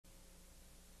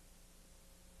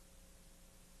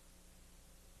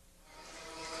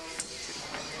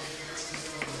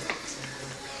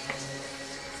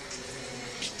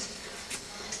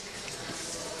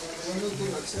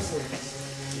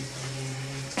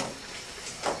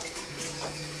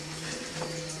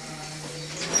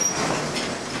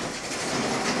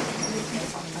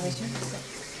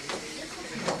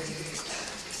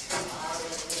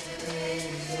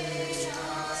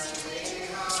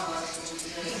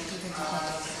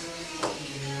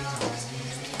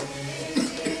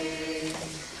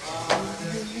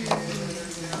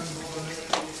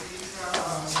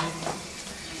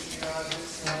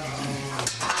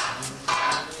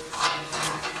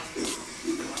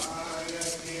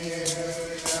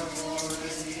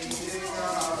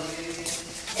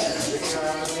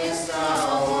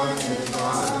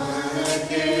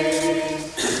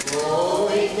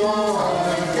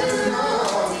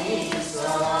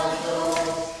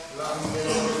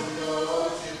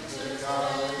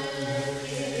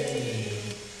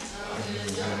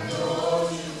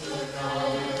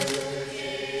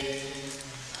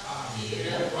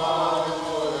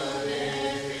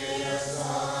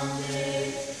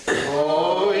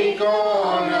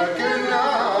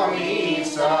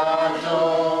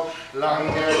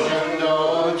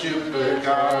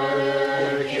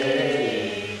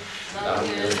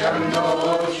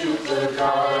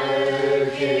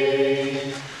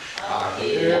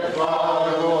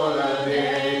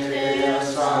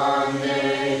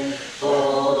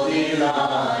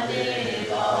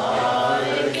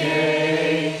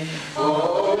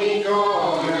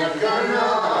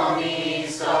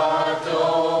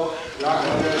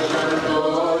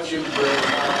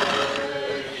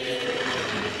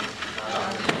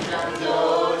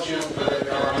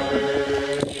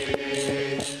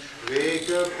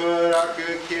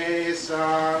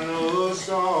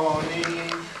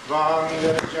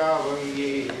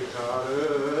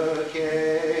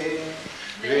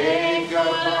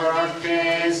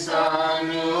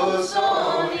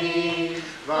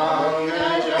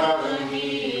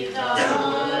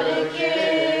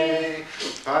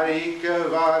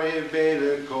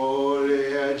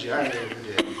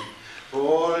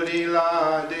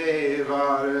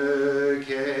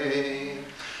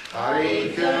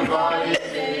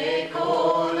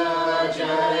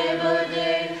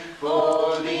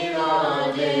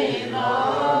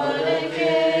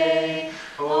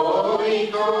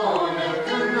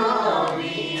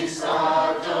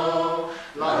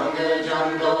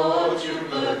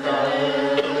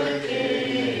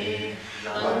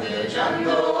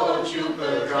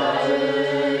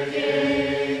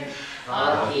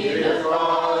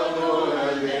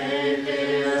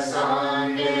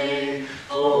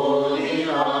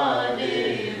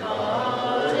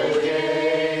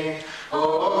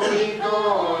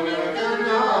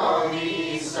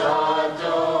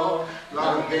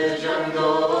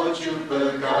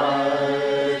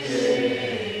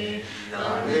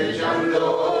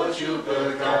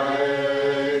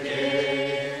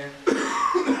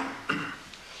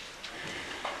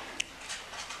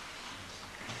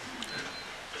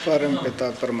परम पिता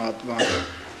परमात्मा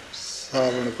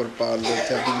सावण कृपाल के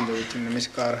चरणों के विच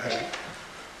नमस्कार है,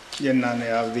 जिन्हों ने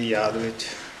आपकी याद विच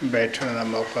बैठने का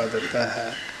मौका दिता है।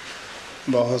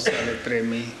 बहुत सारे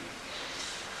प्रेमी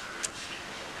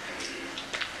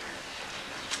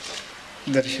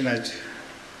दर्शनां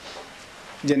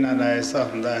जिन्हों का ऐसा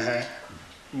होंदा है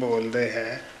बोलते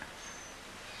हैं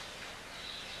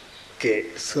कि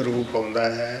स्वरूप आउंदा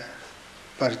है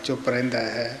पर चुप रहिंदा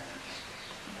है।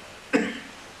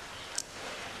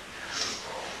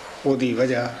 ਉਹਦੀ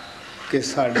वजह कि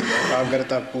साड़ी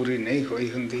एकाग्रता पूरी नहीं हुई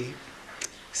हुंदी।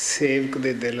 सेवक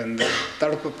दे दिल अंदर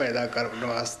तड़प पैदा करने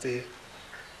वास्ते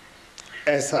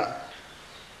ऐसा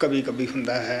कभी कभी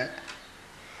हुंदा है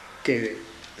कि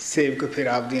सेवक फिर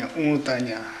आपदियां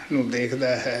ऊणताइयां नूं देखदा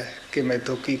है कि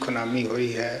मैथों की खुनामी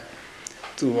हुई है,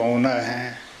 तू आउणा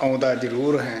है, आउंदा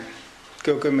जरूर है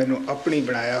क्योंकि मैनू अपनी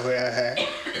बनाया होया है,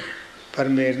 पर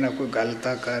मेरे नाल कोई गल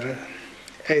तां कर,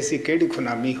 ऐसी किहड़ी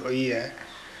खुनामी हुई है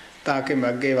ताकि मैं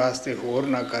अगे वास्ते होर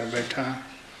ना कर बैठा।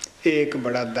 एक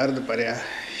बड़ा दर्द भरिया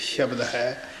शब्द है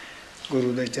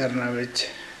गुरु के चरणों विच,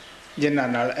 जिन्हां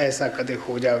नाल ऐसा कदे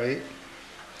हो जावे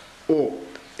वो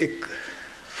एक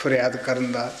फरियाद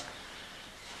करन दा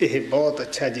यह बहुत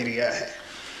अच्छा जरिया है।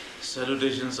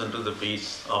 Salutations unto the peace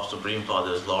of Supreme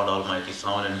Fathers, Lord Almighty,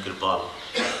 Sound and Kripal,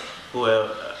 who have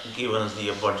given us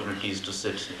the opportunities to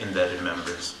sit in their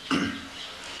remembrance.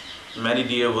 Many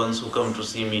dear ones who come to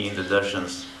see me in the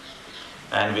darshans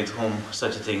and with whom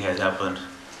such a thing has happened,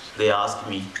 they ask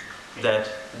me that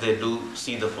they do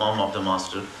see the form of the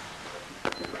Master,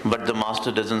 but the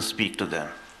Master doesn't speak to them,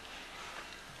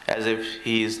 as if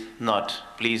he is not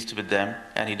pleased with them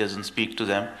and he doesn't speak to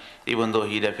them, even though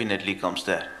he definitely comes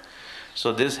there.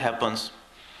 So this happens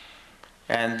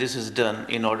And this is done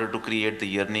in order to create the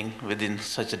yearning within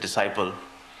such a disciple,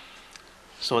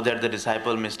 so that the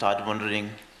disciple may start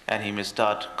wondering and he may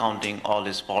start counting all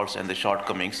his faults and the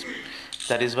shortcomings.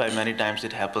 That is why many times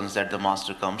it happens that the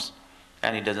master comes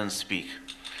and he doesn't speak.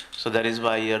 So that is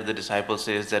why here the disciple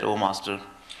says that, "Oh Master,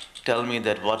 tell me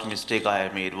that what mistake I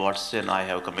have made, what sin I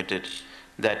have committed,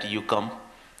 that you come,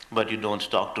 but you don't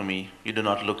talk to me, you do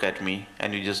not look at me,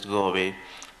 and you just go away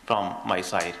from my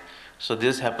side." So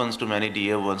this happens to many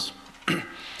dear ones.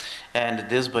 And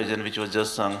this bhajan which was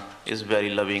just sung is very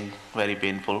loving, very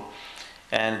painful.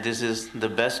 And this is the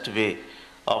best way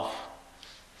of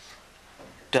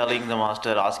telling the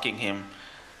master, asking him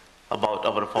about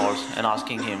our faults and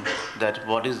asking him that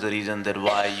what is the reason that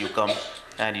why you come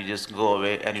and you just go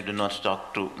away and you do not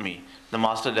talk to me. The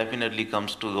master definitely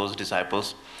comes to those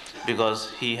disciples because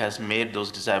he has made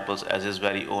those disciples as his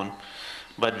very own.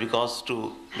 But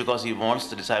because he wants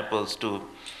the disciples to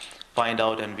find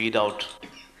out and weed out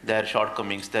their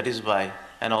shortcomings, that is why,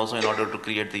 and also in order to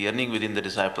create the yearning within the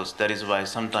disciples, that is why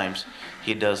sometimes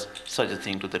he does such a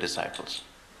thing to the disciples.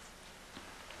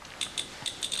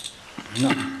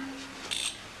 No.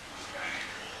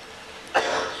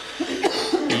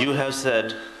 You have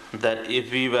said that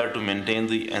if we were to maintain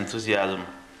the enthusiasm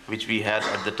which we had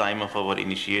at the time of our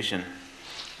initiation,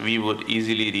 we would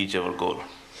easily reach our goal.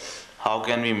 How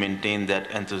can we maintain that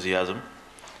enthusiasm?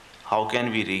 How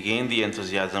can we regain the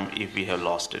enthusiasm if we have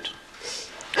lost it?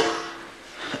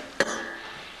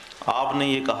 आपने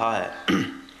ये कहा है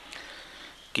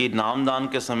कि नामदान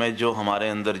के समय जो हमारे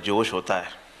अंदर जोश होता है,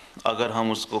 अगर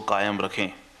हम उसको कायम रखें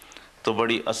तो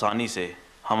बड़ी आसानी से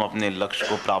हम अपने लक्ष्य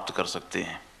को प्राप्त कर सकते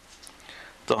हैं.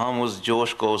 तो हम उस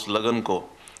जोश को, उस लगन को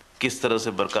किस तरह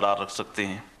से बरकरार रख सकते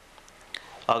हैं?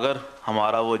 अगर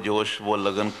हमारा वो जोश, वो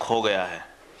लगन खो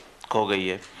गई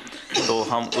है, तो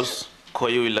हम उस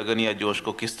खोई हुई लगन या जोश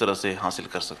को किस तरह से हासिल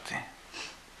कर सकते हैं?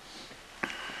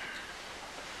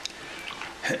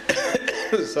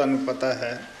 सानू पता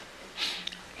है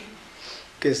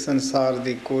कि संसार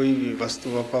दी कोई भी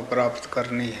वस्तु आपां प्राप्त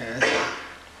करनी है,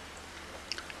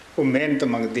 वो मेहनत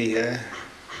मंगदी है,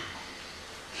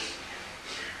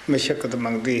 मशक्कत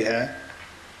मंगदी है.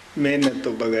 मेहनत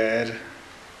तो बगैर,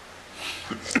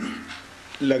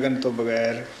 लगन तो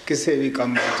बगैर किसी भी काम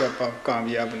में आपां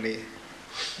कामयाब नहीं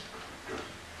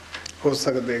हो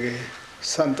सकते.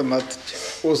 संत मत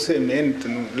उसे मेहनत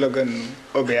नूं, लगन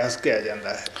नूं अभ्यास किया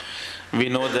जाता है. We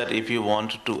know that if you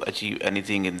want to achieve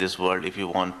anything in this world, if you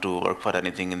want to work for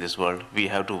anything in this world, we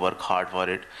have to work hard for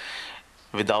it.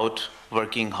 Without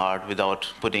working hard, without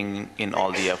putting in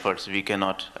all the efforts, we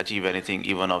cannot achieve anything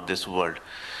even of this world.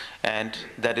 And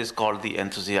that is called the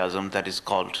enthusiasm, that is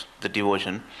called the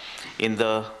devotion. In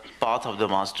the path of the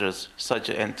masters, such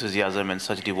enthusiasm and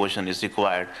such devotion is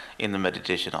required in the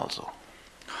meditation also.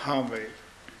 हाँ भाई,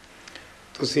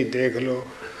 तुसी देख लो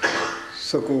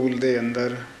school दे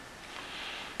अंदर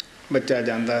बच्चा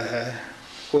जाता है,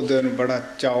 ਉਹਦੇ ਨੂੰ बड़ा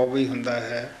चाव भी ਹੁੰਦਾ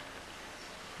है,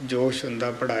 जोश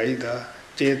ਹੁੰਦਾ पढ़ाई ਦਾ.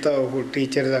 ਜੇ ਤਾਂ ਉਹ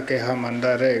ਟੀਚਰ ਦਾ ਕਿਹਾ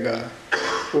ਮੰਨਦਾ ਰਹੇਗਾ,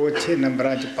 ਉਹ ਅੱਛੇ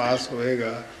ਨੰਬਰਾਂ 'ਚ ਪਾਸ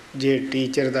ਹੋਏਗਾ. ਜੇ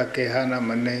ਟੀਚਰ ਦਾ ਕਿਹਾ ਨਾ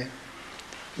ਮੰਨੇ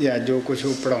ਜਾਂ ਜੋ ਕੁਝ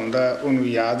ਉਹ ਪੜ੍ਹਾਉਂਦਾ ਉਹਨੂੰ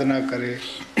ਯਾਦ ਨਾ ਕਰੇ,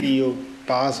 ਕੀ ਉਹ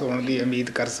ਪਾਸ ਹੋਣ ਦੀ ਉਮੀਦ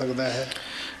ਕਰ ਸਕਦਾ ਹੈ?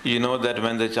 You know that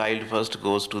when the child first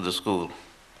goes to the school,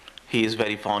 he is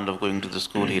very fond of going to the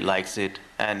school, he likes it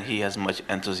and he has much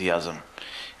enthusiasm.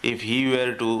 If he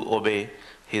were to obey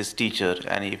his teacher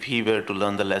and if he were to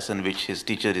learn the lesson which his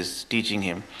teacher is teaching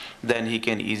him, then he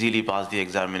can easily pass the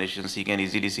examinations, he can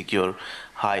easily secure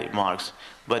high marks.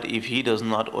 But if he does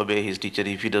not obey his teacher,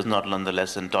 if he does not learn the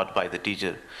lesson taught by the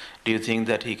teacher, do you think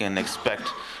that he can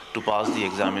expect to pass the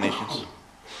examinations?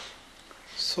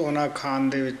 सोना खान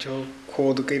दे विचों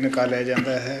खोद के निकालिया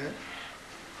जाता है.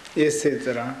 इसे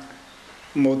तरह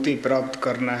मोती प्राप्त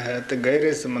करना है तो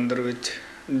गहरे समंदर विच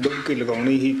डुबकी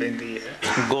लगानी ही पैंदी है.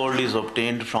 Gold is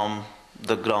obtained from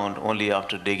the ground only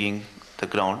after digging the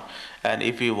ground, and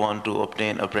if we want to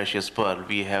obtain a precious pearl,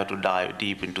 we have to dive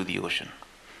deep into the ocean.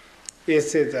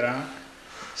 इसे तरह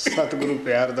सतगुरु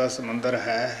प्यार दा समंदर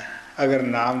है. अगर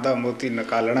नाम दा मोती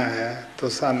निकालना है तो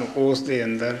सानू उस दे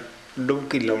अंदर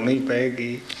डुबकी लाउणी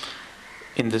पएगी.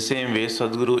 In the same way,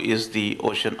 Sadguru is the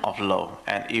ocean of love,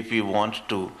 and if we want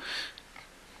to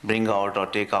bring out or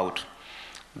take out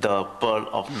the pearl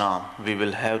of Naam, we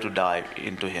will have to dive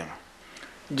into him.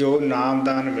 जो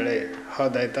नामदान वेले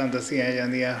हदायतां दसियां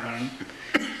जांदियां हन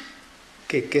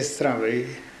कि किस तरह बई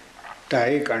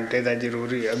 2.5 घंटे का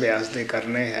जरूरी अभ्यास दे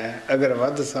करने हैं. अगर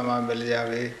वध समा मिल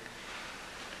जाए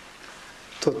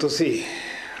तो तुसी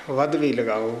वध भी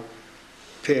लगाओ.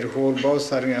 फिर होर बहुत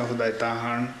सारियां हदायतां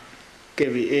हन कि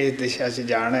भी इस दिशा 'च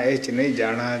जाना, इस 'च नहीं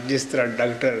जाना. जिस तरह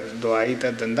डॉक्टर दवाई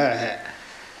तो दिंदा है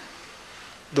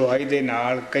ਦਵਾਈ ਦੇ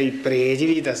ਨਾਲ ਕਈ ਪਰਹੇਜ਼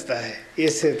ਵੀ ਦੱਸਦਾ ਹੈ।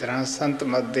 ਇਸੇ ਤਰ੍ਹਾਂ ਸੰਤ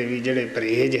ਮਤ ਦੇ ਵੀ ਜਿਹੜੇ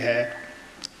ਪਰਹੇਜ਼ ਹੈ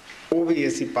ਉਹ ਵੀ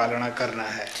ਅਸੀਂ ਪਾਲਣਾ ਕਰਨਾ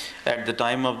ਹੈ। At the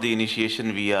time of the initiation,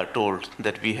 we are told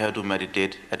that we have to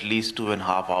meditate at least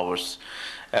 2.5 hours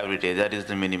every day. That is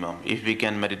the minimum. If we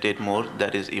can meditate more,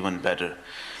 that is even better.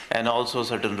 And also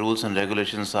certain rules and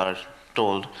regulations are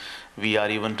told. We are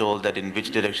even told that in which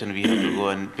direction we have to go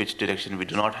and which direction we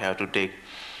do not have to take.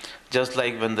 Just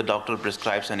like when the doctor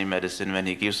prescribes any medicine, when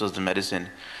he gives us the medicine,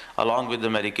 along with the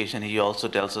medication, he also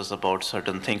tells us about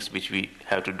certain things which we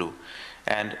have to do.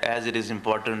 And as it is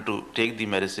important to take the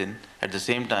medicine, at the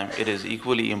same time, it is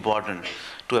equally important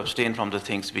to abstain from the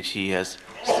things which he has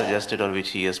suggested or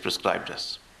which he has prescribed us.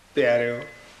 ਪਿਆਰਿਓ,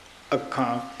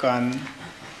 ਅੱਖਾਂ, ਕੰਨ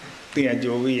ਦੀਆਂ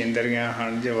ਜੋ ਵੀ ਇੰਦਰੀਆਂ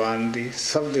ਹਨ ਜਵਾਨ ਦੀ,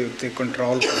 ਸਭ ਦੇ ਉੱਤੇ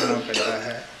ਕੰਟਰੋਲ ਕਰਨਾ ਪੈਂਦਾ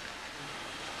ਹੈ।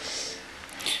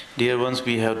 Dear ones,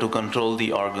 we have to control the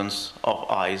organs of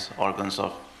eyes, organs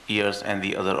of ears, and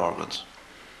the other organs.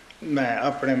 ਮੈਂ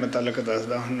ਆਪਣੇ ਮੁਤਲਕ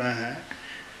ਦੱਸਦਾ ਹੁੰਦਾ ਹੈ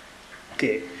ਕਿ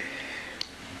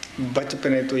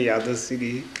ਬਚਪਨੇ ਤੋਂ ਹੀ ਆਦਤ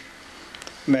ਸੀਗੀ,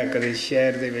 ਮੈਂ ਕਦੇ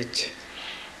ਸ਼ਹਿਰ ਦੇ ਵਿੱਚ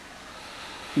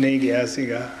ਨਹੀਂ ਗਿਆ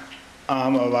ਸੀਗਾ,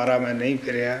 ਆਮ ਅਵਾਰਾ ਮੈਂ ਨਹੀਂ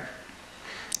ਫਿਰਿਆ।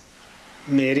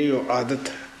 ਮੇਰੀ ਉਹ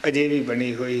ਆਦਤ ਅਜੇ ਵੀ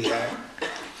ਬਣੀ ਹੋਈ ਹੈ।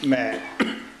 ਮੈਂ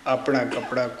ਆਪਣਾ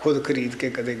ਕੱਪੜਾ ਖੁਦ ਖਰੀਦ ਕੇ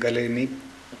ਕਦੇ ਗਲੇ ਨਹੀਂ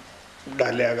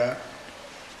डालेगा।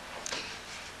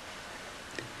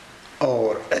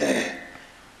 और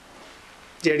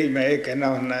ਜਿਹੜੀ मैं ये कहना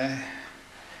ਹੁੰਦਾ है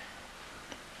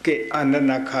कि अन्न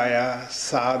ना खाया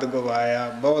साध गवाया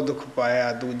बहुत दुख पाया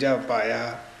दूजा पाया,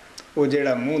 वो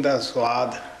ਜਿਹੜਾ ਮੂੰਹ ਦਾ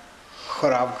स्वाद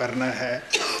खराब करना है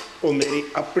वो मेरी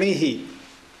अपनी ही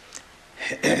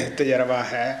तजर्बा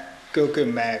है, क्योंकि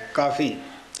मैं काफ़ी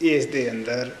इस दे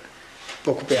अंदर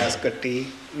भुख प्यास कट्टी,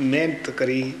 मेहनत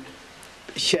करी।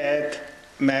 शायद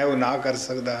मैं वो ना कर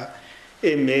सकता,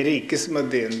 ये मेरी किस्मत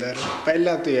दे अंदर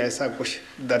पहला तो ऐसा कुछ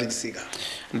दर्ज सीगा।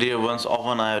 Dear ones,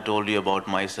 often I have told you about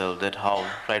myself that how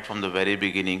right from the very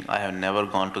beginning I have never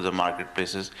gone to the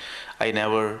marketplaces. I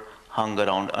never hung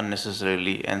around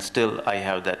unnecessarily, and still I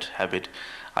have that habit.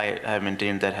 I have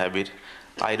maintained that habit.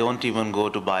 I don't even go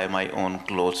to buy my own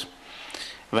clothes.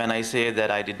 When I say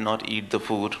that I did not eat the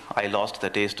food, I lost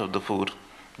the taste of the food.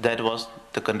 That was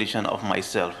the condition of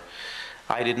myself.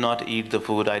 I did not eat the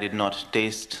food, I did not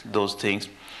taste those things,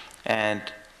 and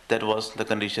that was the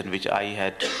condition which I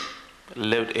had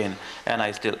lived in, and I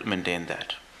still maintain that.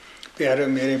 प्यारे,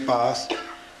 मेरे पास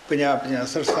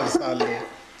 50-60 साल के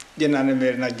जिन्होंने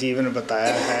मेरे नाल जीवन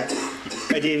बताया है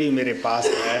अजे भी मेरे पास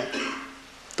है,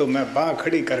 तो मैं बांह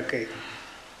खड़ी करके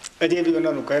अजे भी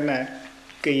उन्होंने कहना है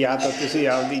कि या तो तुसी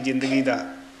आपदी जिंदगी दा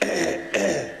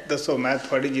दसो, मैं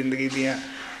थोड़ी जिंदगी दियां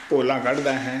भोलां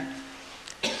कढ़दा है,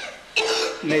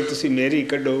 नहीं तुसी मेरी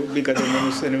कढ़ो भी। कदे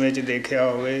मैनूं सिनेमे 'च देखिया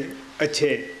होवे,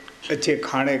 अच्छे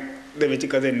खाने दे विच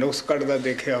कदे नुक्स कढ़दा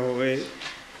देखिया होवे,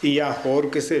 या होर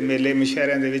किसी मेले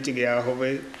मुशायरिਆਂ ਦੇ ਵਿੱਚ ਗਿਆ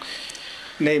होवे।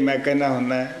 नहीं, मैं कहना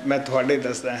हुंदा मैं तुहाडे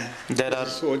दसदा है,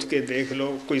 सोच के देख लो,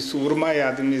 कोई सूरमा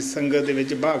आदमी संगत दे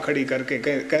विच बांह खड़ी करके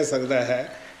कह सकता है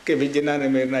कि भी जिन्हां ने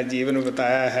मेरे नाल जीवन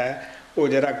बताया है वो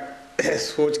जरा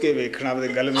सोच के वेखना, अपने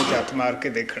गल में हथ मार के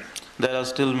देखना। There are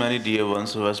still many dear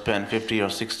ones who have spent 50 or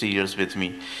 60 years with me,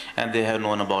 and they have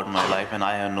known about my life, and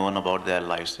I have known about their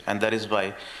lives. And that is why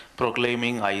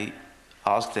proclaiming, I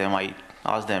ask them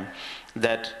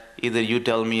that either you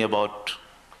tell me about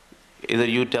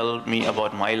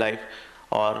my life,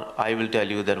 or I will tell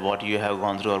you that what you have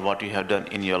gone through or what you have done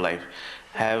in your life.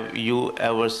 Have you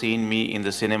ever seen me in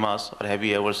the cinemas, or have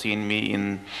you ever seen me in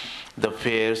the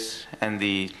fairs and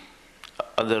the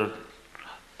other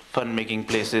fun-making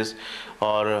places,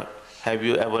 or have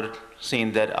you ever seen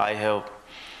that I have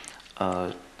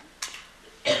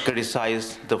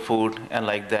criticized the food and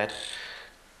like that?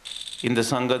 In the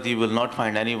Sangat, you will not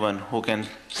find anyone who can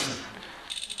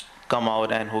come out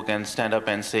and who can stand up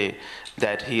and say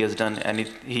that he has done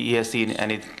he has seen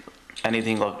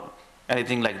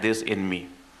anything like this in me.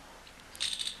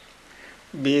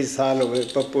 20 साल हो गए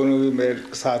पप्पू नूं भी मेरे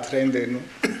साथ रहंदे नूं,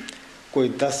 कोई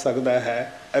दस सकता है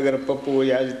अगर पप्पू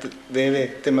इजाजत देवे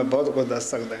तो मैं बहुत कुछ दस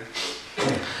सकता है।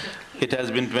 It has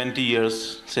been 20 years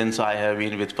since I have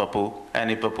been with Pappu,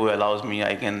 and if Pappu allows me,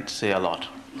 I can say a lot.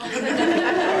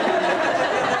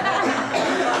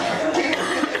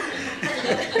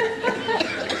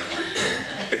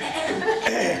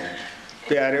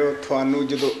 प्यारिओ, ਤੁਹਾਨੂੰ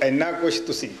ਜਦੋਂ ਇੰਨਾ ਕੁਝ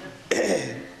ਤੁਸੀਂ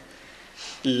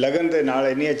ਲਗਨ ਦੇ ਨਾਲ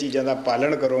ਇੰਨੀਆਂ ਚੀਜ਼ਾਂ ਦਾ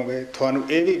ਪਾਲਣ ਕਰੋਗੇ, ਤੁਹਾਨੂੰ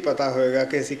ਇਹ ਵੀ ਪਤਾ ਹੋਏਗਾ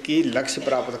ਕਿ ਅਸੀਂ ਕੀ ਲਕਸ਼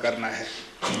ਪ੍ਰਾਪਤ ਕਰਨਾ ਹੈ।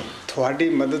 ਤੁਹਾਡੀ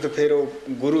ਮਦਦ ਫਿਰ ਉਹ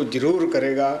ਗੁਰੂ ਜ਼ਰੂਰ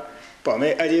ਕਰੇਗਾ,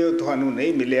 ਭਾਵੇਂ ਅਜੇ ਉਹ ਤੁਹਾਨੂੰ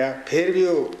ਨਹੀਂ ਮਿਲਿਆ, ਫਿਰ ਵੀ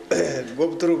ਉਹ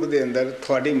ਗੁਪਤ ਰੂਪ ਦੇ ਅੰਦਰ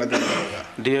ਤੁਹਾਡੀ ਮਦਦ ਕਰੇਗਾ।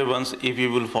 Dear ones, if you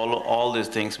will follow all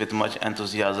these things with much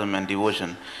enthusiasm and devotion,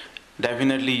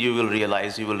 definitely you will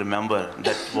realize, you will remember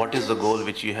that what is the goal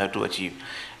which you have to achieve.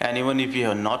 And even if you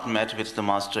have not met with the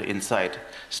master inside,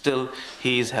 still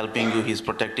he is helping you, he is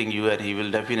protecting you, and he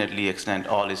will definitely extend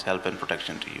all his help and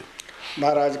protection to you.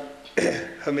 Maharaj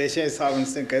ਹਮੇਸ਼ਾ ਹੀ ਸਾਵਨ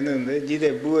ਸਿੰਘ ਕਹਿੰਦੇ ਹੁੰਦੇ ਜਿਹਦੇ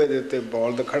ਬੂਹੇ ਦੇ ਉੱਤੇ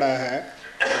ਬੌਲਦ ਖੜਾ ਹੈ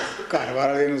ਘਰ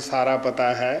ਵਾਲੇ ਨੂੰ ਸਾਰਾ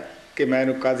ਪਤਾ ਹੈ ਕਿ ਮੈਂ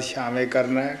ਇਹਨੂੰ ਕਦ ਛਾਵੇਂ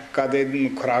ਕਰਨਾ ਹੈ, ਕਦ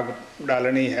ਇਹਨੂੰ ਖੁਰਾਕ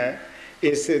ਡਾਲਣੀ ਹੈ।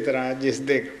 ਇਸੇ ਤਰ੍ਹਾਂ ਜਿਸ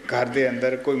ਦੇ ਘਰ ਦੇ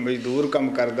ਅੰਦਰ ਕੋਈ ਮਜ਼ਦੂਰ ਕੰਮ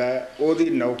ਕਰਦਾ ਹੈ ਉਹਦੀ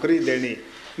ਨੌਕਰੀ ਦੇਣੀ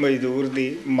ਮਜ਼ਦੂਰ ਦੀ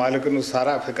ਮਾਲਕ ਨੂੰ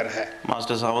ਸਾਰਾ ਫਿਕਰ ਹੈ।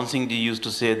 Master Savan Singh ji used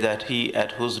to say that he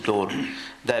at whose door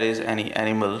there is any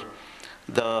animal,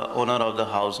 the owner of the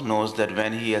house knows that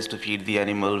when he has to feed the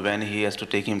animal, when he has to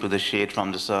take him to the shade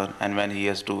from the sun, and when he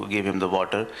has to give him the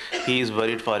water, he is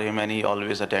worried for him and he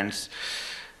always attends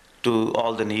to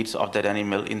all the needs of that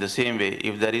animal. In the same way,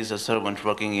 if there is a servant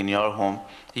working in your home,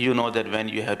 you know that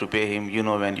when you have to pay him, you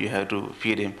know when you have to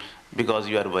feed him, because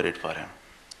you are worried for him.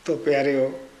 तो प्यारिओ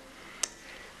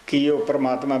कि ਉਹ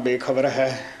परमात्मा बेखबर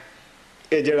है।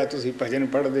 ਇਹ ਜਿਹੜਾ ਤੁਸੀਂ ਭਜਨ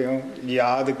ਪੜ੍ਹਦੇ ਹੋ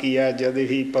ਯਾਦ ਕੀਆ ਜਦ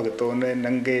ਹੀ ਭਗਤੋਂ ਨੇ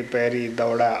ਨੰਗੇ ਪੈਰੀ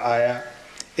ਦੌੜਾ ਆਇਆ,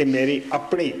 ਇਹ ਮੇਰੀ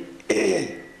ਆਪਣੀ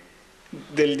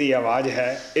ਦਿਲ ਦੀ ਆਵਾਜ਼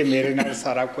ਹੈ। ਇਹ ਮੇਰੇ ਨਾਲ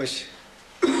ਸਾਰਾ ਕੁਝ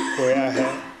ਹੋਇਆ ਹੈ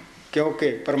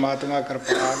ਕਿਉਂਕਿ ਪਰਮਾਤਮਾ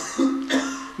ਕਿਰਪਾਲ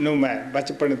ਨੂੰ ਮੈਂ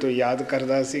ਬਚਪਨ ਤੋਂ ਯਾਦ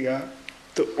ਕਰਦਾ ਸੀਗਾ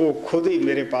ਤੇ ਉਹ ਖੁਦ ਹੀ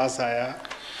ਮੇਰੇ ਪਾਸ ਆਇਆ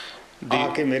ਆ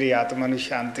ਕੇ ਮੇਰੀ ਆਤਮਾ ਨੂੰ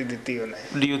ਸ਼ਾਂਤੀ ਦਿੱਤੀ ਉਹਨੇ।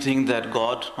 Do you think that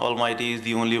God Almighty is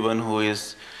the only one who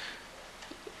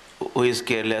is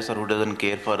careless or who doesn't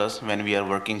care for us when we are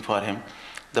working for him?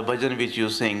 The bhajan which you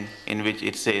sing, in which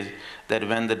it says that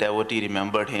when the devotee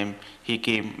remembered him, he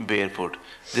came barefoot.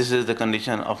 This is the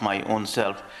condition of my own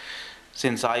self.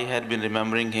 Since I had been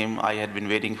remembering him, I had been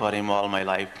waiting for him all my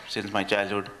life, since my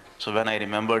childhood. So when I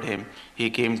remembered him, he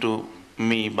came to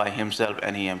me by himself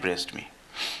and he embraced me.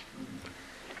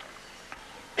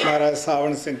 Maharaj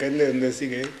Savan Singh ਕਹਿੰਦੇ ਹੁੰਦੇ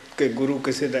ਸੀਗੇ ਕਿ ਗੁਰੂ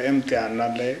ਕਿਸੇ ਦਾ ਇਮਤਿਹਾਨ ਨਾ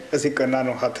ਲਏ, ਅਸੀਂ ਕੰਨਾਂ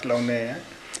ਨੂੰ ਹੱਥ ਲਾਉਂਦੇ ਹਾਂ,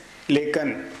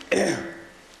 ਲੇਕਿਨ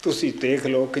ਤੁਸੀਂ ਦੇਖ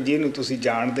ਲਓ ਕਿ ਜਿਹਨੂੰ ਤੁਸੀਂ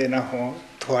ਜਾਣਦੇ ਨਾ ਹੋ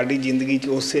ਤੁਹਾਡੀ ਜ਼ਿੰਦਗੀ 'ਚ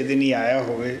ਉਸੇ ਦਿਨ ਹੀ ਆਇਆ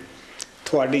ਹੋਵੇ,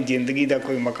 ਤੁਹਾਡੀ ਜ਼ਿੰਦਗੀ ਦਾ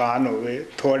ਕੋਈ ਮਕਾਨ ਹੋਵੇ,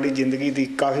 ਤੁਹਾਡੀ ਜ਼ਿੰਦਗੀ ਦੀ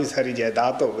ਕਾਫੀ ਸਾਰੀ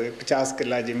ਜਾਇਦਾਦ ਹੋਵੇ, 50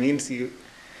 ਕਿੱਲਾ ਜ਼ਮੀਨ ਸੀ,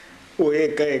 ਉਹ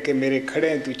ਇਹ ਕਹੇ ਕਿ ਮੇਰੇ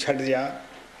ਖੜੇ ਤੂੰ ਛੱਡ ਜਾ,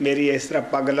 ਮੇਰੀ ਇਸ ਤਰ੍ਹਾਂ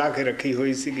ਪੱਗ ਲਾ ਕੇ ਰੱਖੀ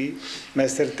ਹੋਈ ਸੀਗੀ, ਮੈਂ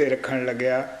ਸਿਰ 'ਤੇ ਰੱਖਣ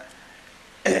ਲੱਗਿਆ,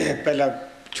 ਪਹਿਲਾਂ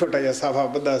ਛੋਟਾ ਜਿਹਾ ਸਾਫਾ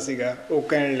ਬੱਧਾ ਸੀਗਾ, ਉਹ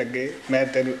ਕਹਿਣ ਲੱਗੇ ਮੈਂ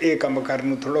ਤੈਨੂੰ ਇਹ ਕੰਮ ਕਰਨ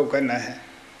ਨੂੰ ਥੋੜ੍ਹਾ ਕਹਿਣਾ ਹੈ।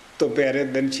 तो प्यारे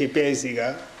दिन छिपिया ही सीगा,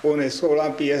 उन्हें 16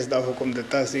 PS का हुक्म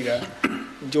दिता सीगा,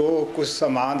 जो कुछ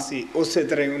सामान सी उसी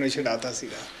तरह ही उन्हें छड़ाता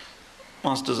सीगा।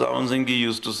 Master Savan Singh ji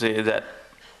used to say that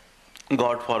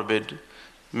God forbid,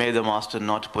 may the master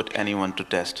not put anyone to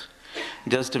test.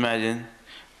 Just imagine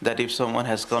that if someone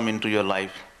has come into your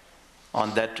life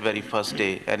on that very first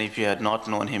day, and if you had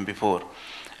not known him before,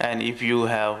 and if you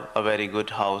have a very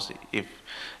good house, if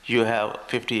you have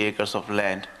 50 acres of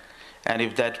land, and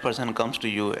if that person comes to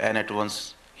you and at once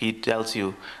he tells you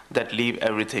that leave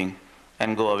everything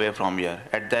and go away from here.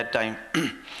 At that time,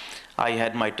 I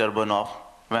had my turban off.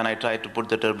 When I tried to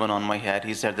put the turban on my head,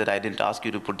 he said that I didn't ask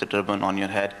you to put the turban on your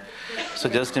head.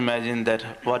 So just imagine that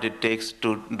what it takes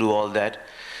to do all that,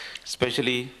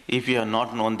 especially if you have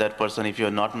not known that person, if you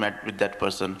have not met with that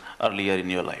person earlier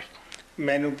in your life.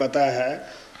 मैंने पता है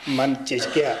मन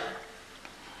चिचकिया,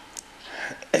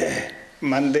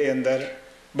 मन दे अंदर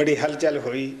बड़ी हलचल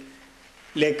हुई,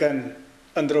 लेकिन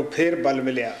अंदरों फिर बल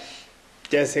मिलिया।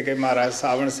 जैसे कि महाराज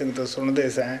सावन सिंह तो सुनते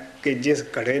सैं कि जिस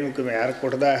घड़े नूं घुमियार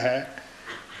कुटदा है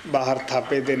बाहर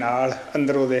थापे दे नाल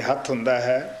अंदरों दे हथ हुंदा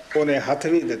है, उन्हें हथ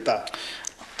भी दिता।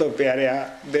 तो प्यारिया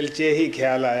दिल 'च यही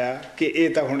ख्याल आया कि ये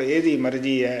तो हुण इहदी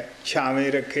मर्जी है, छावें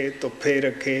रखे धुप्पे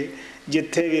रखे,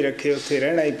 जिथे भी रखे उत्थे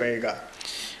रहना ही पएगा।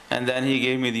 And then he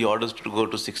gave me the orders to go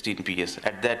to 16 PS.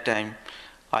 At that time,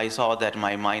 I saw that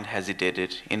my mind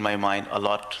hesitated. In my mind, a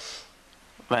lot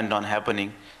went on happening,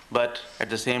 but at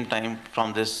the same time,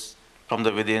 from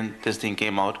the within, this thing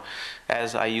came out.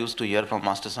 As I used to hear from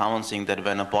Master Savan Singh that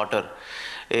when a potter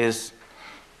is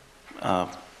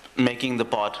making the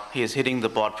pot, he is hitting the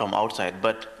pot from outside,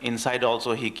 but inside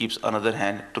also he keeps another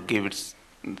hand to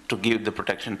give the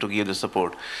protection, to give the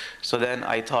support. So then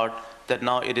I thought that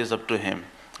now it is up to him,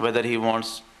 whether he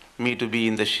wants me to be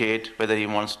in the shade, whether he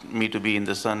wants me to be in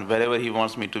the sun, wherever he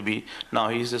wants me to be, now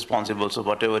he is responsible, so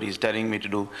whatever he is telling me to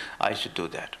do, I should do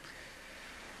that.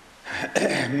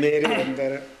 मेरे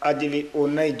अंदर आज भी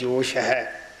उन्ना ही जोश है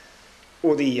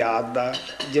ਉਹਦੀ याद ਦਾ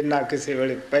जिन्ना किसी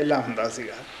वेले पहला हुंदा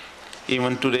सीगा।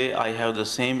 Even today I have the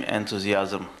same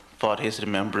enthusiasm for his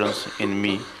remembrance in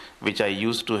me which I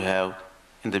used to have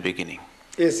in the beginning.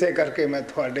 ਇਸੇ ਕਰਕੇ ਮੈਂ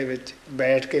ਤੁਹਾਡੇ ਵਿੱਚ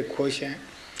ਬੈਠ ਕੇ ਖੁਸ਼ ਹਾਂ।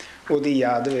 ਉਹਦੀ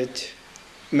ਯਾਦ ਵਿੱਚ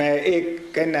मैं एक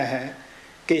कहना है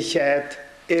कि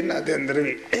शायद इन्हां दे अंदर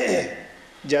भी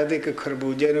जद एक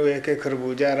खरबूजे ਨੂੰ ਵੇਖ ਕੇ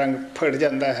ਖਰਬੂਜਾ रंग फड़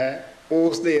जाता है,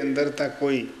 उस दे अंदर तक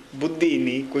कोई बुद्धि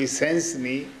नहीं, कोई सेंस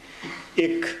नहीं।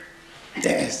 एक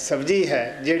सब्जी है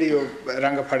जिहड़ी वो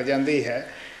रंग फड़ जाती है,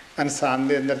 इंसान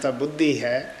दे अंदर तो बुद्धि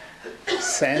है,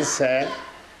 सेंस है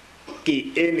कि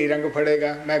ये नहीं रंग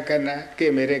फड़ेगा। मैं कहना कि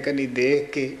मेरे कनी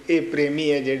देख के ये प्रेमी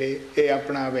है जिहड़े ये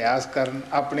अपना अभ्यास करन,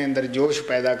 अपने अंदर जोश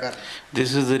पैदा कर।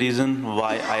 This is the reason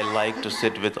why I like to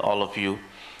sit with all of you.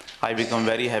 I become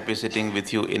very happy sitting with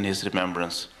you in his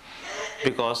remembrance,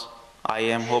 because I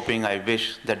am hoping, I wish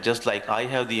that just like I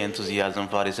have the enthusiasm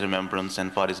for his remembrance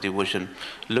and for his devotion,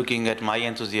 looking at my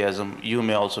enthusiasm, you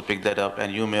may also pick that up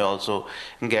and you may also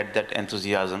get that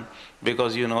enthusiasm,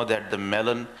 because you know that the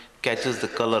melon catches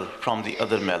the color from the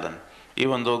other melon.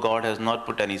 Even though God has not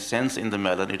put any sense in the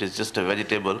melon, it is just a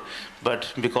vegetable,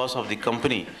 but because of the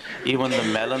company, even the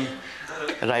melon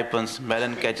ripens,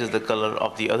 melon catches the color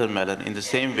of the other melon. In the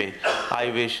same way, I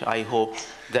wish, I hope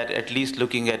that at least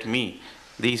looking at me,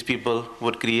 these people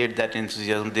would create that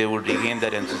enthusiasm, they would regain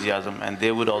that enthusiasm, and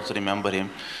they would also remember him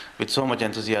with so much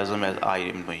enthusiasm as I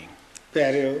am doing.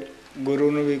 प्यारिओ, गुरु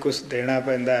ਨੂੰ भी कुछ देना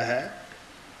पैंदा है।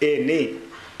 ये नहीं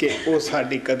कि वो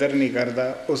साडी कदर नहीं करता,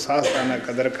 वो साहसा ना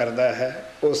कदर करता है।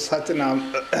 वो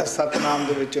सतनाम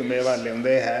दे विचों मेवा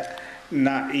लियाउंदे है।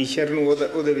 ना ईश्वर ਨੂੰ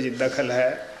ਉਹਦੇ ਵਿੱਚ दखल है,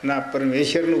 ना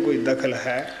परमेश्वर ਨੂੰ कोई दखल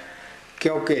है,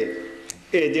 क्योंकि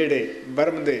ये जेड़े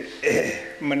बर्म दे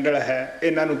मंडल है,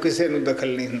 इन्हां नूं किसे नूं दखल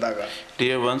नहीं हुंदागा।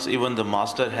 Dear ones, even the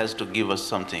master has to give us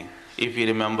something if we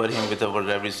remember him with our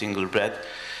every single breath,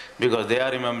 because they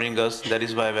are remembering us. That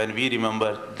is why when we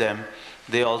remember them,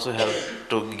 they also have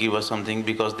to give us something,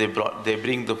 because they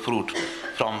bring the fruit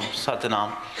from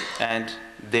Satanam, and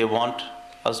they want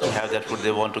us to have that fruit.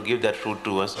 They want to give that fruit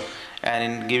to us, and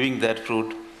in giving that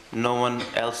fruit, no one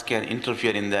else can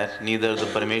interfere in that. Neither the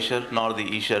Parmeshwar nor the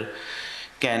Ishar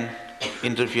can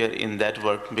interfere in that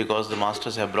work, because the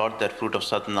masters have brought that fruit of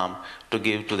Satnam to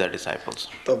give to their disciples.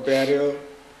 तो प्यारियों,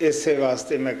 इसे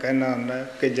वास्ते मैं कहना हुंदा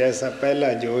कि जैसा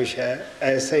पहला जोश है,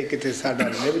 ऐसा ही किते साडा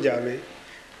निभ जावे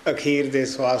अखीर दे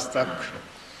श्वास तक।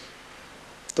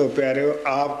 तो प्यारियों,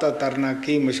 आप ता तरना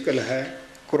की मुश्किल है,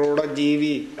 करोड़ा जीव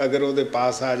ही अगर ਉਹਦੇ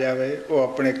पास आ जावे, वो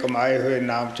अपने कमाए हुए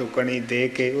नाम चों कणी दे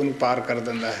के उन्हें पार कर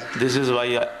दिंदा है। This is why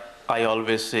I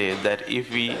always say that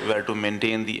if we were to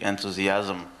maintain the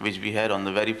enthusiasm which we had on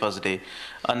the very first day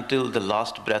until the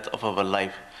last breath of our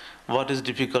life, what is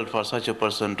difficult for such a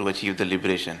person to achieve the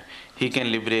liberation? He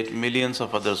can liberate millions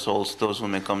of other souls, those who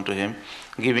may come to him,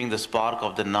 giving the spark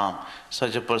of the Naam.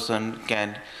 Such a person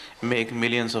can make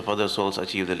millions of other souls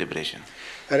achieve the liberation.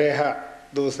 अरे हाँ,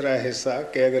 दूसरा हिस्सा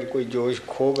कि अगर कोई जोश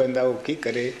खो बंदा वो की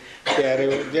करे। प्यारे,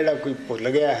 जेड़ा कोई भुल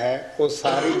गया है वो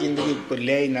सारी जिंदगी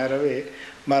भुलिया ही ना रहे।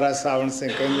 महाराज सावन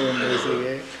सिंह कहते होंगे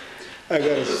सीगे,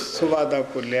 अगर सुबह का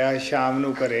भुलिया शाम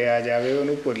नूं घरे आ जाए,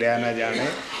 उन्होंने भुलिया ना जाने,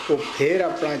 वो फिर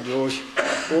अपना जोश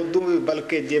उदों भी,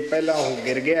 बल्कि जे पहला वो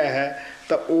गिर गया है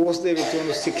तो उस दे विच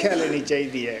उन्हें सिक्ख्या लेनी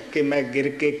चाहिए है कि मैं गिर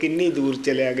के किन्नी दूर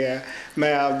चलिया गया,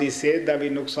 मैं आपकी सेहत का भी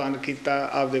नुकसान किया,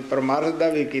 आपके परमार्थ का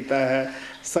भी किया है,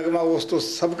 सगमा उस तो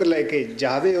सबक लेके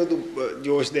ज़्यादा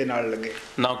जोश दे नाल लगे।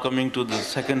 Now coming to the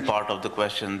second part of the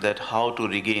question, that how to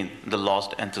regain the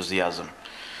lost enthusiasm.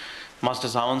 Master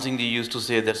Savan Singh Ji used to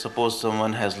say that suppose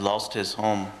someone has lost his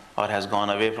home or has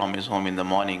gone away from his home in the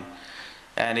morning,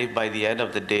 and if by the end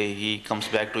of the day he comes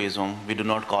back to his home, we do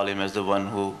not call him as the one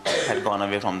who had gone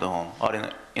away from the home. Or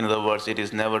in other words, it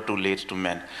is never too late to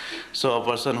mend. So a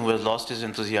person who has lost his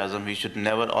enthusiasm, he should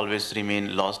never always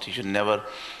remain lost. He should never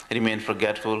remain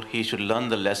forgetful. He should learn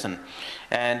the lesson,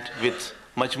 and with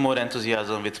much more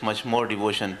enthusiasm, with much more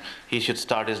devotion, he should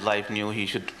start his life new. He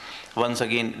should once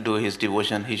again do his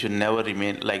devotion. He should never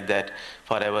remain like that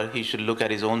forever. He should look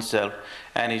at his own self,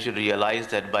 and he should realize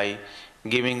that by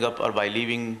giving up or by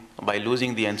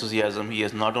losing the enthusiasm, he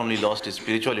has not only lost his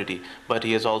spirituality, but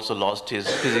he has also lost his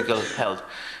physical health.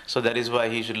 So that is why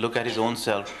he should look at his own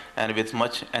self, and with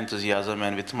much enthusiasm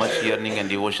and with much yearning and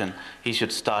devotion, he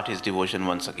should start his devotion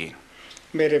once again.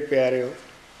 मेरे प्यारे,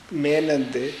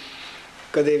 मेहनत दे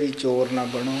कदे भी चोर ना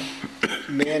बनो,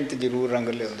 मेहनत जरूर रंग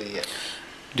लियाउंदी है।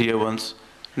 Dear ones,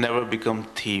 never become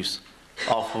thieves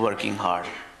of working hard.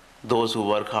 Those who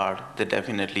work hard, they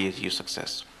definitely achieve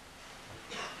success.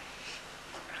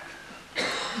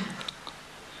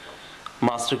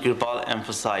 Master Kirpal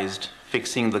emphasized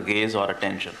fixing the gaze or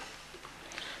attention.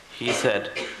 He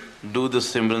said, do the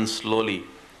Simran slowly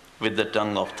with the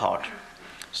tongue of thought,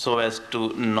 so as to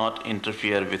not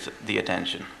interfere with the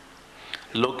attention.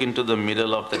 Look into the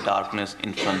middle of the darkness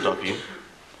in front of you.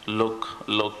 Look,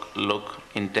 look, look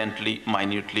intently,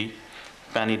 minutely,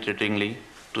 penetratingly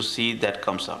to see that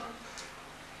comes up.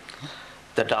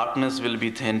 The darkness will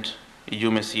be thinned you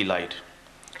may see light.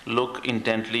 Look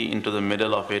intently into the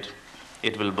middle of it.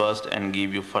 It will burst and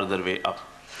give you further way up.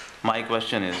 My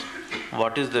question is,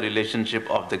 what is the relationship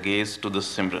of the gaze to the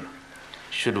Simran?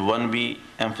 Should one be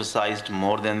emphasized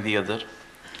more than the other?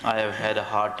 I have had a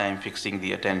hard time fixing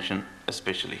the attention,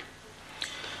 especially.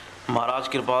 महाराज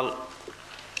कृपाल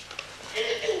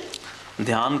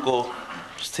ध्यान को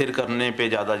स्थिर करने पे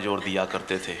ज़्यादा जोर दिया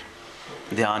करते थे,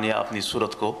 ध्यान या अपनी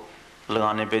सूरत को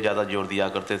लगाने पे ज़्यादा जोर दिया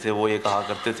करते थे। वो ये कहा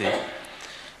करते थे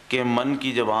कि मन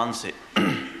की ज़बान से,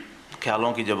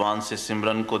 ख्यालों की ज़बान से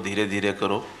सिमरन को धीरे धीरे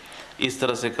करो, इस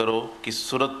तरह से करो कि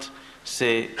सूरत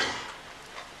से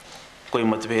कोई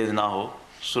मतभेद ना हो,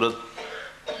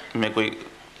 सूरत में कोई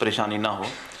परेशानी ना हो,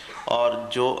 और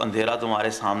जो अंधेरा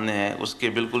तुम्हारे सामने है उसके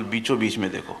बिल्कुल बीचों बीच में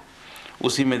देखो,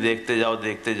 उसी में देखते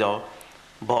जाओ,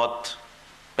 बहुत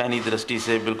पैनी दृष्टि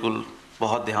से, बिल्कुल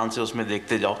बहुत ध्यान से उसमें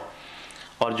देखते जाओ,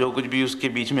 और जो कुछ भी उसके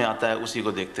बीच में आता है उसी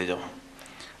को देखते जाओ।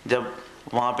 जब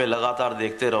वहाँ पे लगातार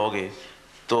देखते रहोगे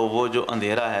तो वो जो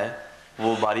अंधेरा है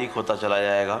वो बारीक होता चला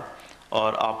जाएगा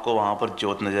और आपको वहाँ पर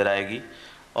ज्योत नज़र आएगी,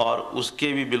 और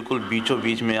उसके भी बिल्कुल बीचों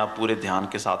बीच में आप पूरे ध्यान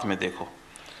के साथ में देखो,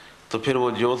 तो फिर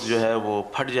वो ज्योत जो है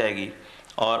वो फट जाएगी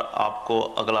और आपको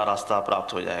अगला रास्ता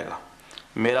प्राप्त हो जाएगा।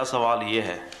 मेरा सवाल ये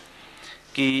है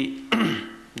कि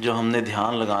जो हमने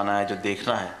ध्यान लगाना है, जो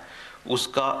देखना है,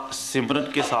 उसका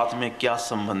सिमरन के साथ में क्या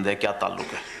संबंध है, क्या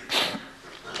ताल्लुक़ है?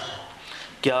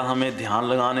 क्या हमें ध्यान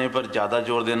लगाने पर ज़्यादा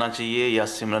जोर देना चाहिए या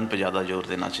सिमरन पर ज़्यादा जोर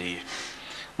देना चाहिए?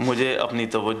 मुझे अपनी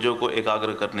तवज्जो को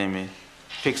एकाग्र करने में,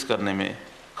 फिक्स करने में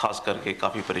ख़ास करके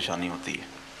काफ़ी परेशानी होती है।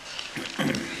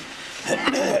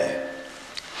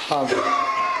 हाँ,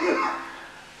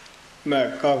 मैं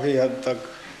काफ़ी हद तक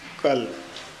कल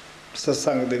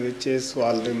सत्संग दे विच इस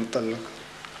सवाल के मुतलक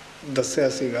दस्या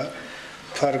सीगा।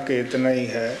 फर्क इतना ही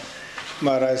है,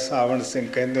 महाराज सावण सिंह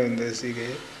कहते होंदे सीगे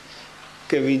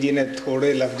कि भी जिन्हें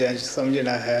थोड़े लफ्ज़ां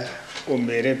समझना है वो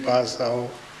मेरे पास आओ,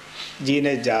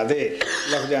 जिन्हें ज़्यादा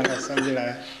लफ्ज़ां में समझना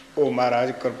है वो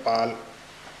महाराज कृपाल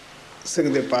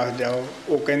सिंह दे पास जाओ।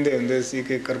 वो कहते होंदे सी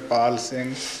कि कृपाल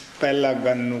सिंह पहला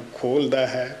गन नूं खोलदा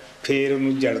है, फिर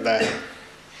उन्हें जड़दा है।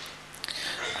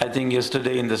 I think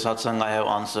yesterday in the Satsang I have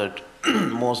answered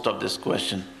most of this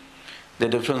question. The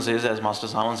difference is, as Master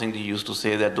Sant Ajaib Singh used to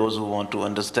say, that those who want to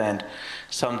understand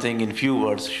something in few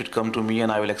words should come to me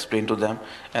and I will explain to them.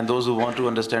 And those who want to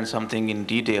understand something in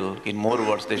detail, in more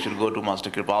words, they should go to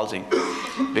Master Kripal Singh.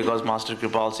 Because Master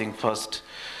Kripal Singh first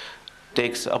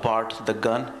takes apart the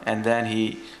gun and then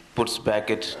he puts back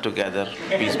it together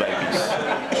piece by piece.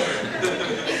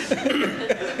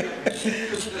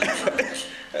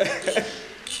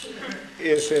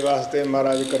 इस वास्ते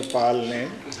महाराज कृपाल ने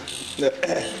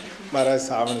महाराज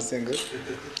सावण सिंह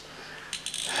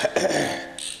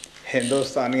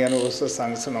हिंदुस्तानियों को उस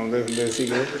संग सुनाते होंदे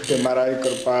सीगे कि महाराज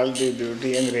कृपाल की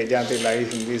ड्यूटी अंग्रेज़ों ते लाई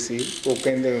हुंदी सी। वो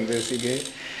कहंदे हुंदे सीगे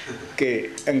कि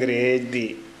अंग्रेज़ दी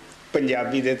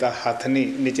पंजाबी दे तां हथ नहीं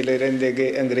निचले रहिंदे गे,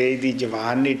 अंग्रेज़ दी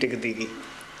जबान नहीं टिकदी गी।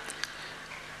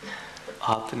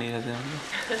 हाथ नहीं रहते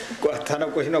हथा ना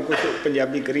कुछ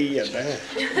पंजाबी करी जाता है,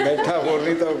 बैठा होर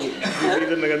नहीं तो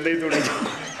नगंदे ही थोड़ी।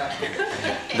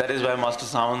 That is why Master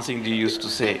Sant Ajaib Singh ji used to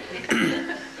say.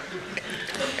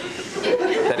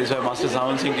 That is why Master Sant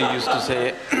Ajaib Singh ji used to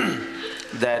say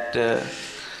that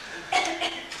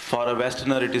for a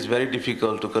Westerner it is very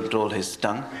difficult to control his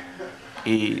tongue.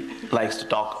 He likes to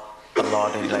talk a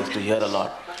lot and he likes to hear a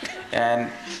lot. And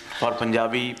for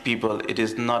Punjabi people it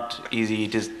is not easy.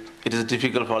 It is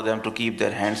difficult for them to keep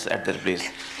their hands at their place.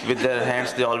 With their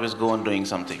hands they always go on doing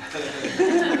something.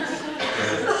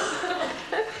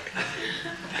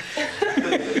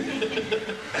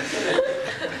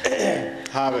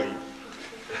 हाँ भाई,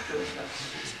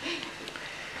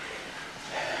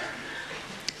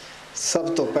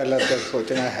 सब तो पहला तो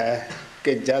सोचना है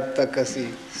कि जब तक असी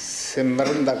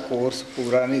सिमरन का कोर्स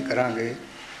पूरा नहीं करांगे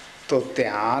तो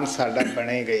ध्यान साडा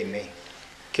बनेगा ही नहीं।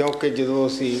 क्योंकि जो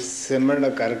असी सिमरन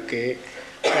करके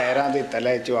पैरों के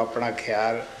तले चो अपना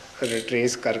ख्याल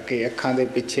रिट्रेस करके अखां दे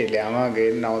पिछे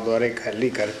लियावांगे, नौ द्वारे खाली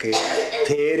करके,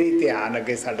 फिर ही ध्यान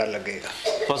अगे साडा लगेगा।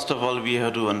 First of all, we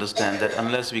have to understand that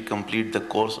unless we complete the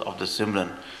course of the Simran,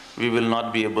 we will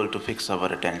not be able to fix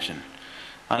our attention.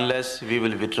 Unless we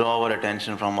will withdraw our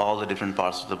attention from all the different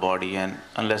parts of the body, and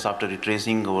unless after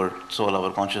retracing our soul,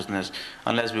 our consciousness,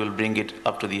 unless we will bring it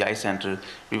up to the eye center,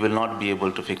 we will not be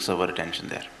able to fix our attention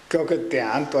there. क्योंकि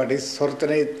ध्यान तुहाडी सुरत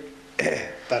ने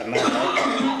तरना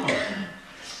है,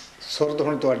 सुरत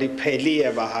हुण तुहाडी फैली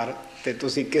है बाहर, ते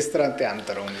तुसी किस तरह ध्यान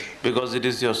करोगे? Because it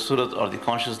is your surat or the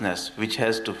consciousness which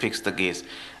has to fix the gaze.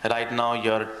 Right now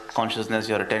your consciousness,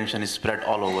 your attention is spread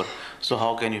all over. So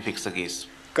how can you fix the gaze?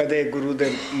 ਕਦੇ ਗੁਰੂ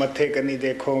ਦੇ ਮੱਥੇ ਕੰਨੀ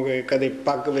ਦੇਖੋਗੇ, ਕਦੇ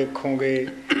ਪੱਗ ਵੇਖੋਗੇ,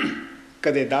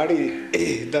 ਕਦੇ ਦਾੜੀ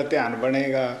ਦਾ ਧਿਆਨ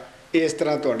ਬਣੇਗਾ। ਇਸ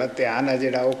ਤਰ੍ਹਾਂ ਤੁਹਾਡਾ ਧਿਆਨ ਹੈ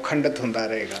ਜਿਹੜਾ ਉਹ ਖੰਡਿਤ ਹੁੰਦਾ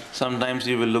ਰਹੇਗਾ। Sometimes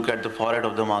you will look at the forehead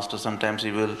of the master, sometimes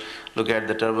you will look at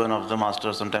the turban of the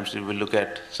master, sometimes you will look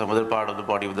at some other part of the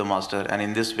body of the master, and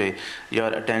in this way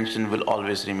your attention will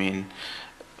always remain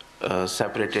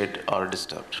separated or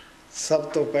disturbed. ਸਭ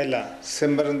ਤੋਂ ਪਹਿਲਾਂ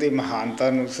ਸਿਮਰਨ ਦੀ ਮਹਾਨਤਾ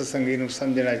ਨੂੰ ਸਤਸੰਗੀ ਨੂੰ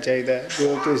ਸਮਝਣਾ ਚਾਹੀਦਾ ਹੈ।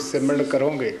 ਜੋ ਤੁਸੀਂ ਸਿਮਰਨ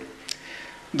ਕਰੋਗੇ,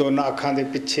 ਦੋਨਾਂ ਅੱਖਾਂ ਦੇ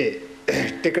ਪਿੱਛੇ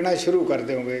ਟਿਕਣਾ ਸ਼ੁਰੂ ਕਰ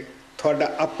ਦਿਓਗੇ, ਤੁਹਾਡਾ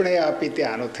ਆਪਣੇ ਆਪ ਹੀ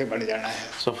ਧਿਆਨ ਉੱਥੇ ਬਣ ਜਾਣਾ ਹੈ।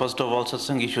 So first of all,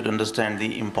 Satsang, you should understand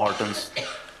the importance,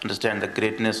 understand the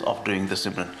greatness of doing the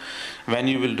Simran.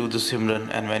 When you will do the Simran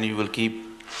and when you will keep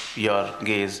your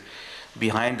gaze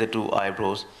behind the two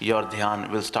eyebrows, your dhyan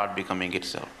will start becoming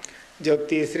itself. जब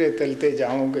तीसरे तल ते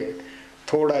जाओगे,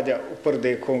 थोड़ा जा ऊपर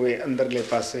देखोगे अंदरले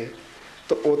पासे,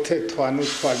 तो उत्थे थानू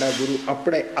तुहाडा गुरु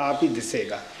अपने आप ही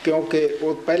दिसेगा। क्योंकि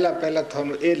वो पहला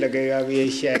थानू ये लगेगा भी ये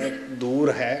शायद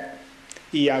दूर है,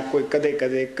 या कोई कदे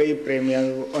कदे कई प्रेमियों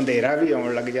को अंधेरा भी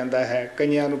आउण लग जाता है,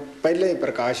 कईयां नू पहले ही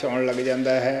प्रकाश आउण लग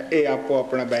जाता है। ये आपको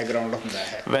अपना बैकग्राउंड हुंदा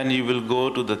है। When you will go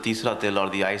to the तीसरा तिल or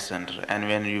the eye center, and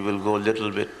when you will go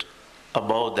little bit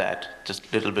above that,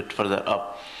 just little bit further up,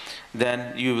 then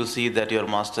you will see that your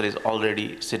master is already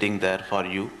sitting there for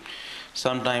you.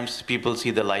 Sometimes people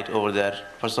see the light over there.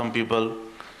 For some people,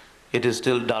 it is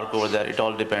still dark over there. It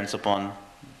all depends upon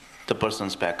the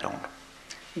person's background.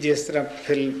 जिस तरह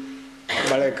film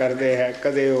वाले करते हैं,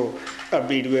 कदे वो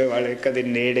video वाले कदे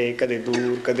नेड़े कदे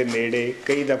दूर कदे नेड़े,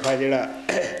 कई दफ़ा जिहड़ा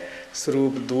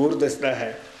स्वरूप दूर दिसदा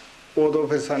है, उदों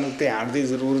फिर सानू ध्यान की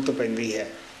जरूरत पैंदी है।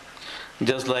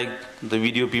 Just like the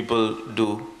video people do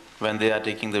when they are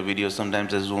taking the video,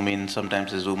 sometimes they zoom in,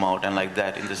 sometimes they zoom out, and like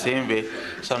that. In the same way,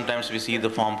 sometimes we see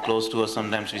the form close to us,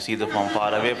 sometimes we see the form far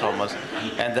away from us,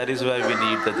 and that is where we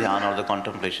need the dhyan or the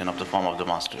contemplation of the form of the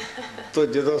master. तो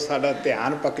जदों साडा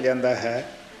ध्यान पक जाता है,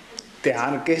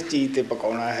 ध्यान किस चीज़ ते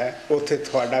पकाउणा है, उत्थे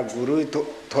तुहाडा गुरु ही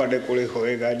तुहाडे कोले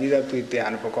होएगा जिहदा तुसीं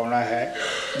ध्यान पकाउणा है।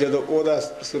 जदों ओहदा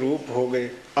स्वरूप होगे,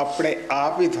 अपने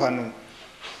आप ही तुहानू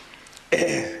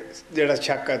जिहड़ा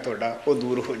शक है तुहाडा वो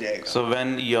दूर हो जाएगा। So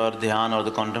when your dhyan or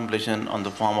the contemplation on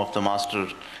the form of the master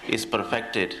is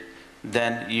perfected,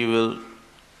 then you will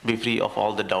be free of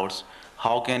all the doubts.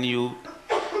 How can you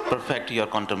perfect your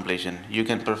contemplation? You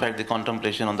can perfect the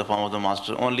contemplation on the form of the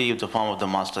master only if the form of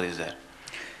the master is there.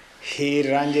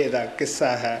 हीर रांझे का किस्सा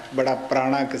है, बड़ा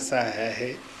पुराना किस्सा है।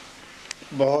 ये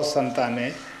बहुत संतां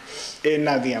ने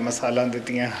इन्हां दियां मिसालां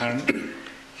दित्तियां हन।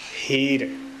 हीर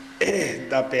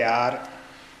दा प्यार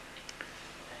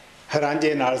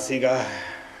रांझे नाल सीगा,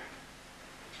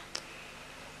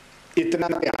 इतना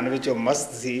ध्यान विचों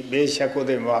मस्त सी, बेशक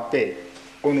उहदे मापे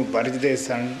उहनूं वरजदे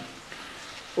सन,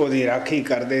 उहदी राखी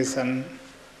करदे सन,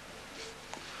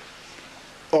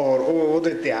 और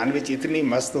उहदे ध्यान विच इतनी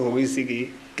मस्त हो गई सीगी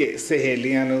कि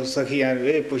सहेलियां नूं सखियां नूं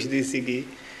इह पुछदी सीगी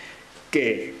कि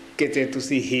किते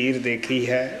तुसी हीर देखी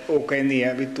है। वो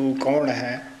कहंदियां भी तू कौन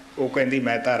है? वो कहंदी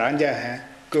मैं तां रांझा है,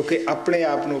 क्योंकि अपने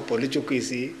आप नूं भुल चुकी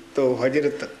सी। तो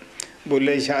हजरत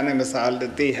बुल्ले शाह ने मिसाल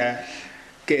दी है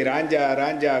कि रांझा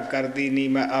रांझा करदी नी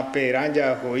मैं आपे रांझा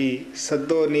होई,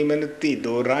 सदो नी मैनू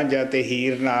धीदो रांझा ते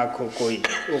हीर ना आखो कोई।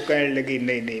 वो कहन लगी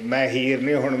नहीं नहीं मैं हीर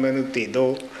नहीं, हुण मैनू धीदो।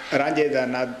 रांझे दा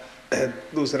ना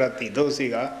दूसरा धीदो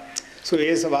सीगा। सो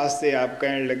इस वास्ते आप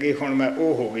कहन लगी हुण मैं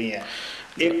वो हो गई है।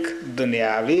 एक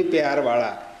दुनियावी प्यार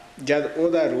वाला जब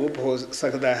ओदा रूप हो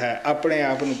सकता है, अपने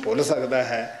आप नूं भुल सकता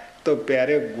है, तो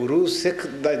प्यारे गुरु सिख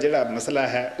दा जिहड़ा मसला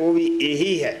है वो भी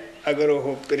यही है। अगर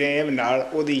वो प्रेम नाल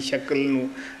ओदी शक्ल नूं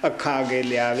अखां अगे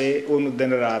लियावे, उहनूं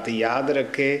दिन रात याद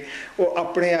रखे, वो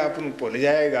अपने आप नूं भुल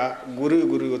जाएगा, गुरु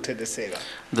गुरु उत्थे दसेगा।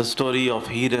 The story of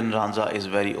Heer and Ranjha is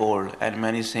very old, and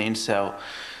many saints have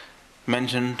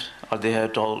mentioned, or they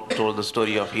have told the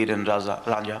story of Heer and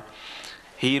Ranjha.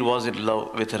 Heer was in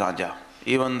love with Ranjha,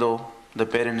 even though the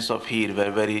parents of Heer were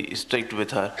very strict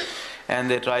with her, and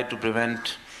they tried to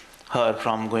prevent her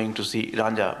from going to see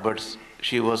Ranjha, but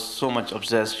she was so much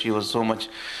obsessed, she was so much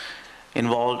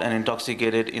involved and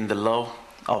intoxicated in the love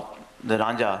of the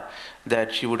Ranjha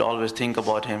that she would always think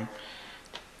about him.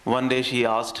 One day she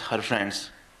asked her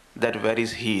friends that where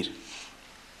is Heer?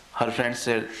 Her friends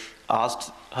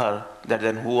asked her that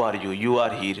then who are you? You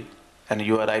are Heer and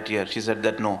you are right here. She said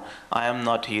that no, I am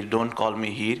not Heer, don't call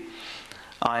me Heer,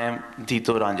 I am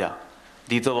Dito Ranjha.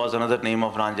 Dito was another name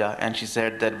of Ranjha, and she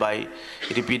said that by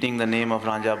repeating the name of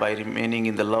Ranjha, by remaining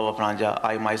in the love of Ranjha,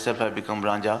 I myself have become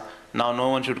Ranjha. Now no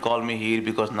one should call me Heer,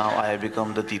 because now I have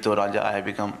become the Dito Ranjha, I have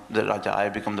become the Ranjha, I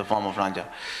have become the form of Ranjha.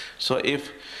 So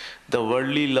if the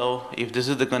worldly love, if this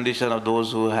is the condition of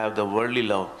those who have the worldly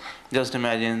love, just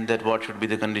imagine that what should be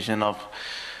the condition of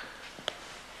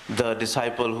the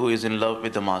disciple who is in love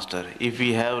with the master. If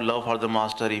we have love for the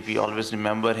master, if we always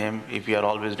remember him, if we are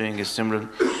always doing his simran,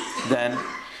 then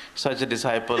such a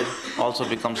disciple also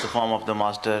becomes the form of the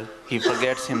master. He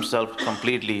forgets himself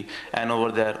completely, and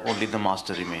over there only the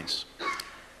master remains.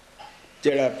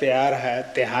 ਜਿਹੜਾ ਪਿਆਰ ਹੈ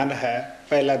ਧਿਆਨ ਹੈ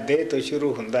ਪਹਿਲਾ ਦੇਹ ਤੋਂ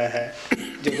ਸ਼ੁਰੂ ਹੁੰਦਾ ਹੈ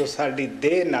ਜਦੋਂ ਸਾਡੀ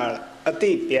ਦੇਹ ਨਾਲ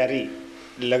ਅਤੀ ਪਿਆਰੀ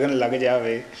लगन लग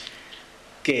जावे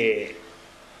कि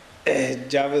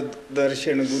जब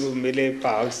दर्शन गुरु मिले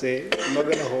भाव से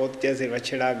मगन होत जैसे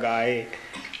वछड़ा गाए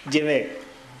जिमें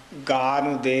गा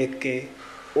नूं देख के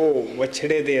वो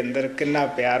वछड़े दे अंदर कितना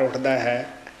प्यार उठता है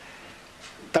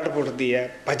तड़प उठती है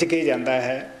भज के जाता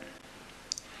है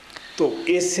तो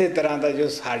इस तरह का जो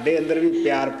साढ़े अंदर भी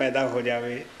प्यार पैदा हो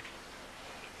जाए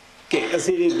कि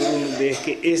असी भी गुरु नूं देख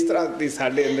के इस तरह की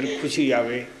साढ़े अंदर खुशी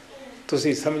आवे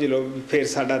तुसी समझ लो फिर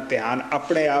साडा ध्यान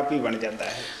अपने आप ही बन जाता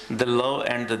है. The love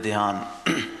and the dhyan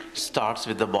starts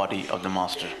with the body of the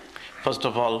master. First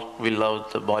of all, we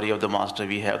love the body of the master.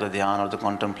 We have the dhyan or the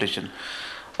contemplation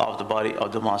of the body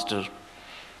of the master.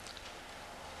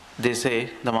 They say,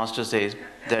 the master says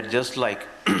that just like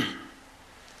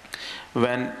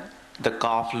when the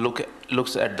calf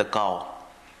looks at the cow,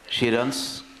 she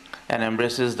runs and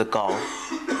embraces the cow.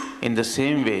 In the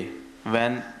same way,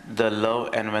 when the love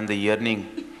and when the yearning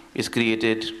is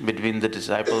created between the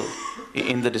disciple,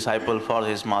 in the disciple for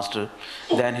his master,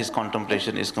 then his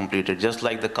contemplation is completed. Just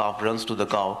like the calf runs to the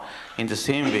cow, in the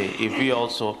same way, if we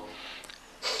also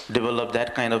develop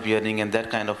that kind of yearning and that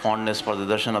kind of fondness for the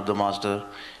darshan of the master,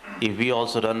 if we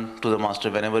also run to the master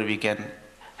whenever we can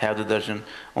have the darshan,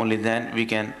 only then we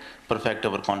can perfect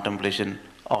our contemplation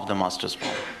of the master's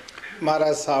form.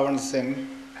 Maharaj Sant Ajaib Singh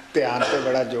ਧਿਆਨ ਤੇ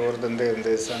ਬੜਾ ਜ਼ੋਰ ਦਿੰਦੇ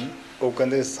ਹੁੰਦੇ ਸਨ. ਉਹ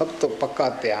ਕਹਿੰਦੇ ਸਭ ਤੋਂ ਪੱਕਾ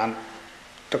ਧਿਆਨ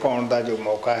ਟਿਕਾਉਣ ਦਾ ਜੋ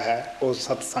ਮੌਕਾ ਹੈ ਉਹ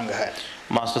ਸਤਸੰਗ ਹੈ.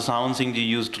 Master Sant Ajaib Singh ji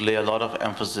used to lay a lot of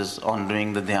emphasis on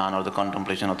doing the dhyan or the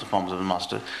contemplation of the forms of the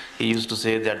master. He used to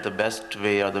say that the best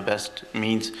way or the best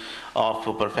means of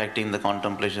perfecting the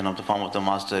contemplation of the form of the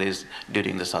master is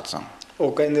during the satsang.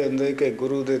 ਉਹ ਕਹਿੰਦੇ ਹੁੰਦੇ ਕਿ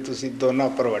ਗੁਰੂ ਦੇ ਤੁਸੀਂ ਦੋਨਾਂ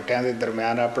ਭਰਵਟਿਆਂ ਦੇ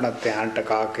ਦਰਮਿਆਨ ਆਪਣਾ ਧਿਆਨ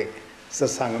ਟਿਕਾ ਕੇ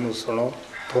ਸਤਸੰਗ ਨੂੰ ਸੁਣੋ.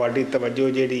 ਤੁਹਾਡੀ ਤਵੱਜੋ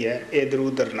ਜਿਹੜੀ ਹੈ ਇਧਰ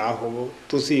ਉਧਰ ਨਾ ਹੋਵੋ.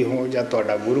 ਤੁਸੀਂ ਹੋ ਜਾਂ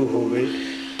ਤੁਹਾਡਾ ਗੁਰੂ ਹੋਵੇ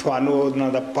ਤੁਹਾਨੂੰ ਉਹਨਾਂ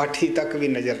ਦਾ ਪਾਠੀ ਤੱਕ ਵੀ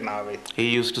ਨਜ਼ਰ ਨਾ ਆਵੇ. He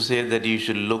used to say that you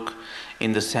should look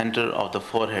in the center of the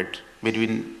forehead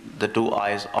between the two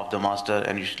eyes of the master,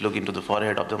 and you should look into the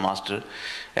forehead of the master,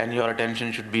 and your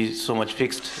attention should be so much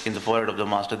fixed in the forehead of the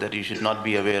master that you should not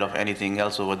be aware of anything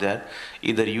else over there.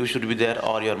 Either you should be there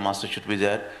or your master should be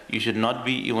there. You should not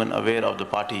be even aware of the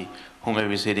party who may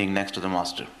be sitting next to the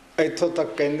master. ਇੱਥੋਂ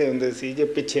ਤੱਕ ਕਹਿੰਦੇ ਹੁੰਦੇ ਸੀ ਜੇ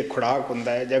ਪਿੱਛੇ ਖੁਰਾਕ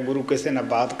ਹੁੰਦਾ ਹੈ ਜਾਂ ਗੁਰੂ ਕਿਸੇ ਨਾਲ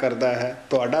ਬਾਤ ਕਰਦਾ ਹੈ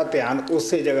ਤੁਹਾਡਾ ਧਿਆਨ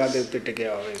ਉਸੇ ਜਗ੍ਹਾ ਦੇ ਉੱਤੇ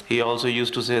ਟਿਕਿਆ ਹੋਵੇ. He also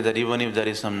used to say that even if there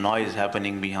is some noise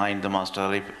happening behind the master,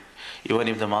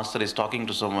 even if the master is talking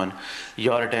to someone,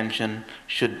 your attention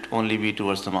should only be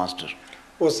towards the master.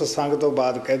 ਉਸ ਸੰਗ ਤੋਂ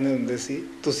ਬਾਅਦ ਕਹਿੰਦੇ ਹੁੰਦੇ ਸੀ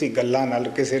ਤੁਸੀਂ ਗੱਲਾਂ ਨਾਲ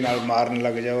ਕਿਸੇ ਨਾਲ ਮਾਰਨ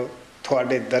ਲੱਗ ਜਾਓ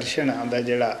ਤੁਹਾਡੇ ਦਰਸ਼ਨਾਂ ਦਾ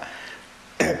ਜਿਹੜਾ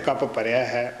ਕੱਪ ਭਰਿਆ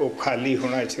ਹੈ ਉਹ ਖਾਲੀ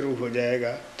ਹੋਣਾ ਸ਼ੁਰੂ ਹੋ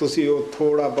ਜਾਏਗਾ. ਤੁਸੀਂ ਉਹ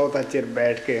ਥੋੜਾ ਬਹੁਤਾ ਚਿਰ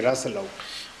ਬੈਠ ਕੇ ਰਸ ਲਓ.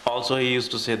 Also, he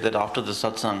used to say that after the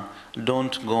satsang,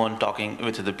 don't go on talking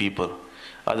with the people.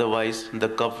 Otherwise, the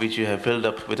cup which you have filled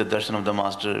up with the darshan of the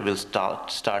master will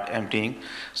start emptying.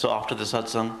 So after the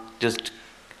satsang, just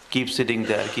keep sitting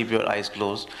there, keep your eyes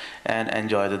closed, and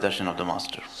enjoy the darshan of the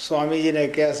master. Swami ji ne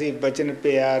kiha si bachan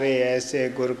pyare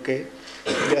aise gur ke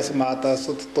jas mata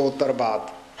sut totar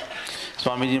baat.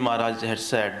 Swamiji Maharaj had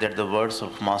said that the words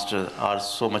of master are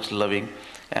so much loving,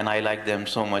 and I like them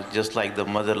so much, just like the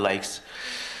mother likes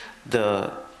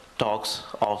the talks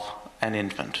of an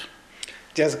infant.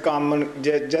 जस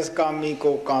कामी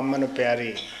को कामन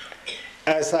प्यारी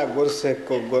ऐसा गुरसिख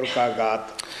को गुर का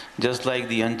गात. Just like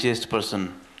the unchaste person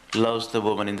loves the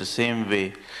woman, in the same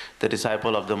way the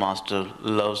disciple of the master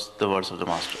loves the words of the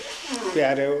master.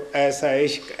 प्यारे ऐसा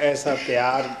इश्क ऐसा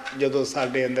प्यार जदों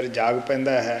साडे अंदर जाग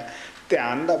पैंदा है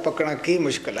ਧਿਆਨ ਦਾ ਪਕੜਨਾ ਕੀ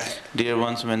ਮੁਸ਼ਕਲ ਹੈ. Dear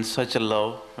ones, when such a love,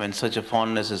 when such a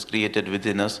fondness is created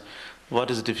within us,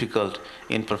 what is difficult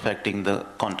in perfecting the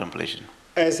contemplation?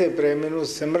 ਐਸੇ ਪ੍ਰੇਮੀ ਨੂੰ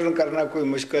ਸਿਮਰਨ ਕਰਨਾ ਕੋਈ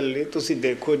ਮੁਸ਼ਕਲ ਨਹੀਂ. ਤੁਸੀਂ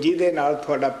ਦੇਖੋ ਜਿਹਦੇ ਨਾਲ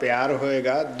ਤੁਹਾਡਾ ਪਿਆਰ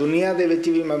ਹੋਏਗਾ ਦੁਨੀਆ ਦੇ ਵਿੱਚ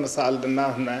ਵੀ ਮੈਂ ਮਿਸਾਲ ਦਿੰਦਾ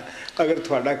ਹੁੰਦਾ ਅਗਰ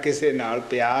ਤੁਹਾਡਾ ਕਿਸੇ ਨਾਲ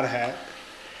ਪਿਆਰ ਹੈ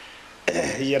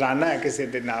ਯਾਰਾਨਾ ਹੈ ਕਿਸੇ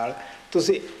ਦੇ ਨਾਲ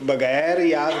ਤੁਸੀਂ ਬਗੈਰ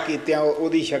ਯਾਦ ਕੀਤਿਆਂ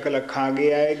ਉਹਦੀ ਸ਼ਕਲ ਅੱਖਾਂ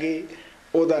ਅੱਗੇ ਆਏਗੀ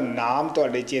ਉਹਦਾ ਨਾਮ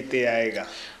ਤੁਹਾਡੇ ਚੇਤੇ ਆਏਗਾ.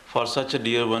 For such a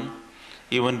dear one,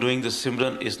 even doing the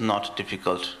simran is not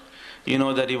difficult. You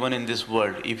know that even in this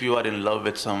world, if you are in love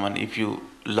with someone, if you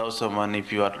love someone,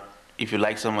 if you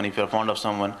like someone, if you are fond of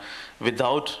someone,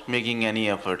 without making any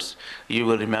efforts, you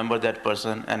will remember that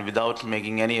person, and without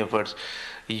making any efforts,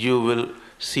 you will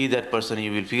see that person,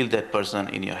 you will feel that person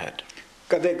in your head.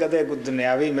 ਕਦੇ ਕਦੇ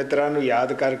ਦੁਨਿਆਵੀ ਮਿੱਤਰਾਂ ਨੂੰ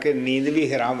ਯਾਦ ਕਰਕੇ ਨੀਂਦ ਵੀ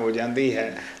ਹਰਾਮ ਹੋ ਜਾਂਦੀ ਹੈ।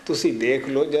 ਤੁਸੀਂ ਦੇਖ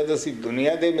ਲਓ, ਜਦ ਅਸੀਂ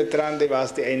ਦੁਨੀਆ ਦੇ ਮਿੱਤਰਾਂ ਦੇ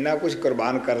ਵਾਸਤੇ ਇੰਨਾ ਕੁਝ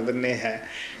ਕੁਰਬਾਨ ਕਰ ਦਿੰਦੇ ਹੈ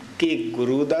ਕਿ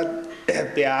ਗੁਰੂ ਦਾ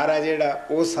ਪਿਆਰ ਆ ਜਿਹੜਾ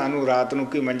ਉਹ ਸਾਨੂੰ ਰਾਤ ਨੂੰ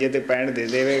ਕੀ ਮੰਜੇ ਤੇ ਪੈਣ ਦੇ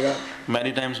ਦੇਵੇਗਾ।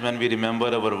 Many times when we remember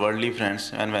our worldly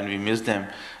friends and when we miss them,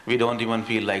 we don't even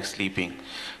feel like sleeping.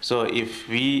 So if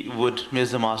we would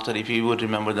miss the master, if we would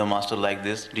remember the master like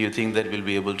this, do you think that we'll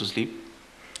be able to sleep?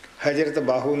 ਹਜ਼ਰਤ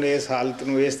ਬਾਹੂ ਨੇ ਇਸ ਹਾਲਤ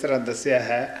ਨੂੰ ਇਸ ਤਰ੍ਹਾਂ ਦੱਸਿਆ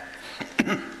ਹੈ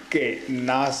ਕਿ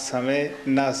ਨਾ ਸਮੇਂ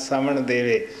ਨਾ ਸਮਣ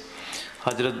ਦੇਵੇ।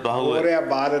 Hazrat Bahu, ਹੋ ਰਿਹਾ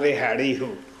ਬਾਲ ਰਿਹਾੜੀ ਹੋ,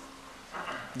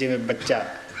 ਜਿਵੇਂ ਬੱਚਾ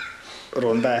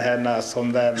ਰੋਂਦਾ ਹੈ, ਨਾ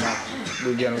ਸੌਂਦਾ ਹੈ, ਨਾ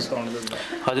ਦੂਜਿਆਂ ਨੂੰ ਸੌਣ ਦਿੰਦਾ।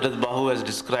 Hazrat Bahu has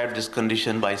described this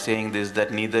condition by saying this,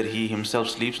 that neither he himself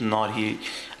sleeps nor he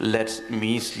lets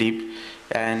me sleep,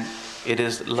 and it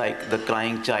is like the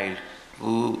crying child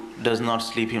who does not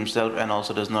sleep himself and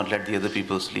also does not let the other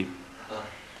people sleep.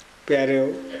 ਪਿਆਰਿਓ,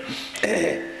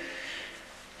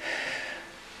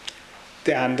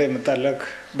 ਧਿਆਨ ਦੇ ਮੁਤਲਕ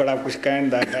ਬੜਾ ਕੁਝ ਕਹਿਣ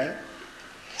ਦਾ ਹੈ।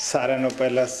 ਸਾਰਿਆਂ ਨੂੰ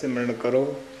ਪਹਿਲਾਂ ਸਿਮਰਨ ਕਰੋ,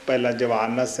 ਪਹਿਲਾਂ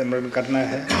ਜ਼ਬਾਨ ਨਾਲ ਸਿਮਰਨ ਕਰਨਾ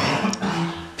ਹੈ,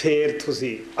 ਫਿਰ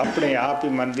ਤੁਸੀਂ ਆਪਣੇ ਆਪ ਹੀ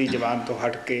ਮਨ ਦੀ ਜ਼ਬਾਨ ਤੋਂ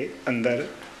ਹਟ ਕੇ ਅੰਦਰ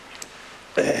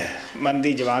ਮਨ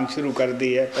ਦੀ ਜ਼ਬਾਨ ਸ਼ੁਰੂ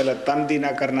ਕਰਦੀ ਹੈ। ਪਹਿਲਾਂ ਤਨ ਦੀ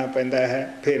ਨਾਲ ਕਰਨਾ ਪੈਂਦਾ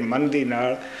ਹੈ, ਫਿਰ ਮਨ ਦੀ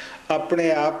ਨਾਲ।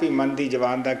 ਆਪਣੇ ਆਪ ਹੀ ਮਨ ਦੀ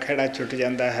ਜ਼ਬਾਨ ਦਾ ਖਹਿੜਾ ਛੁੱਟ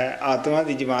ਜਾਂਦਾ ਹੈ, ਆਤਮਾ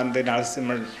ਦੀ ਜ਼ਬਾਨ ਦੇ ਨਾਲ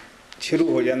ਸਿਮਰਨ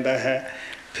ਸ਼ੁਰੂ ਹੋ ਜਾਂਦਾ ਹੈ।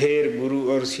 ਫਿਰ ਗੁਰੂ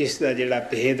ਔਰ ਸਿੱਖ ਦਾ ਜਿਹੜਾ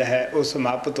ਭੇਦ ਹੈ ਉਹ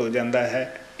ਸਮਾਪਤ ਹੋ ਜਾਂਦਾ ਹੈ।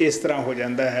 ਇਸ ਤਰ੍ਹਾਂ ਹੋ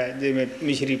ਜਾਂਦਾ ਹੈ ਜਿਵੇਂ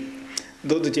ਮਿਸ਼ਰੀ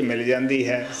ਦੁੱਧ 'ਚ ਮਿਲ ਜਾਂਦੀ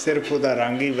ਹੈ, ਸਿਰਫ ਉਹਦਾ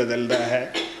ਰੰਗ ਹੀ ਬਦਲਦਾ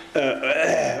ਹੈ,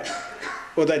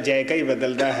 ਉਹਦਾ ਜਾਇਕਾ ਹੀ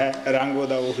ਬਦਲਦਾ ਹੈ, ਰੰਗ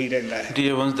ਉਹਦਾ ਉਹੀ ਰਹਿੰਦਾ ਹੈ।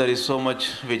 Dear ones, there is so much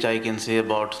which I can say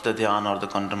about the dhyan or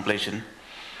the contemplation.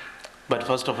 But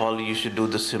first of all, you should do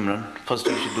the simran. First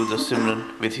you should do the simran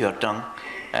with your tongue.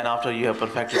 And after you have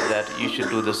perfected that, you should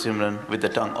do the simran with the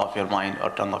tongue of your mind or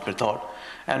tongue of your thought.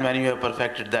 And when you have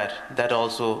perfected that, that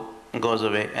also goes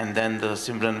away, and then the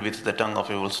simran with the tongue of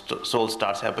your soul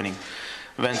starts happening.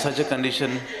 When such a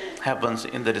condition happens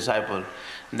in the disciple,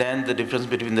 then the difference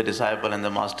between the disciple and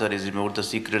the master is removed. The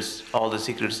secrets, all the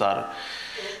secrets are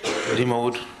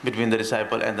removed between the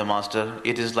disciple and the master.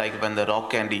 It is like when the rock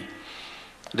candy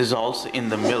dissolves in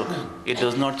the milk, it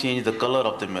does not change the color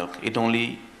of the milk, it only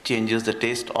changes the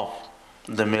taste of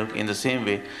the milk. In the same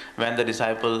way, when the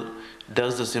disciple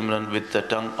does the simran with the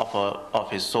tongue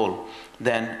of his soul,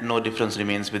 then no difference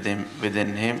remains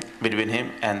between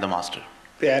him and the master.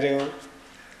 ਪਿਆਰਿਓ,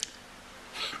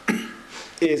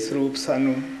 ਇਹ ਸਰੂਪ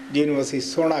ਸਾਨੂੰ ਜਿਹਨੂੰ ਅਸੀਂ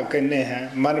ਸੋਹਣਾ ਕਹਿੰਦੇ ਹਾਂ,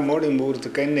 ਮਨ ਮੋਹਣੀ ਮੂਰਤ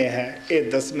ਕਹਿੰਦੇ ਹਾਂ, ਇਹ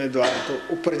 10ਵੇਂ ਦੁਆਰ ਤੋਂ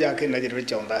ਉੱਪਰ ਜਾ ਕੇ ਨਜ਼ਰ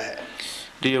ਵਿੱਚ ਆਉਂਦਾ ਹੈ।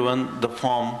 Dear one, the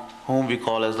form whom we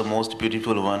call as the most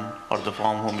beautiful one, or the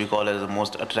form whom we call as the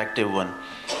most attractive one,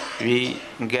 we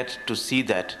get to see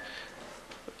that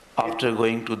after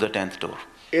going to the 10th door.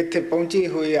 ਇੱਥੇ ਪਹੁੰਚੀ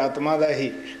ਹੋਈ ਆਤਮਾ ਦਾ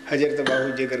ਹੀ ਹਜ਼ਰਤ ਬਾਹੂ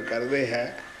ਜ਼ਿਕਰ ਕਰਦੇ ਹੈ,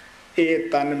 ਇਹ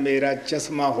ਤਨ ਮੇਰਾ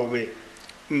ਚਸ਼ਮਾ ਹੋਵੇ,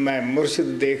 ਮੈਂ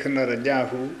ਮੁਰਸ਼ਿਦ ਦੇਖ ਨ ਰੱਜਾ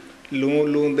ਹੂੰ, ਲੂੰ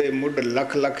ਲੂੰ ਦੇ ਮੁੱਢ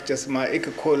ਲੱਖ ਲੱਖ ਚਸ਼ਮਾ, ਇੱਕ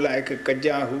ਖੋਲਾ ਇੱਕ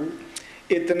ਕੱਜਾ ਹੂੰ,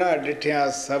 ਇਤਨਾ ਡਿਠਿਆ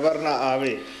ਸਬਰ ਨਾ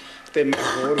ਆਵੇ ਤੇ ਮੈਂ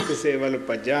ਹੋਰ ਕਿਸੇ ਵੱਲ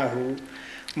ਭੱਜਾ ਹੂੰ,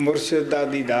 ਮੁਰਸ਼ਿਦ ਦਾ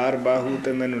ਦੀਦਾਰ ਬਾਹੂ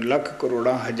ਤੇ ਮੈਨੂੰ ਲੱਖ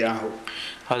ਕਰੋੜਾਂ ਹਜਾ ਹੋ।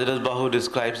 Hazrat Bahu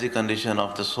describes the condition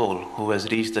of the soul who has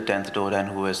reached the 10th door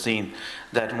and who has seen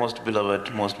that most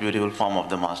beloved, most beautiful form of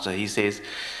the master. He says,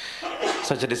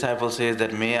 such a disciple says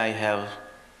that may I have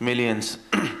millions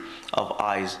of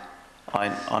eyes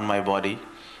on my body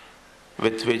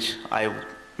with which I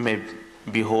may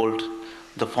behold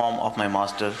the form of my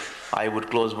master. I would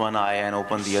close one eye and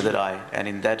open the other eye, and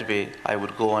in that way I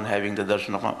would go on having the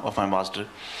darshan of my master.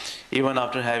 Even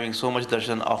after having so much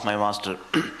darshan of my master,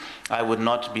 I would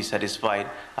not be satisfied.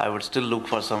 I would still look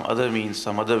for some other means,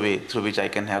 some other way through which I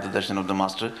can have the darshan of the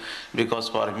master, because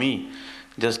for me,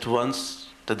 just once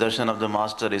the darshan of the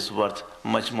master is worth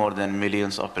much more than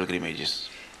millions of pilgrimages.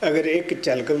 अगर एक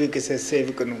झलक भी किसी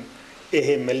सेवक नूं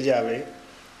ਇਹ ਮਿਲ ਜਾਵੇ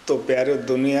तो प्यारे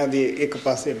दुनिया ਦੀ ਇੱਕ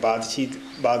ਪਾਸੇ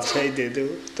ਬਾਦਸ਼ਾਹੀ ਦੇ ਦਿਓ,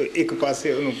 तो ਇੱਕ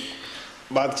ਪਾਸੇ ਉਹਨੂੰ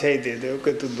ਬਾਦਸ਼ਾਹੀ ਦੇ ਦਿਓ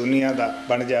ਕਿ ਤੂੰ ਦੁਨੀਆ ਦਾ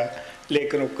ਬਣ ਜਾ,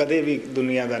 ਲੇਕਿਨ ਉਹ ਕਦੇ ਵੀ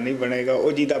ਦੁਨੀਆ ਦਾ ਨਹੀਂ ਬਣੇਗਾ,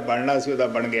 ਉਹ ਜਿਹਦਾ ਬਣਨਾ ਸੀ ਉਹਦਾ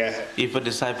ਬਣ ਗਿਆ ਹੈ। If a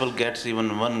disciple gets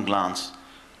even one glance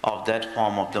of that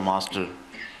form of the master,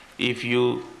 if you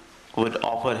would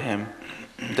offer him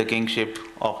the kingship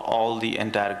of all the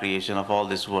entire creation of all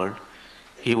this world,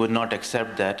 he would not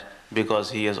accept that,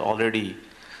 because he has already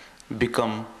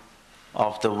become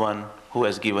of the one who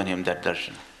has given him that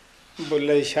darshan.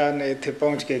 Bulleh ਸ਼ਾਹ ਨੇ ਇੱਥੇ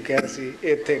ਪਹੁੰਚ ਕੇ ਕਿਹਾ ਸੀ,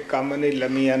 ਇੱਥੇ ਕੰਮ ਨਹੀਂ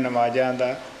ਲੰਮੀਆਂ ਨਮਾਜ਼ਾਂ ਦਾ,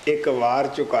 ਇੱਕ ਵਾਰ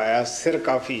ਝੁਕਾਇਆ ਸਿਰ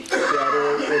ਕਾਫੀ। ਪਿਆਰੋ,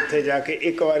 ਉੱਥੇ ਜਾ ਕੇ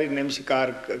ਇੱਕ ਵਾਰੀ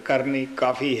ਨਮਸਕਾਰ ਕਰਨੀ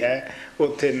ਕਾਫੀ ਹੈ,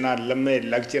 ਉੱਥੇ ਨਾ ਲੰਮੇ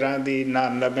ਲੈਕਚਰਾਂ ਦੀ ਨਾ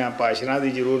ਲੰਮਿਆਂ ਭਾਸ਼ਣਾਂ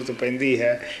ਦੀ ਜ਼ਰੂਰਤ ਪੈਂਦੀ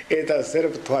ਹੈ, ਇਹ ਤਾਂ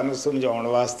ਸਿਰਫ ਤੁਹਾਨੂੰ ਸਮਝਾਉਣ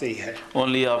ਵਾਸਤੇ ਹੀ ਹੈ।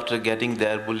 Only after getting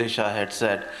there, Bulle Shah had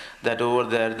said that over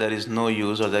there is no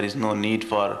use or there is no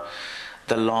need for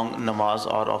the long namaz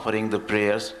or offering the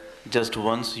prayers. Just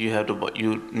once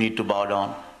you need to bow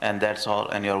down, and that's all,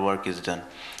 and your work is done.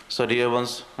 So dear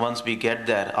ones, once we get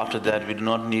there, after that we do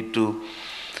not need to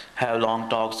have long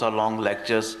talks or long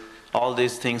lectures. All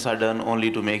these things are done only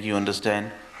to make you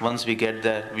understand. Once we get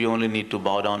there, we only need to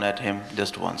bow down at him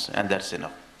just once, and that's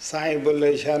enough. ਸਾਈਂ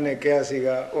ਬੁੱਲੇ ਸ਼ਾਹ ਨੇ ਕਿਹਾ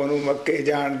ਸੀਗਾ ਉਹਨੂੰ ਮੱਕੇ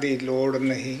ਜਾਣ ਦੀ ਲੋੜ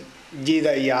ਨਹੀਂ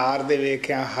ਜਿਹਦਾ ਯਾਰ ਦੇ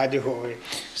ਵੇਖਿਆ ਹਜ ਹੋਵੇ.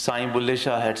 Sai Bulle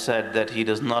Shah had said that he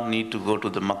does not need to go to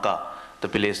the Makkah, the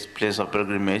place of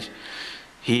pilgrimage.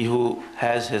 He who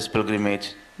has his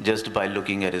pilgrimage just by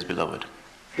looking at his beloved.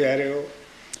 ਪਿਆਰਿਓ,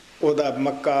 ਉਹਦਾ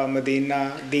ਮੱਕਾ ਮਦੀਨਾ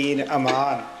ਦੀਨ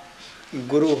ਅਮਾਨ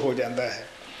ਗੁਰੂ ਹੋ ਜਾਂਦਾ ਹੈ.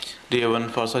 Dear one,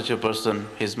 for such a person,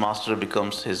 his master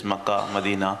becomes his Makkah,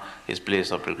 Medina, his place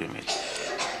of pilgrimage.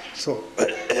 So,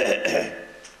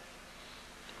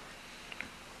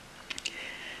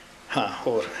 हाँ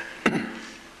और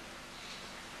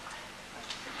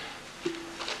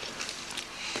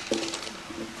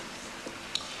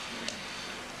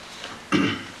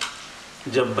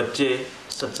जब बच्चे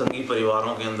सत्संगी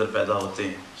परिवारों के अंदर पैदा होते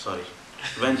हैं,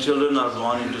 when children are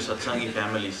born into satsangi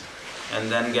families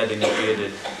and then get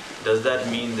initiated, does that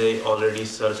mean they already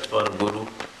searched for a guru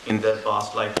in their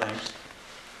past lifetimes?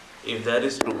 If that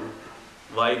is true,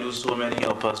 why do so many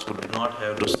of us who do not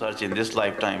have to search in this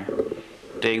lifetime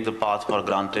take the path for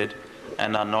granted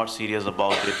and are not serious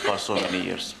about it for so many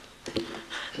years?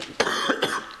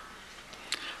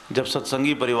 जब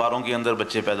सत्संगी परिवारों के अंदर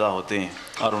बच्चे पैदा होते हैं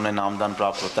और उन्हें नामदान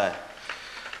प्राप्त होता है,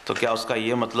 तो क्या उसका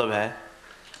ये मतलब है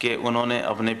कि उन्होंने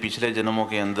अपने पिछले जन्मों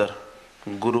के अंदर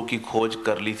गुरु की खोज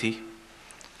कर ली थी?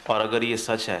 और अगर ये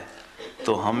सच है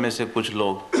तो हम में से कुछ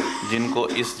लोग जिनको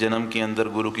इस जन्म के अंदर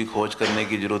गुरु की खोज करने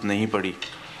की ज़रूरत नहीं पड़ी,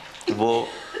 वो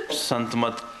संत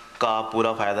मत का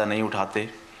पूरा फ़ायदा नहीं उठाते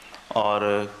और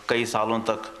कई सालों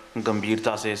तक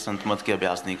गंभीरता से संत मत के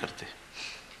अभ्यास नहीं करते.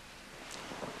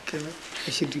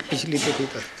 पिछली तो कोई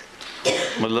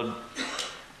करते. मतलब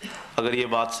अगर ये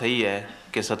बात सही है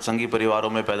कि सत्संगी परिवारों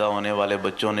में पैदा होने वाले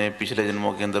बच्चों ने पिछले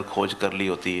जन्मों के अंदर खोज कर ली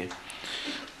होती है,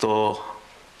 तो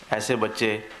ऐसे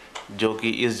बच्चे जो कि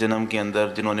इस जन्म के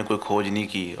अंदर जिन्होंने कोई खोज नहीं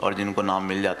की और जिनको नाम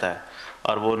मिल जाता है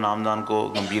और वो नामदान को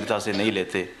गंभीरता से नहीं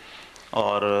लेते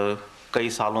और कई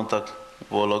सालों तक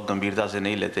वो लोग गंभीरता से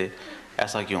नहीं लेते,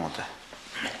 ऐसा क्यों होता है?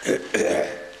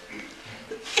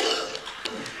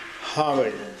 हाँ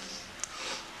भाई,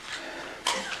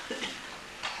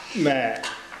 मैं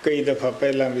कई दफ़ा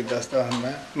पहला भी दसदा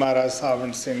हूँ. महाराज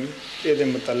सावन सिंह ये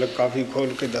मुतलक काफ़ी खोल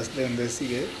के दसते होंगे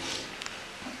सीगे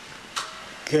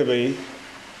कि भाई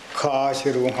खास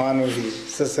रूहां नूं ही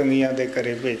सत्संगियां दे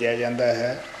घरे भेजा जाता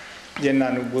है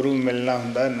जिन्हां नूं गुरु मिलना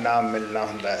हुंदा, नाम मिलना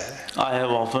हुंदा है. I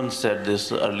have often said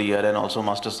this earlier, and also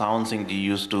Master Savan Singh ji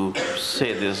used to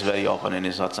say this very often in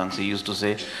his satsangs. He used to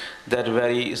say that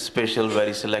very special,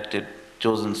 very selected,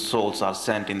 chosen souls are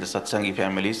sent in the satsangi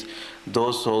families.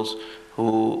 Those souls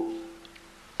who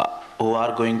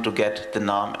are going to get the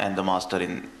naam and the master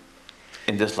in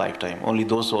this lifetime. Only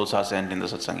those souls are sent in the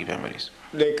satsangi families.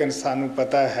 लेकिन सानू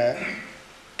पता है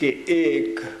कि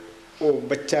एक वो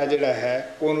बच्चा जिहड़ा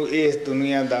है उन्होंने इस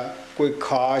दुनिया दा कोई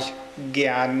खास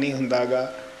ज्ञान नहीं हुंदागा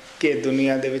कि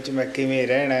दुनिया दे विच मैं किवें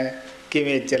रहना है,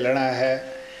 किवें चलना है,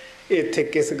 इत्थे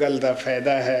किस गल दा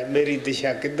फायदा है, मेरी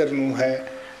दिशा किधर नूं है,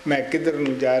 मैं किधर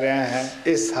नूं जा रहा है.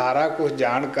 ये सारा कुछ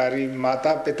जानकारी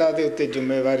माता पिता दे उत्ते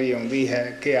जिम्मेवारी आउंदी है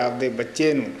कि आपदे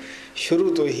बच्चे नूं शुरू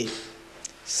तो ही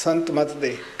संत मत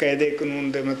दे कायदे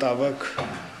कानून दे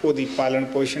मुताबिक ओदी पालन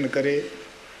पोषण करे.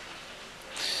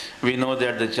 We know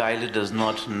that the child does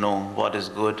not know what is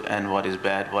good and what is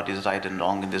bad, what is right and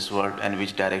wrong in this world, and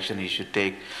which direction he should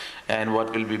take and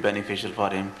what will be beneficial for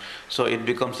him. So it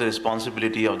becomes the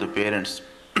responsibility of the parents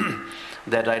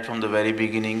that right from the very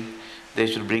beginning they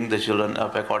should bring the children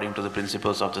up according to the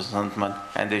principles of the Santmat,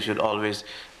 and they should always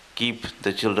keep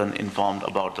the children informed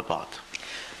about the path.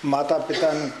 माता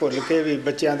पिता नूं भुल के भी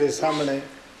बच्चों के सामने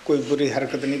कोई बुरी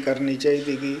हरकत नहीं करनी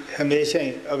चाहिए, हमेशा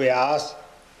ही अभ्यास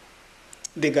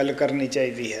दी गल करनी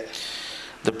चाहिए है.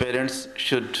 The parents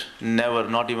should never,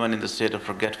 not even in the state of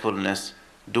forgetfulness,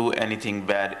 do anything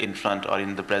bad in front or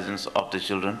in the presence of the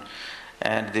children,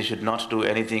 and they should not do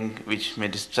anything which may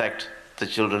distract the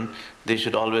children. They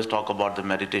should always talk about the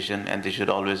meditation, and they should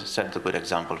always set the good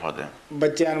example for them.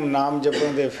 बच्चों नूं नाम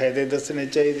जपण दे फायदे दसने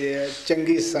चाहिए है,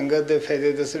 चंगी संगत दे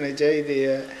फायदे दसने चाहिए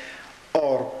है,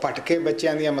 और भटके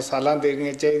बच्चों दी मसालां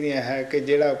देनियां चाहिए है कि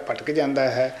जिहड़ा भटक जाता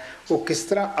है वो किस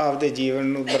तरह आपदे जीवन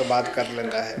नूं बर्बाद कर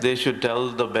लैंदा है. They should tell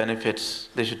the benefits.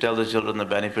 They should tell the children the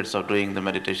benefits of doing the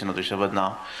meditation of the Shabad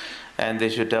now, and they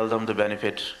should tell them the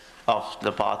benefit of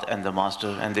the path and the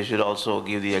master, and they should also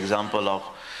give the example of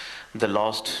the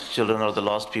lost children or the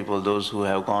lost people, those who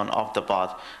have gone off the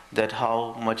path, that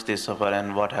how much they suffer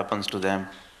and what happens to them,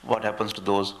 what happens to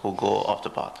those who go off the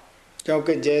path.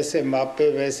 क्योंकि जैसे मापे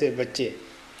वैसे बच्चे.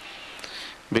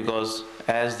 Because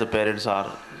as the parents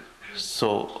are,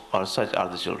 so or such are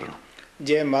the children.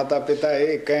 जे माता पिता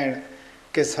ये कहन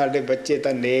कि साडे बच्चे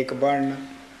तां नेक बनन,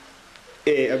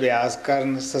 ये अभ्यास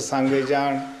करन, सत्संग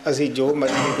जाण, असी जो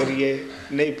मर्जी करिए,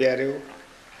 नहीं प्यारिओ,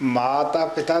 माता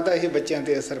पिता दा ही बच्चों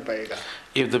ते असर पएगा.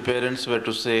 If the parents were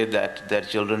to say that their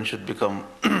children should become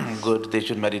good, they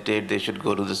should meditate, they should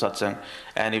go to the satsang,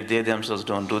 and if they themselves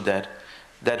don't do that,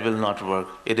 that will not work.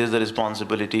 It is the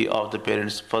responsibility of the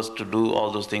parents first to do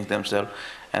all those things themselves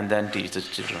and then teach the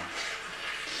children.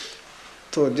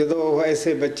 तो जो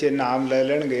ऐसे बच्चे नाम ले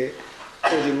लेंगे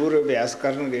तो जरूर अभ्यास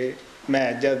करेंगे.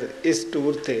 मैं जब इस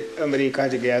टूर थे अमेरिका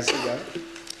च गया सीगा,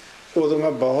 उदों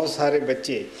मैं बहुत सारे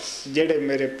बच्चे जेड़े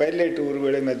मेरे पहले टूर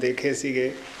वेले मैं देखे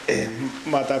सीगे,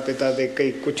 माता पिता दे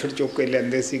कई कुछड़ चुक के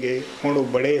लेंदे सीगे, हुण वो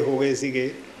बड़े हो गए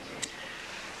सीगे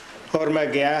और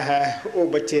मैं गया है, वो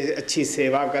बच्चे अच्छी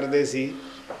सेवा करते सी,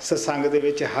 सत्संग दे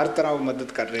विच हर तरह वो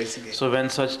मदद कर रहे सीगे. So when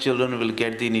such children will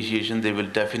get the initiation, they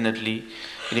will definitely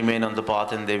remain on the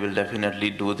path and they will definitely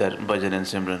do their bhajan and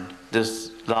simran.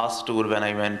 This last tour when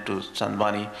I went to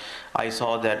Sandbani, I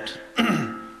saw that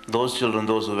those children,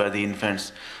 those who were the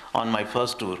infants on my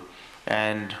first tour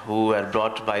and who were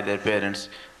brought by their parents,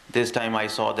 this time I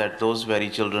saw that those very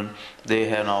children, they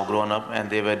have now grown up and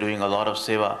they were doing a lot of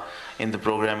seva in the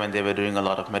program and they were doing a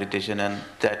lot of meditation, and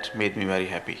that made me very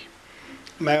happy.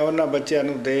 मैं उन्होंने बच्चों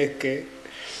को देख के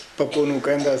पप्पू नूं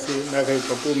कहंदा सी, मैं कहा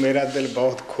पप्पू मेरा दिल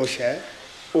बहुत खुश है,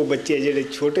 वो बच्चे जिहड़े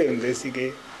छोटे हुंदे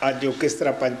सीगे आज वो किस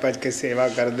तरह भज के सेवा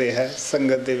करते हैं,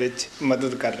 संगत दे विच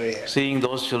मदद कर रहे हैं. Seeing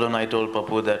those children, I told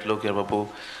Papu that, look here Papu,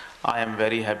 I am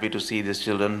very happy to see these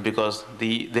children because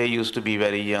they used to be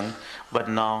very young, but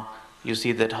now you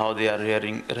see that how they are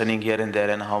running here and there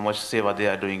and how much seva they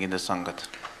are doing in the sangat.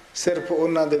 सिर्फ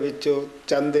उन्हां दे विचों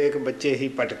चंद एक बच्चे ही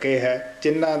पटके है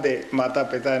जिन्हां दे माता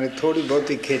पिता ने थोड़ी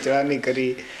बहुती खेचड़ा नहीं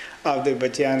करी, आपदे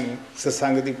बच्चों नूं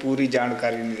सत्संग दी पूरी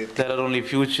जानकारी नहीं दी. There are only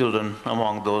few children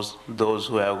among those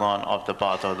who have gone off the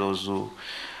path or those who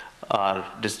are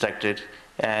distracted,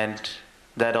 and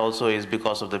that also is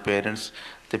because of the parents.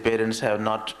 The parents have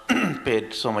not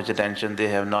paid so much attention, they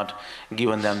have not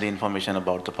given them the information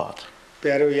about the path.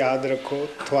 प्यारो याद रखो,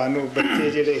 थानू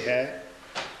बच्चे जिहड़े है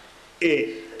ये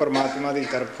परमात्मा की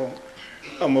तरफों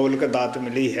अमोलक दात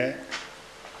मिली है,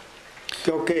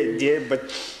 क्योंकि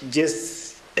जिस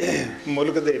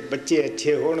मुल्क के बच्चे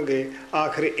अच्छे होणगे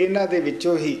आखिर इन्हां दे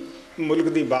विचों ही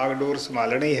मुल्क की बागडोर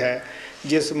संभालनी है.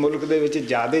 जिस मुल्क दे विच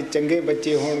ज़्यादा चंगे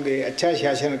बच्चे होणगे, अच्छा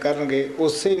शासन करनगे,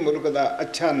 उसे मुल्क का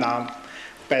अच्छा नाम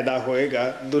पैदा होएगा,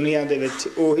 दुनिया दे विच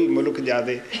वही मुल्क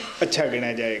ज़्यादा अच्छा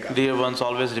गिना जाएगा. Dear ones,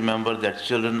 always remember that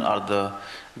children are the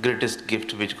greatest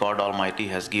gift which God Almighty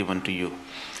has given to you,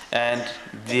 and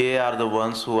they are the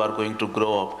ones who are going to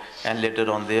grow up, and later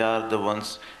on they are the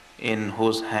ones in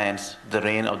whose hands the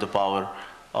reign of the power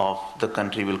of the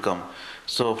country will come.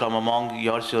 So from among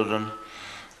your children,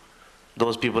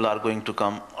 those people are going to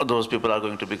come, those people are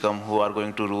going to become who are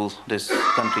going to rule this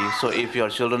country. So if your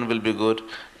children will be good,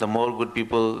 the more good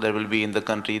people there will be in the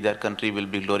country, that country will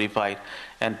be glorified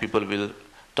and people will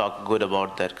talk good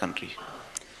about that country.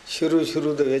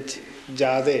 शुरू दे विच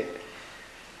ज़्यादा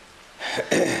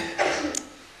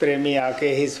प्रेमी आके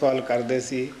ही सवाल करते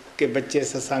सी कि बच्चे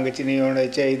सत्संग च नहीं होने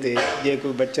चाहिए, जे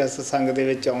कोई बच्चा सत्संग दे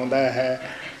विच आउंदा है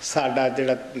साडा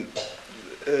जिहड़ा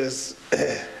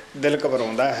दिल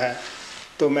घबराउंदा है.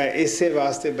 तो मैं इसे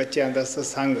वास्ते बच्चों का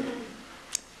सत्संग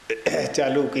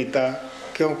चालू किया,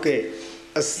 क्योंकि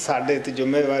साडे ते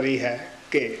जिम्मेवारी है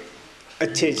कि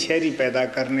अच्छे शहरी पैदा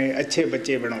करने, अच्छे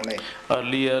बच्चे बनाने.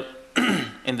 Earlier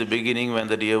in the beginning, when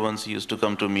the dear ones used to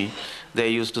come to me, they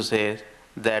used to say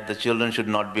that the children should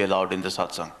not be allowed in the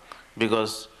satsang,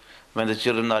 because when the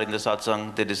children are in the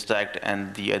satsang, they distract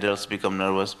and the adults become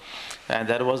nervous. And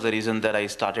that was the reason that I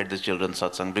started the children's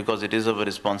satsang, because it is our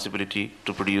responsibility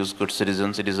to produce good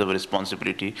citizens, it is our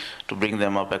responsibility to bring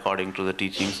them up according to the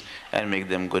teachings and make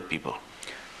them good people.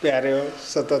 प्यारे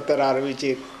 77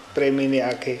 च प्रेमी ने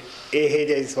आके यह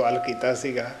जिहा सवाल किया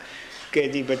सीगा कि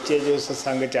जी बच्चे जो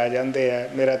सत्संग च आ जाते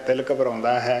हैं, मेरा दिल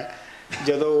घबराउंदा है.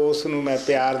 ਜਦੋਂ ਉਸ ਨੂੰ मैं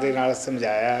प्यार ਦੇ ਨਾਲ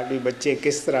ਸਮਝਾਇਆ ਵੀ ਬੱਚੇ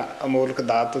ਕਿਸ ਤਰ੍ਹਾਂ ਅਮੋਲਕ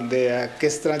ਦਾਤ ਹੁੰਦੇ ਆ,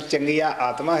 ਕਿਸ ਤਰ੍ਹਾਂ ਚੰਗੀਆਂ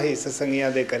ਆਤਮਾ ਹੀ ਸਤਸੰਗੀਆਂ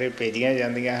ਦੇ ਘਰੇ ਭੇਜੀਆਂ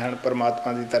ਜਾਂਦੀਆਂ ਹਨ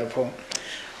ਪਰਮਾਤਮਾ ਦੀ ਤਰਫੋਂ.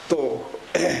 ਤੋ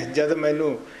ਜਦ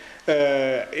ਮੈਨੂੰ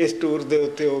ਇਸ ਟੂਰ ਦੇ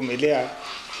ਉੱਤੇ ਉਹ ਮਿਲਿਆ,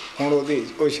 ਹੁਣ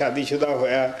ਉਹ ਸ਼ਾਦੀशुदा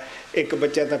ਹੋਇਆ, ਇੱਕ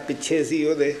ਬੱਚਾ ਤਾਂ ਪਿੱਛੇ ਸੀ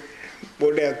ਉਹਦੇ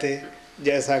ਮੋਢਿਆਂ ਤੇ,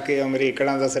 जैसा कि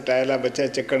अमरीकना का स्टाइल है बच्चा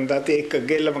चक्कण का, तो एक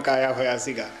अगे लमकाया होया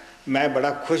सीगा मैं बड़ा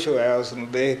खुश होया उस नूं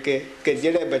देख के कि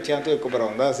ਜਿਹੜੇ ਬੱਚਿਆਂ ਤੋਂ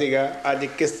ਘਬਰਾਉਂਦਾ ਸੀਗਾ ਅੱਜ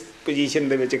किस पोजीशन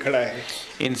ਦੇ ਵਿੱਚ खड़ा है।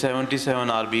 In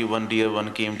 77 RB, one dear one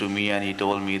came to me and he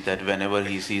told me that whenever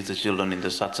he sees the children in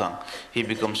the satsang, he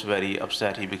becomes very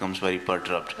upset, he becomes very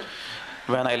perturbed.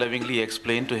 When I lovingly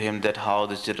explained to him that how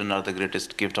the children are the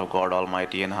greatest gift of God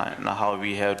Almighty and how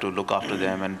we have to look after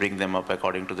them and bring them up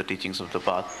according to the teachings of the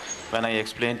path, when I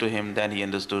explained to him, then he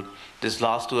understood. This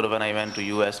last tour when I went to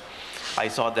US, I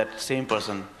saw that same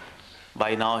person.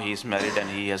 By now he is married and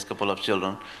he has a couple of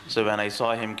children. So when I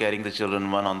saw him carrying the children,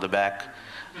 one on the back,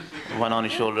 one on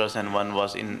his shoulders and one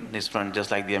was in his front,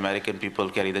 just like the American people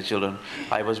carry the children,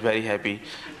 I was very happy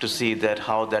to see that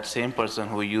how that same person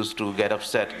who used to get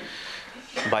upset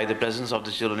by the presence of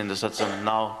the children in the satsang,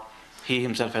 now he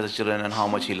himself has the children and how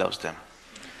much he loves them.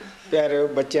 ਪਿਆਰੇ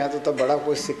ਬੱਚਿਆਂ ਤੋਂ ਤਾਂ ਬੜਾ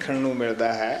ਕੁਝ ਸਿੱਖਣ ਨੂੰ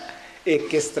ਮਿਲਦਾ ਹੈ। ਇਹ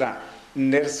ਕਿਸ ਤਰ੍ਹਾਂ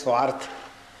ਨਿਰਸਵਾਰਥ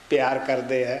ਪਿਆਰ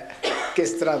ਕਰਦੇ ਹੈ,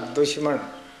 ਕਿਸ ਤਰ੍ਹਾਂ ਦੁਸ਼ਮਣ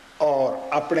और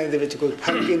अपने दे विच कोई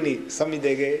फर्क ही नहीं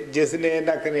समझते गए, जिसने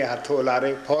इन्हां कने हथ उलारे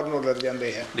फौरन उलर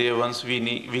जाते हैं। Dear ones,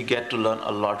 we get to learn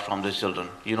a lot from the children.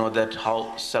 You know that how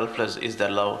selfless is their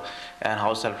love and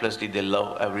how selflessly they love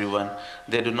everyone.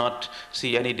 They do not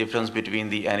see any difference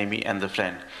between the enemy and the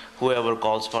friend. Whoever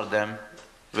calls for them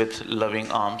with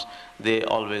loving arms, they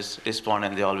always respond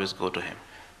and they always go to him.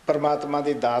 परमात्मा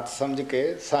की दात समझ के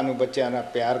सानू बच्चों नाल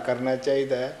प्यार करना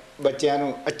चाहिए, बच्चों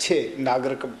नू अच्छे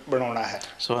नागरिक बनाना है।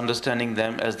 So understanding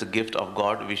them as the gift of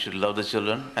God, we should love the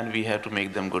children and we have to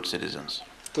make them good citizens.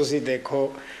 तुसी देखो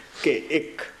कि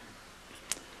एक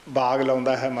बाग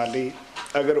लाउंदा है माली,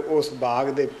 अगर उस बाग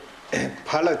दे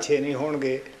फल अच्छे नहीं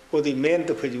होणगे, उहदी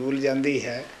मेहनत फजूल जाती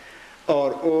है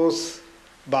और उस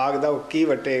बाग दा वो की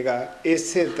वटेगा।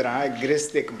 इसे तरह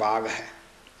गृहस्थ एक बाग है,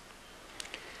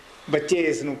 बच्चे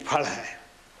इसनू फल है।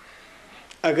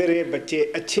 अगर ये बच्चे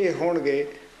अच्छे होणगे,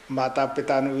 माता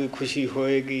पिता नू भी खुशी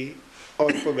होएगी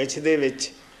और भविष्य दे विच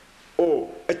ओ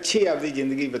अच्छी आपदी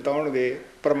जिंदगी बिताउणगे,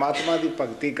 परमात्मा की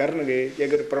भगती करनगे।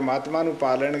 अगर परमात्मा नू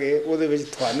पा लैणगे, उहदे विच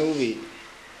तुहानू भी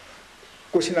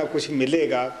कुछ ना कुछ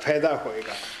मिलेगा, फायदा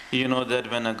होएगा। You know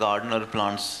that when a gardener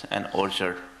plants an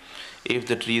orchard, if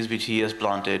the trees which he has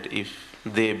planted, if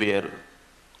they bear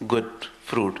good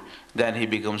fruit, then he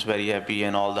becomes very happy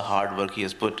and all the hard work he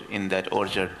has put in that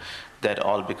orchard, that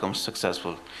all becomes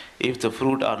successful. If the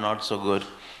fruit are not so good,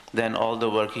 then all the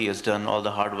work he has done, all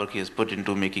the hard work he has put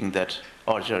into making that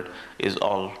orchard is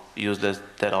all useless,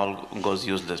 that all goes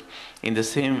useless. In the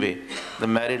same way, the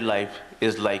married life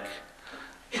is like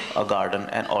a garden,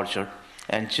 an orchard,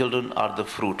 and children are the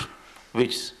fruit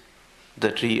which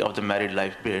the tree of the married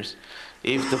life bears.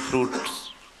 If the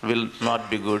fruits will not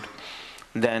be good,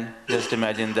 then just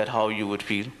imagine that how you would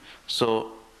feel.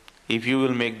 So if you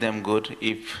will make them good,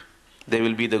 if they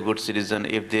will be the good citizen,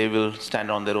 if they will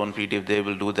stand on their own feet, if they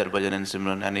will do their bhajan and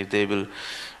simran, and if they will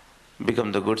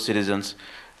become the good citizens,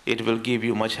 it will give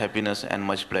you much happiness and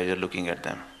much pleasure looking at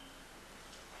them.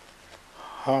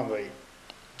 हाँ भाई,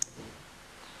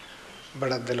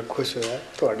 बड़ा दिल खुश होया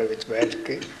तुहाडे विच बैठ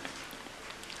के।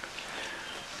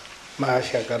 मैं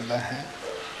आशा करदा है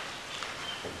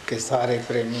कि सारे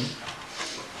प्रेमी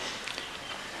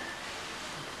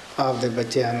आपदे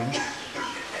बच्चों नू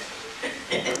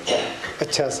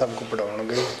अच्छा सबक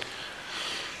पढ़ाउणगे,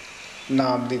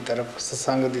 नाम दी तरफ,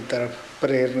 सत्संग दी तरफ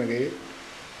प्रेरणगे।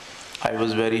 I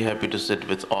was very happy to sit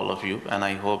with all of you, and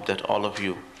I hope that all of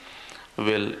you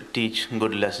will teach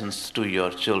good lessons to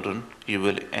your children. You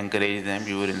will encourage them,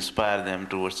 you will inspire them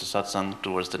towards the satsang,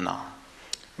 towards the now.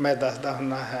 मैं दसदा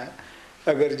हुन्ना है,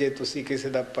 अगर जे तुसी किसी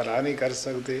दा भला नहीं कर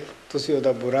सकते, तुसी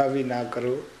ओदा बुरा भी ना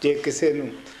करो। जे किसी नू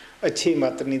अच्छी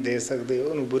मत नहीं दे सकते,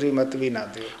 उन्हें बुरी मत भी ना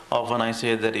दो। Often I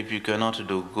say that if you cannot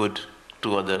do good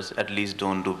to others, at least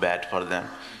don't do bad for them.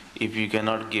 If you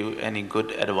cannot give any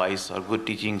good advice or good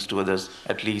teachings to others,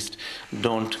 at least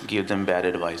don't give them bad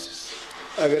advices.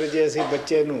 अगर जे असी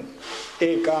बच्चे नू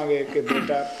ये कहांगे कि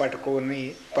बेटा पटको नहीं,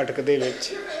 पटकदे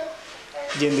विच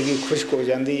जिंदगी खुश्क हो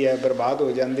जाती है, बर्बाद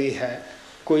हो जाती है,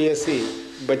 कोई असी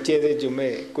बच्चे दे जुमे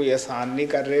कोई आसान नहीं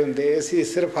कर रहे होंदे, असी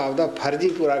सिर्फ आपदा फर्ज ही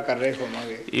पूरा कर रहे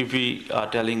होवांगे। If we are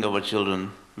telling our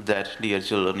children that, dear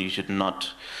children, you should not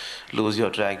lose your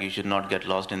track, you should not get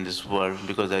lost in this world,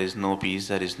 because there is no peace,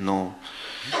 there is no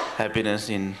happiness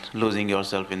in losing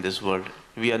yourself in this world,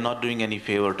 we are not doing any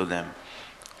favor to them.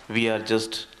 We are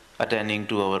just attending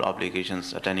to our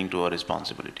obligations, attending to our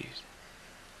responsibilities.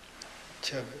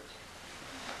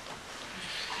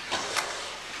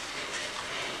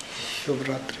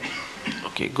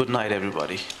 Okay, good night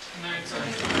everybody.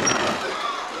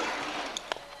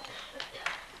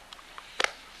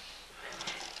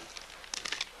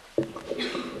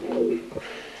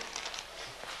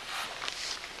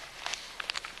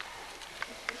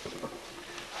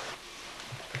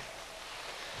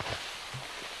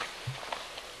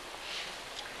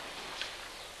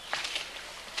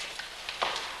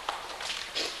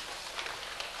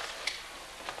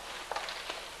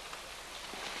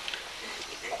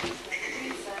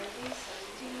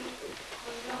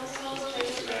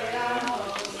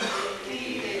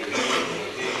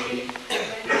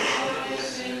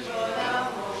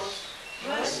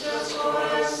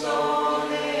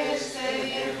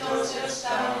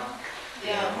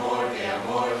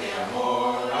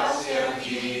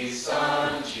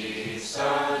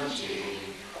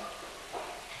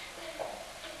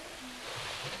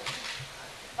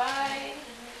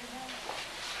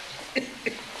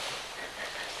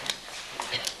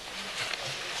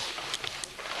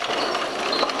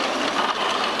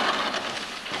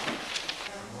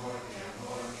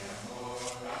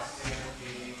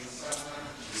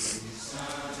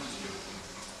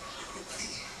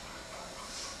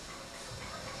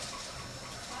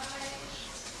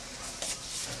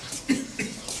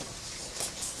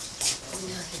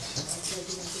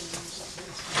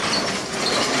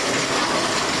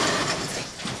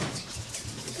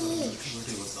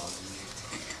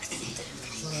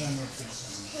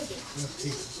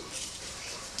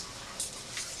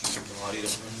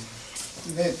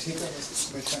 नहीं ठीक है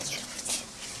बैठा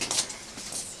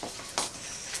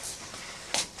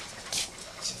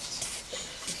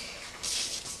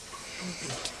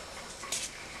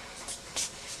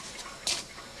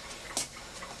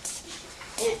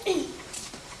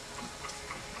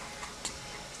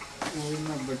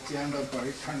ਉਹਨਾਂ ਬੱਚਿਆਂ ਦਾ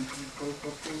ਭਾਈ ਠੰਡ ਤੋਂ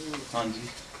ਹਾਂਜੀ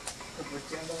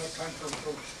ਬੱਚਿਆਂ ਦਾ ਠੰਡ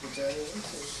ਤੋਂ ਬਚਾਇਆ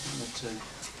ਅੱਛਾ ਜੀ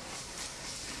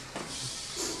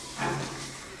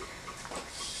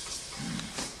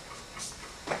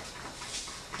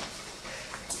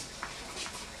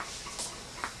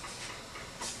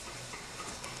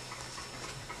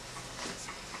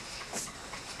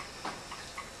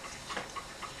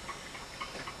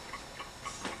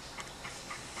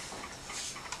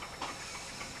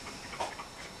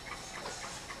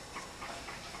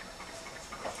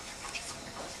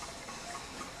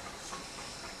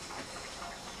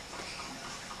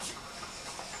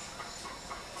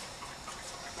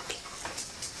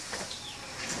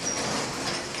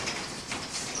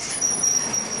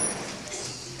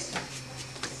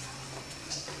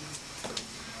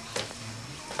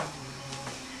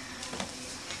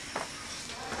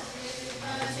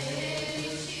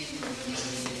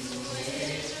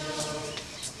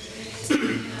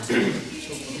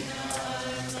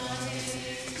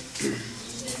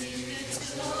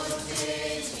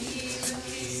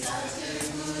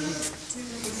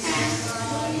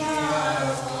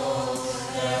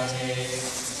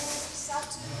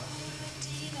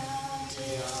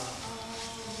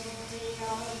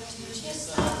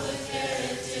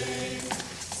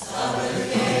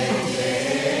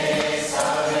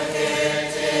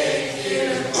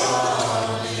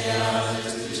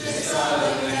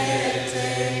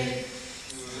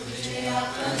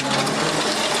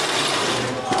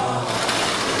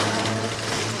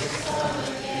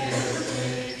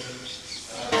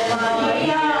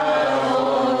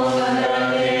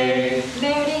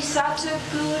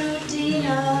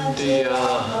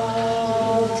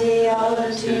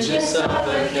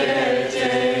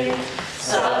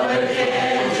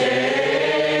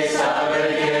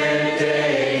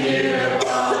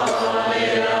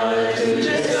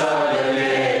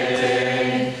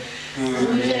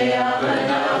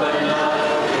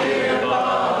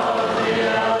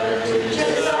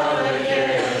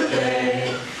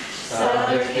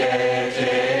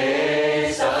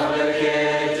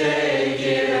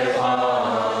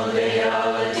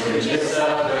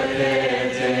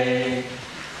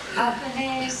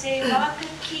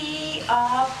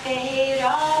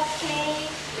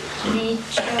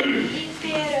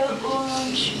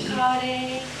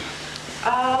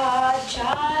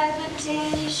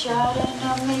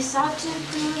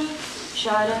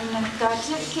शरण कट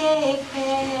के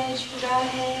भेज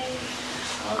रहे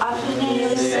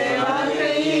अपने सेवा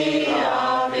की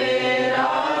आपे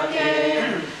राखे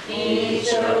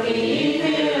नीचो की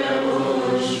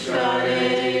निर्मुष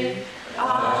करे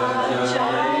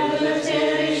आचार्य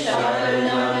तेरी शरण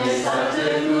में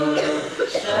सतगुरु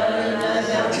शरण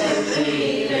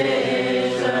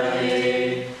भेज रहे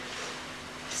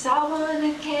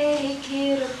सावन के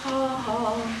कृपा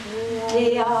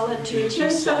दयाल तुझे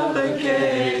सबके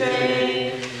दे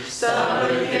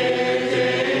सबके दे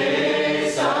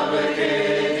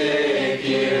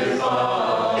कृपा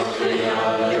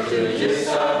दयाल तुझे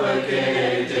सबके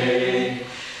दे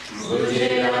मुझे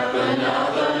अपना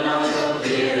बना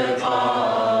कृपा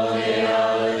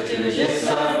दयाल तुझे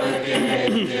सबके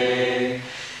दे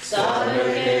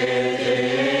सबके दे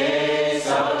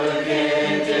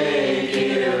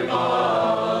कृपा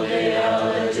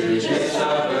दयाल तुझे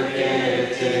सबके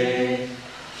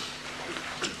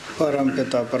परम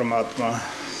पिता परमात्मा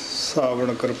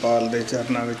सावण कृपाल दे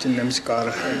चरनां विच नमस्कार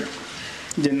है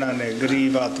जिन्हां ने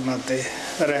गरीब आत्मा ते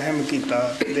रहम कीता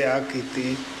दया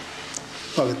कीती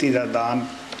भगती दा दान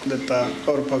दिता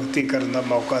और भगती करन दा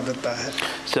मौका दिता है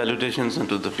Salutations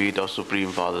unto the feet of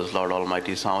Supreme Fathers, Lord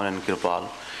Almighty Sound and Kripal,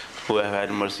 who have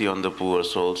had mercy on the poor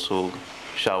souls, who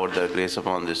showered their grace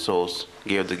upon these souls,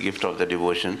 gave the gift of the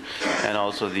devotion and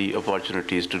also the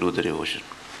opportunities to do the devotion.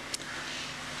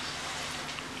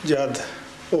 जद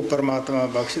वो परमात्मा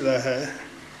बख्शदा है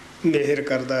मेहर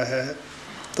करता है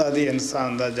तद ही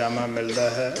इंसान का जामा मिलता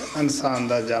है इंसान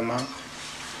का जामा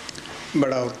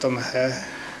बड़ा उत्तम है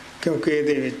क्योंकि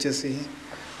ये विच असीं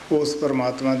उस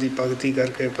परमात्मा की भगती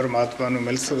करके परमात्मा नूं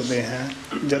मिल सकते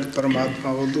हैं जब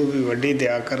परमात्मा उदों भी वड्डी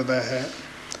दया करता है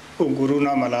वो गुरु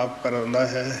नाल मिलाप कराउंदा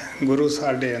है गुरु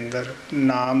साडे अंदर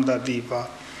नाम का दीपा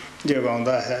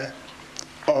जगाउंदा है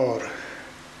और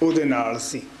उहदे नाल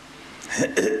सी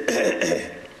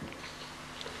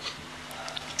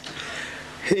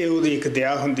ये उहदी एक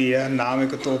दया हुंदी है नाम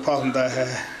एक तोहफा हुंदा है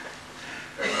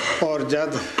और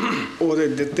जद ਉਹਦੇ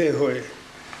ਦਿੱਤੇ ਹੋਏ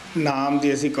ਨਾਮ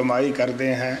ਦੀ ਅਸੀਂ ਕਮਾਈ ਕਰਦੇ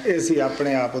ਹਾਂ ਇਹ ਅਸੀਂ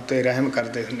ਆਪਣੇ ਆਪ ਉੱਤੇ ਰਹਿਮ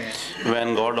ਕਰਦੇ ਹੁੰਦੇ ਹਾਂ।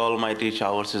 When God Almighty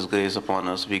showers His grace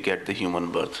upon us, we get the human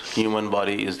birth. Human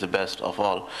body is the best of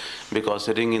all, because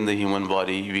sitting in the human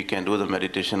body, we can do the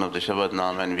meditation of the Shabad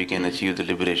Naam and we can achieve the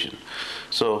liberation.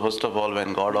 So first of all,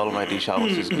 when God Almighty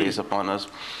showers His grace upon us,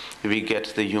 we get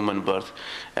the human birth.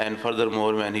 And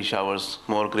furthermore, when He showers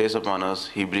more grace upon us,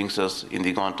 He brings us in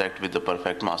the contact with the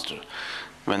perfect Master.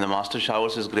 When the Master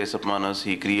showers His grace upon us,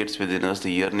 He creates within us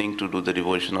the yearning to do the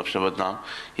devotion of Shabad Naam.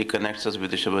 He connects us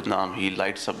with the Shabad Naam. He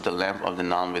lights up the lamp of the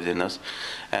Naam within us.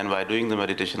 And by doing the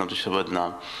meditation of the Shabad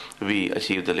Naam, we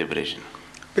achieve the liberation.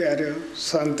 ਪਿਆਰਿਓ,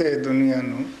 ਸੰਤ ਇਹ ਦੁਨੀਆ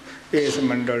ਨੂੰ, ਇਸ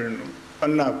ਮੰਡਲ ਨੂੰ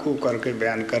ਅੰਨਾ ਖੂਹ ਕਰਕੇ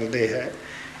ਬਿਆਨ ਕਰਦੇ ਹੈ।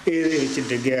 ਇਹਦੇ ਵਿੱਚ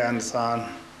ਡਿੱਗਿਆ ਇਨਸਾਨ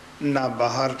ਨਾ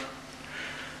ਬਾਹਰ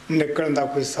ਨਿਕਲਣ ਦਾ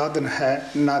ਕੋਈ ਸਾਧਨ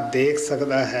ਹੈ, ਨਾ ਦੇਖ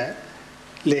ਸਕਦਾ ਹੈ,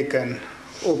 ਲੇਕਿਨ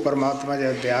ਉਹ ਪਰਮਾਤਮਾ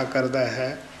ਜਦ ਦਇਆ ਕਰਦਾ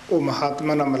ਹੈ, ਉਹ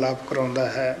ਮਹਾਤਮਾ ਨਾਲ ਮਿਲਾਪ ਕਰਾਉਂਦਾ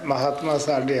ਹੈ। ਮਹਾਤਮਾ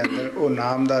ਸਾਡੇ ਅੰਦਰ ਉਹ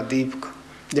ਨਾਮ ਦਾ ਦੀਪਕ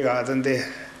ਜਗਾ ਦਿੰਦੇ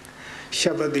ਹੈ,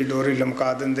 ਸ਼ਬਦ ਦੀ ਡੋਰੀ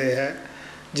ਲਮਕਾ ਦਿੰਦੇ ਹੈ,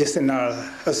 ਜਿਸ ਨਾਲ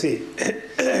ਅਸੀਂ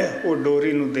ਉਹ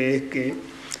ਡੋਰੀ ਨੂੰ ਦੇਖ ਕੇ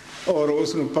ਔਰ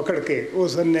ਉਸ ਨੂੰ ਪਕੜ ਕੇ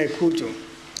ਉਸ ਅੰਨੇ ਖੂਹ ਚੋਂ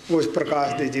ਉਸ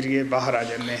ਪ੍ਰਕਾਸ਼ ਦੇ ਜ਼ਰੀਏ ਬਾਹਰ ਆ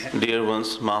ਜਾਂਦੇ ਹਾਂ। Dear ones,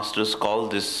 masters call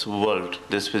this world,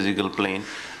 this physical plane,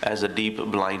 as a deep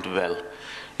blind well,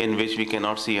 in which we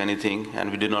cannot see anything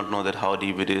and we do not know that how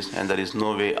deep it is, and there is no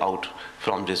way out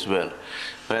from this well.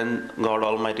 When God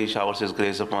Almighty showers His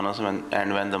grace upon us,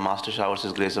 and when the Master showers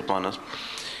His grace upon us,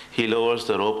 He lowers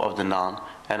the rope of the Naam,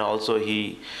 and also He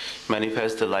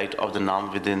manifests the light of the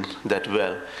Naam within that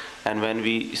well. And when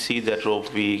we see that rope,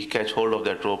 we catch hold of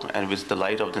that rope, and with the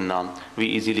light of the Naam, we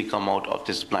easily come out of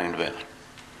this blind well.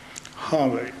 हाँ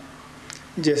भाई,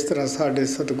 जिस तरह साढ़े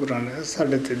सतगुरां ने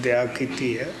साढ़े ते दया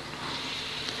कीती है,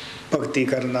 भगती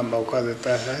करने का मौका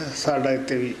देता है, साढ़ा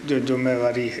इत्ते भी जो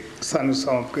जिम्मेवारी सानू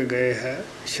सौंप के गए है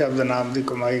शब्द नाम की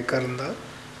कमाई करने का,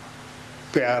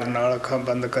 प्यार नाल अखां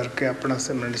बंद करके अपना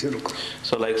सिमरन शुरू करो।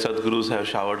 So like Sadgurus have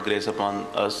showered grace upon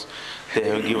us, they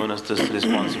have given us this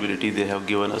responsibility, they have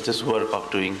given us this work of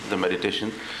doing the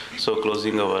meditation. So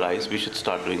closing our eyes, we should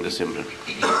start doing the Simran.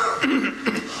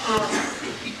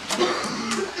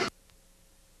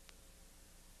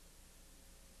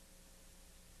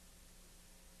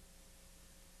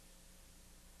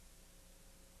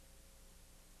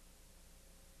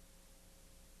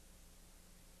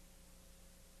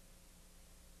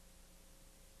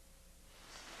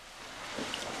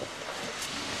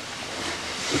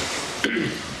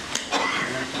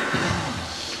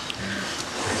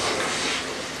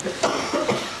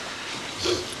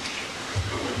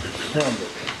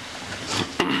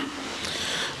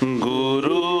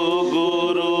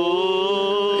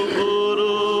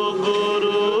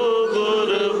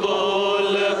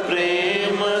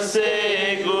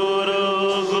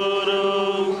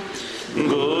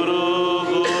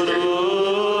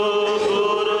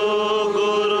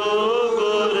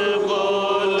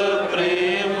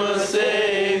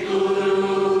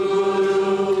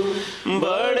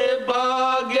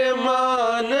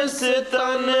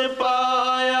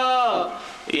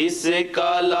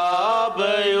 इसका लाभ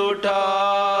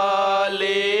उठा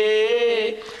ले,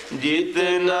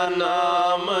 जितना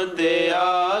नाम दे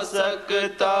आ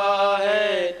सकता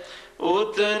है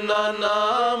उतना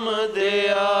नाम दे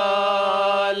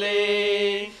आ ले।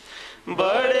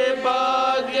 बड़े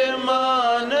भाग्य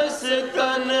मानस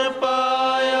तन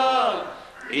पाया,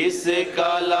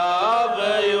 इसका लाभ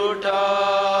उठा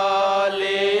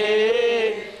ले,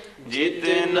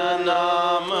 जितना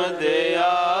नाम दे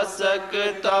आ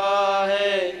सकता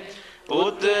है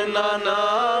उतना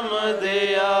नाम दे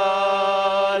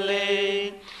आ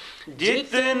ले।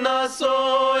 जितना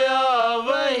सोया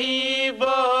वही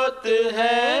बहुत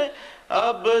है,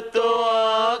 अब तो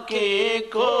आंखें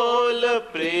खोल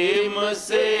प्रेम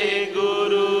से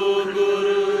गुरु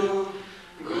गुरु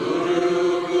गुरु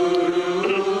गुरु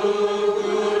गुरु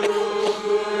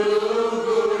गुरु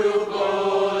गुरु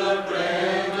बोल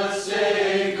प्रेम से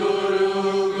गुरु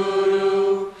गुरु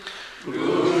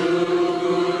गुरु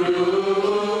गुरु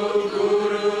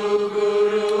गुरु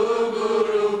गुरु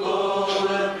गुरु बोल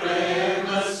प्रेम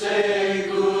से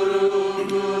गुरु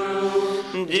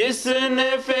गुरु।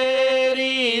 जिसने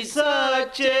फेरी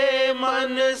सच्चे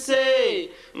मन से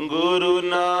गुरु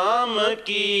नाम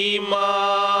की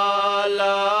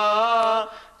माला,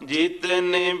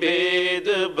 जितने भेद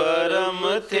भरम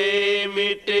थे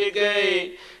मिट गए,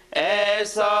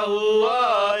 ऐसा हुआ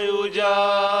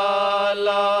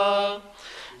उजाला।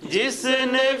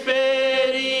 जिसने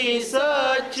फेरी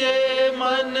सच्चे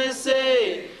मन से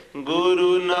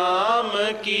गुरु नाम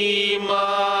की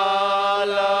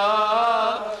माला,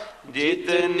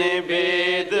 जितने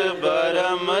भेद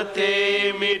भरम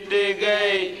थे मिट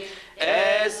गए,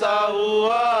 ऐसा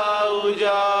हुआ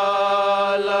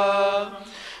उजाला।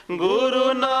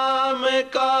 गुरु नाम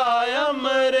का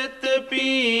अमृत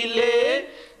पी ले,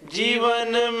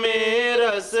 जीवन में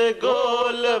रस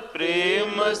घोल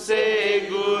प्रेम से।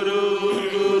 गुरु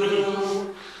गुरु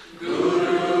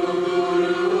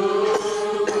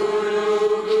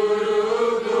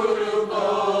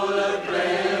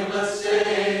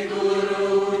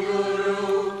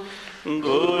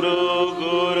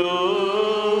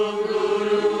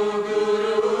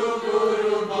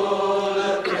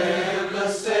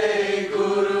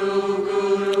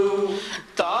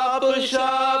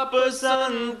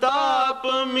संताप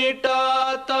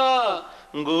मिटाता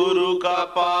गुरु का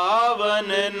पावन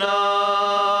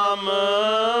नाम।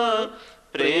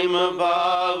 प्रेम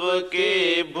भाव के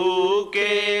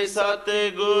भूखे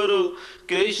सतगुरु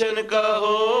कृष्ण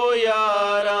कहो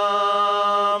या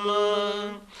राम।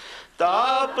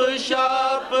 ताप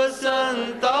शाप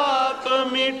संताप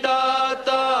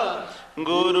मिटाता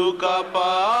गुरु का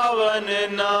पावन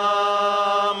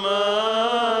नाम।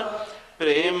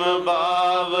 प्रेम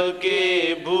भाव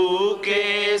के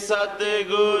भूखे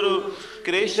सतगुरु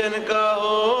कृष्ण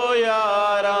कहो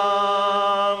या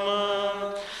राम।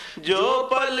 जो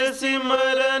पल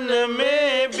सिमरन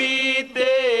में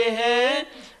बीते हैं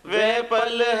वह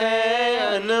पल है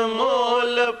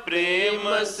अनमोल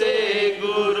प्रेम से।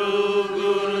 गुरु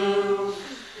गुरु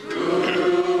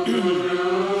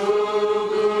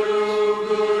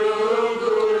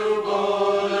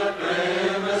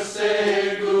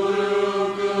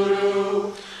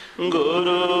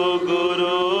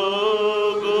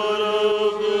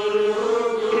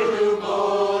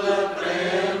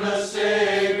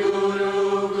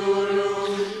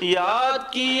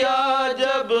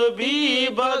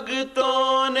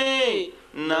भक्तों ने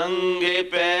नंगे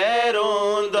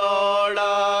पैरों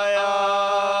दौड़ाया,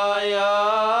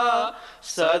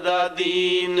 सदा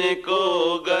दीन को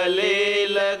गले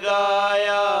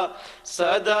लगाया,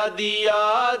 सदा दिया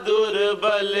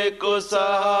दुर्बल को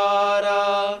सहारा।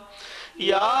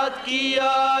 याद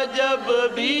किया जब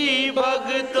भी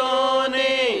भक्तों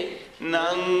ने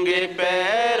नंगे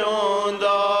पैरों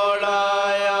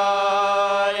दौड़ाया,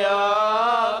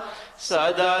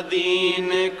 सदा दीन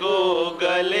को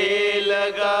गले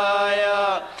लगाया,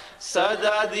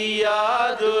 सदा दिया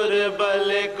दुर्बल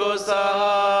को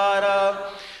सहारा।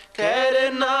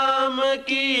 खैर नाम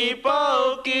की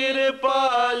पाओ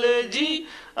कृपाल जी,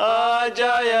 आ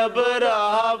जाए अब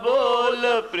राह बोल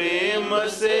प्रेम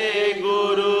से।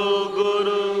 गुरु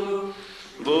गुरु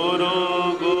गुरु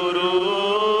गुरु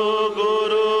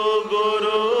गुरु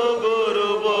गुरु गुरु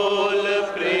बोल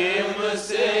प्रेम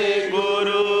से।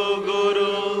 गुरु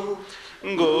गुरु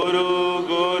गुरु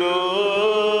गुरु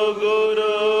गुरु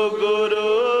गुरु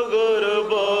गुरु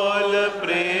बोल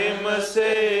प्रेम से।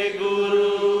 गुरु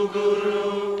गुरु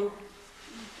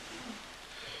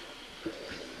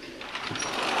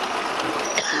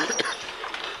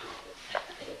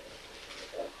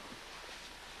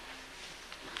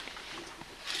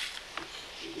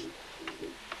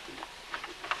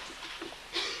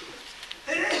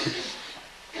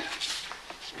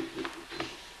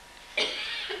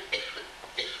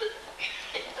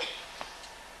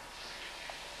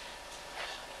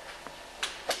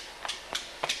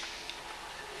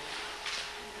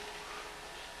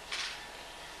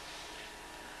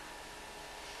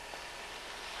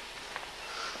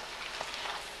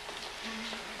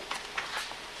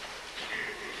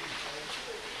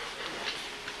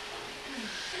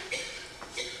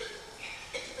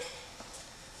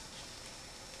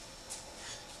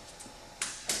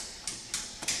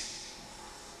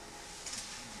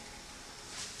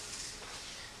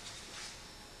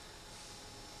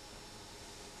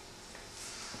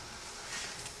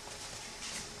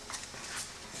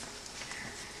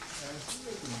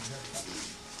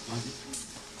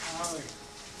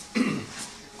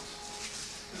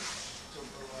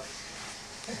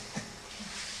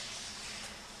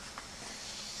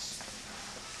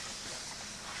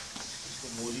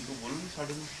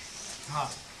हाँ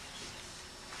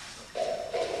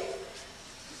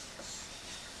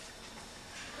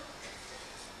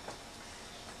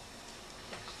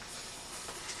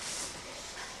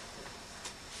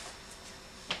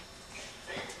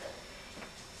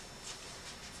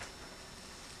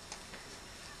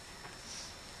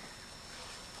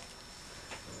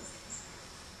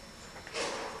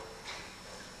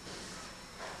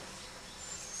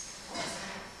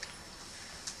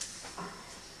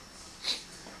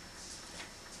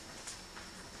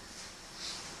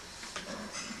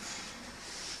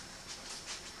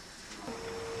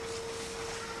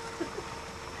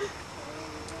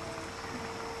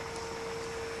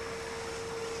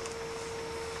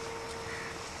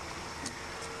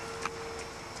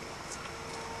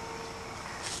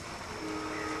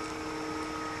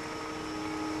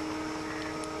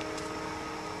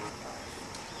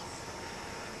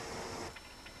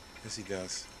Yes, he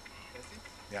does. Does he?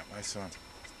 Yeah, my son.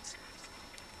 He's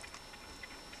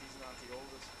not the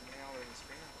oldest male in his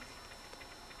family.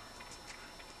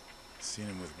 Seen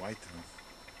him with white though.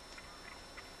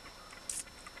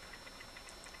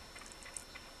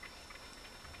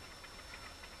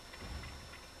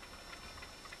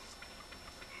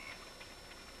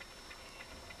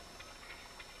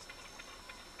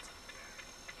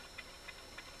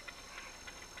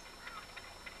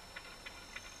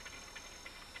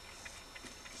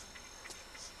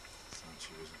 Son,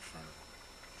 she was in front of him.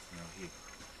 You know, he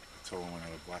told him when I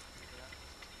had a black beard.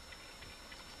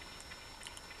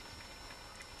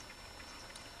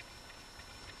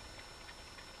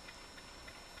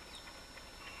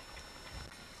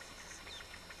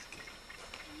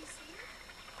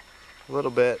 A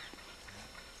little bit.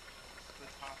 The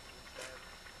top of his head.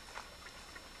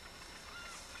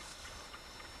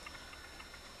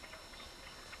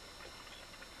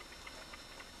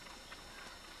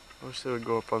 I wish they would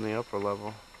go up on the upper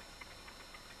level.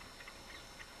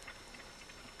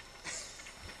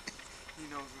 He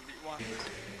knows what he wants.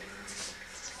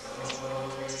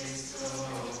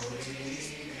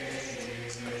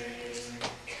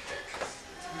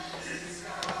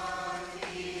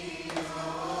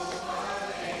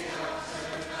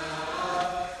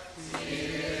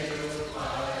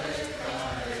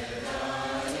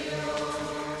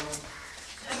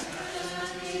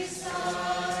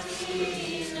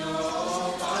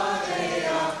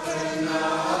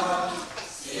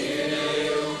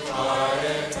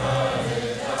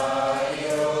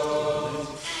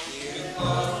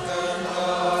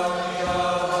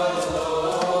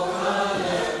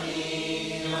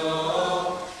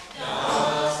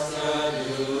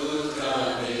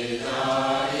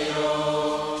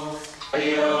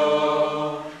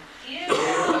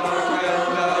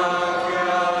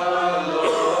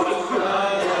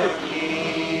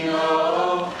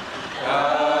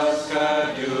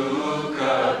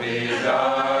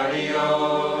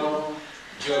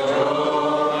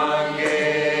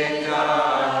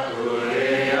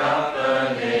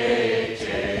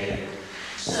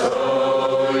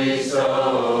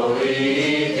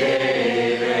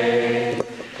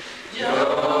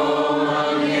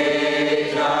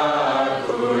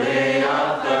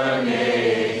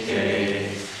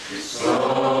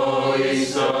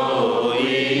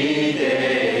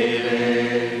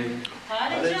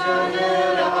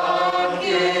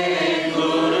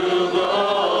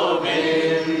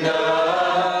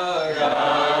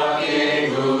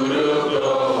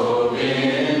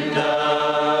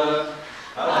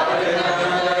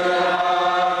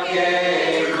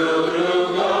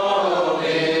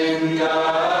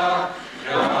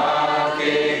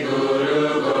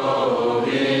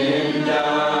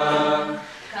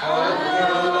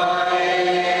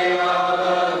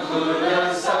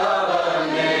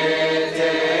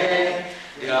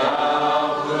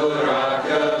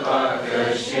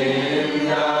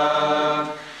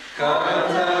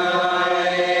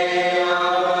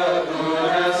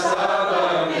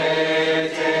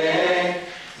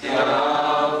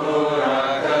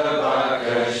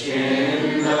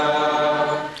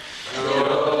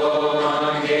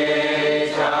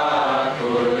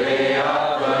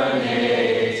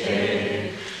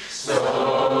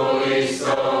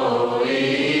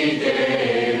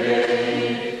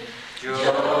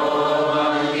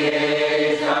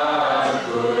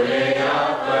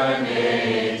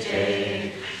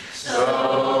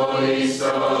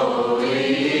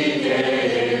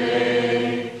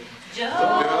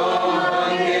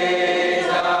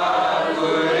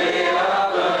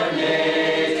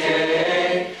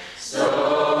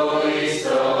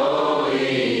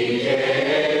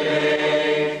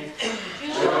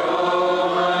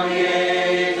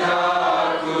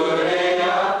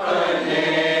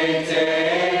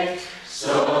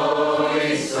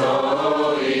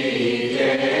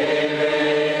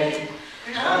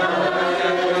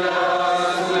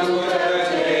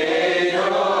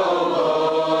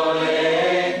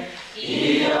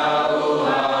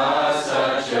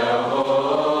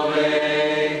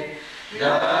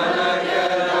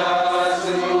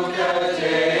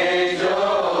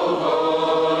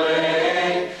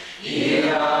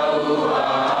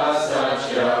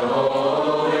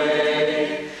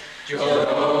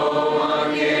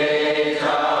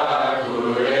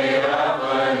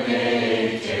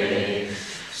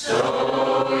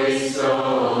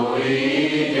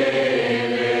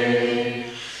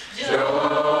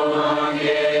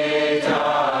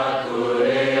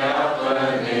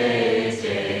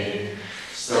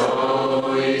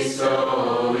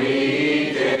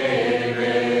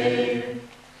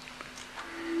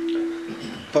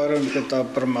 ਦਾਤਾ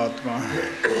ਪਰਮਾਤਮਾ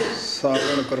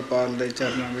ਸਾਵਣ ਕਿਰਪਾਲ ਦੇ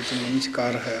ਚਰਨਾਂ ਵਿੱਚ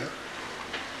ਨਮਸਕਾਰ ਹੈ,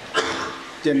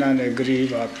 ਜਿਨ੍ਹਾਂ ਨੇ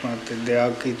ਗਰੀਬ ਆਤਮਾ ਤੇ ਦਇਆ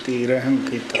ਕੀਤੀ, ਰਹਿਮ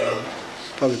ਕੀਤਾ,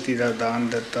 ਭਗਤੀ ਦਾ ਦਾਨ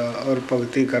ਦਿੱਤਾ ਔਰ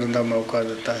ਭਗਤੀ ਕਰਨ ਦਾ ਮੌਕਾ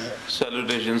ਦਿੱਤਾ ਹੈ।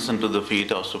 Salutations unto the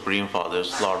feet of Supreme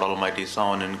Fathers, Lord Almighty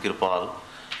Sovereign and Kirpal,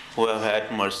 who have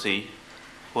had mercy,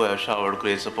 who have showered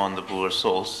grace upon the poor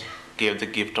souls, gave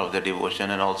the gift of their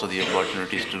devotion and also the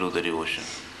opportunities to do the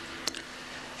devotion.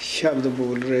 ਸ਼ਬਦ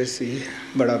ਬੋਲ ਰਹੇ ਸੀ,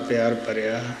 ਬੜਾ ਪਿਆਰ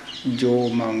ਭਰਿਆ, ਜੋ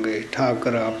ਮੰਗੇ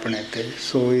ਠਾਕਰ ਆਪਣੇ ਤੇ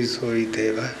ਸੋਈ ਸੋਈ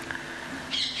ਦੇਵਾ।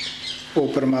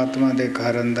 ਉਹ ਪਰਮਾਤਮਾ ਦੇ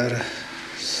ਘਰ ਅੰਦਰ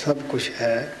ਸਭ ਕੁਝ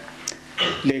ਹੈ,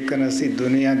 ਲੇਕਿਨ ਅਸੀਂ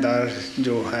ਦੁਨੀਆਦਾਰ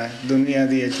ਜੋ ਹੈ, ਦੁਨੀਆ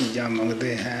ਦੀਆਂ ਚੀਜ਼ਾਂ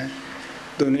ਮੰਗਦੇ ਹਾਂ।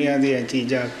 ਦੁਨੀਆ ਦੀਆਂ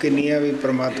ਚੀਜ਼ਾਂ ਕਿੰਨੀਆਂ ਵੀ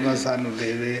ਪਰਮਾਤਮਾ ਸਾਨੂੰ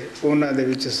ਦੇਵੇ, ਉਹਨਾਂ ਦੇ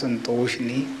ਵਿੱਚ ਸੰਤੋਸ਼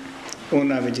ਨਹੀਂ,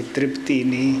 ਉਹਨਾਂ ਵਿੱਚ ਤ੍ਰਿਪਤੀ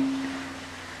ਨਹੀਂ,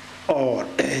 ਔਰ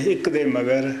ਇੱਕ ਦੇ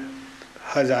ਮਗਰ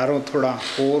ਹਜ਼ਾਰਾਂ ਥੋੜ੍ਹਾ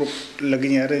ਹੋਰ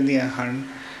ਲੱਗੀਆਂ ਰਹਿੰਦੀਆਂ ਹਨ।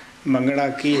 ਮੰਗਣਾ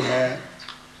ਕੀ ਹੈ?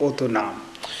 ਉਹ ਤੋਂ ਨਾਮ।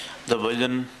 The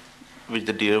vision which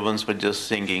the dear ones were just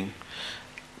singing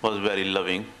was very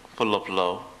loving, full of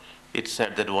love. It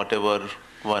said that whatever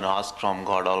one asks from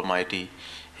God Almighty,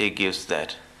 He gives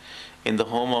that. In the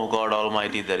home of God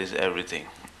Almighty there is everything.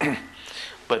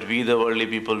 But we the worldly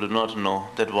people do not know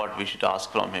that what we should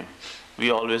ask from Him.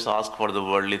 We always ask for the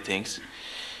worldly things,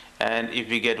 and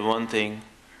if we get one thing,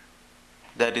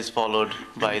 that is followed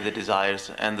by the desires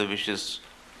and the wishes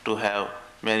to have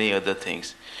many other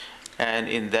things. And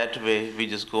in that way we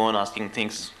just go on asking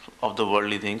things of the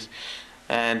worldly things,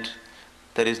 and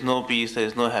there is no peace,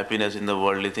 there is no happiness in the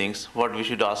worldly things. What we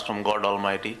should ask from God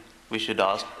Almighty, we should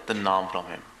ask the naam from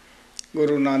Him.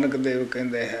 Guru Nanak Dev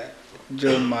ਕਹਿੰਦੇ ਹੈ,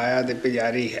 ਜੋ ਮਾਇਆ ਦੇ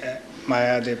ਪੁਜਾਰੀ ਹੈ,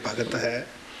 ਮਾਇਆ ਦੇ ਭਗਤ ਹੈ,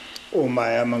 ਉਹ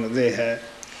ਮਾਇਆ ਮੰਗਦੇ ਹੈ,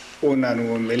 ਉਹਨਾਂ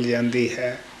ਨੂੰ ਉਹ ਮਿਲ ਜਾਂਦੀ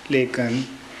ਹੈ। ਲੇਕਿਨ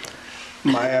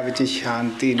ਮਾਇਆ ਵਿੱਚ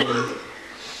ਸ਼ਾਂਤੀ ਨਹੀਂ,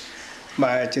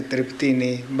 ਮਾਇਆ 'ਚ ਤ੍ਰਿਪਤੀ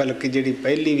ਨਹੀਂ, ਬਲਕਿ ਜਿਹੜੀ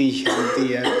ਪਹਿਲੀ ਵੀ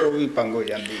ਸ਼ਾਂਤੀ ਹੈ ਉਹ ਵੀ ਭੰਗ ਹੋ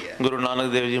ਜਾਂਦੀ ਹੈ। Guru Nanak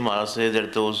Dev Ji Maharaj says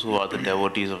that those who are the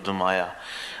devotees of the Maya,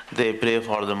 they pray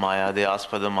for the Maya, they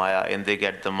ask for the Maya and they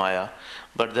get the Maya.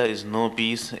 But there is no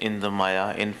peace in the Maya.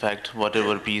 In fact,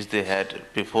 whatever peace they had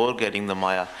before getting the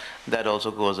Maya, that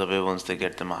also goes away once they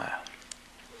get the Maya.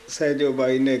 Sahajo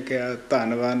ਬਾਈ ਨੇ ਕਿਹਾ,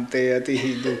 ਧਨਵਾਨ ਤੇ ਅਤੀ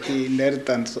ਹੀ ਦੁਖੀ,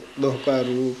 ਨਿਰਧਨ ਦੁਖ ਕਾ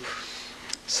ਰੂਪ,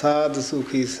 ਸਾਧ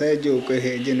ਸੁਖੀ ਸਹਿਜੋ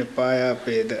ਕਹੇ ਜਿਨ ਪਾਇਆ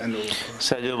ਭੇਦ ਅਨੂਪ।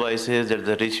 Sajo Bhai says that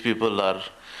the rich people are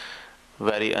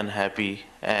very unhappy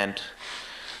and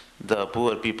the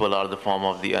poor people are the form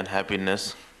of the unhappiness.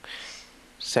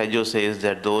 Sajo says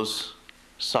that those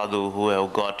sadhu who have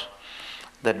got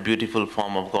that beautiful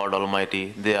form of God Almighty,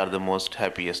 they are the most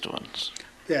happiest ones.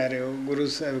 ਪਿਆਰਿਓ, ਗੁਰੂ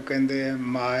ਸਾਹਿਬ ਕਹਿੰਦੇ ਆ,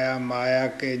 ਮਾਇਆ ਮਾਇਆ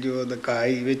ਕੇ ਜੋ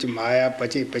ਦਿਖਾਈ ਵਿੱਚ ਮਾਇਆ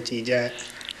ਪਚੀ ਪਚੀ ਜਾਏ,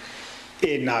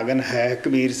 ਇਹ ਨਾਗਨ ਹੈ।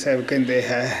 ਕਬੀਰ ਸਾਹਿਬ ਕਹਿੰਦੇ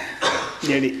ਹੈ,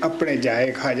 ਜਿਹੜੀ ਆਪਣੇ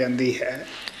ਜਾਏ ਖਾ ਜਾਂਦੀ ਹੈ।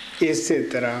 ਇਸੇ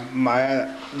ਤਰ੍ਹਾਂ ਮਾਇਆ,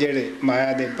 ਜਿਹੜੇ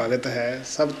ਮਾਇਆ ਦੇ ਭਗਤ ਹੈ,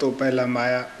 ਸਭ ਤੋਂ ਪਹਿਲਾਂ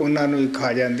ਮਾਇਆ ਉਹਨਾਂ ਨੂੰ ਹੀ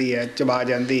ਖਾ ਜਾਂਦੀ ਹੈ, ਚਬਾ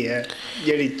ਜਾਂਦੀ ਹੈ।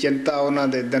 ਜਿਹੜੀ ਚਿੰਤਾ ਉਹਨਾਂ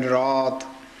ਦੇ ਦਿਨ ਰਾਤ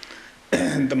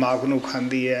ਦਿਮਾਗ ਨੂੰ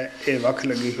ਖਾਂਦੀ ਹੈ, ਇਹ ਵੱਖ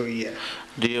ਲੱਗੀ ਹੋਈ ਹੈ।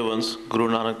 Dear ones,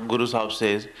 Guru Sahib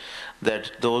says that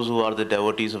those who are the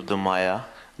devotees of the Maya,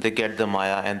 they get the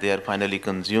Maya and they are finally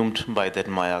consumed by that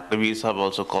Maya. Kabir Sahib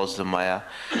also calls the Maya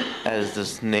as the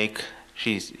snake.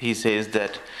 He says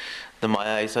that the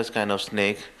Maya is such kind of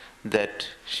snake that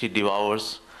she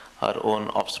devours her own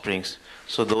offsprings.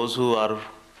 So those who are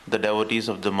the devotees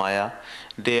of the Maya,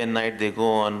 day and night they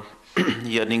go on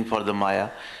yearning for the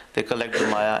Maya. They collect the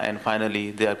Maya and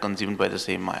finally they are consumed by the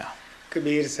same Maya.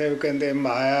 Kabir साहब कहते,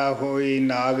 माया होई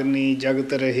नागनी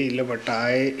जगत रही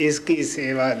लपटाए, इसकी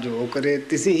सेवा जो करे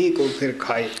तिसी ही को फिर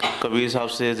खाए। Kabir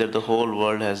Sahib says that the whole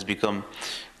world has become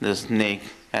the snake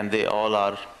and they all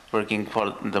are working for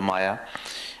the Maya,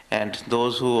 and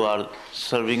those who are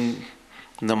serving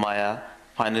the Maya,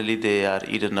 finally they are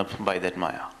eaten up by that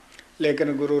Maya.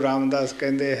 लेकिन गुरु रामदास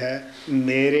कहते हैं,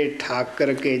 मेरे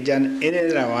ठाकर के जन इन्हें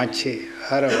रवाछे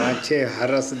हर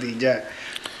रस दीजा।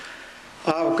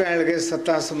 ਆਪ ਕਹਿਣ ਲੱਗੇ,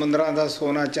 ਸੱਤਾਂ ਸਮੁੰਦਰਾਂ ਦਾ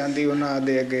ਸੋਨਾ ਚਾਂਦੀ ਉਹਨਾਂ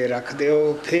ਦੇ ਅੱਗੇ ਰੱਖ ਦਿਓ,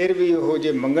 ਫਿਰ ਵੀ ਉਹ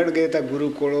ਜੇ ਮੰਗਣਗੇ ਤਾਂ ਗੁਰੂ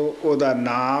ਕੋਲੋਂ ਉਹਦਾ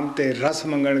ਨਾਮ ਤੇ ਰਸ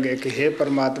ਮੰਗਣਗੇ ਕਿ ਹੇ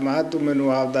ਪਰਮਾਤਮਾ, ਤੂੰ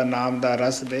ਮੈਨੂੰ ਆਪ ਦਾ ਨਾਮ ਦਾ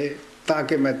ਰਸ ਦੇ ਤਾਂ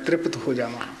ਕਿ ਮੈਂ ਤ੍ਰਿਪਤ ਹੋ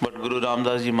ਜਾਵਾਂ। But Guru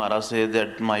Ramdas Ji Maharaj says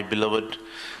that my beloved,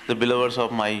 the beloveds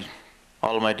of my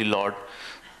Almighty Lord,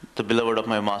 the beloved of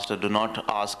my Master, do not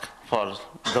ask for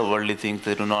the worldly things,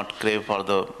 they do not crave for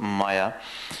the Maya,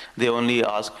 they only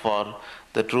ask for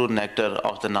the true nectar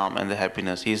of the Naam and the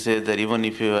happiness. He says that even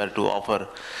if you were to offer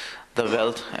the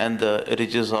wealth and the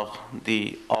riches of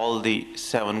all the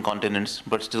 7 continents,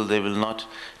 but still they will not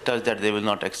touch that, they will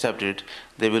not accept it.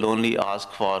 They will only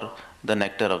ask for the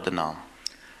nectar of the Naam.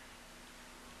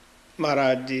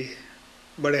 Maharaj ji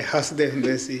ਬੜੇ ਹੱਸਦੇ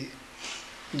ਹੁੰਦੇ ਸੀ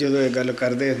ਜਦੋਂ ਇਹ ਗੱਲ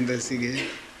ਕਰਦੇ ਹੁੰਦੇ ਸੀਗੇ।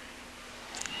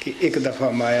 कि एक दफ़ा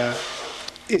माया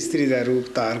इस्त्री का रूप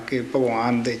धार के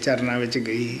भगवान के चरणों में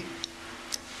गई।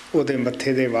 ਉਹਦੇ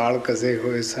ਮੱਥੇ ਦੇ ਵਾਲ ਕਸੇ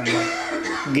ਹੋਏ ਸਨ,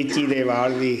 ਗਿੱਚੀ ਦੇ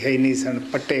ਵਾਲ ਵੀ ਹੈ ਨਹੀਂ ਸਨ,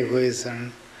 ਪੱਟੇ ਹੋਏ ਸਨ।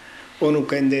 ਉਹਨੂੰ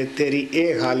ਕਹਿੰਦੇ ਤੇਰੀ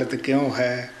ਇਹ ਹਾਲਤ ਕਿਉਂ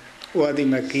ਹੈ? ਉਹ ਆਦੀ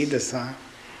ਮੈਂ ਕੀ ਦੱਸਾਂ,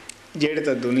 ਜਿਹੜੇ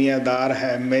ਤਾਂ ਦੁਨੀਆਦਾਰ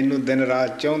ਹੈ ਮੈਨੂੰ ਦਿਨ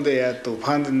ਰਾਤ ਚਾਹੁੰਦੇ ਆ,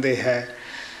 ਤੋਹਫਾ ਦਿੰਦੇ ਹੈ,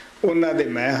 ਉਹਨਾਂ ਦੇ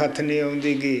ਮੈਂ ਹੱਥ ਨਹੀਂ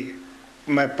ਆਉਂਦੀ ਗੀ।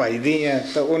 ਮੈਂ ਭੱਜਦੀ ਹਾਂ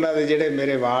ਤਾਂ ਉਹਨਾਂ ਦੇ ਜਿਹੜੇ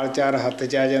ਮੇਰੇ ਵਾਲ ਚਾਰ ਹੱਥ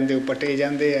 'ਚ ਆ ਜਾਂਦੇ ਉਹ ਪੱਟੇ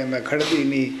ਜਾਂਦੇ ਆ, ਮੈਂ ਖੜਦੀ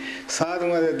ਨਹੀਂ।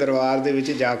 ਸਾਧੂਆਂ ਦੇ ਦਰਬਾਰ ਦੇ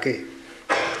ਵਿੱਚ ਜਾ ਕੇ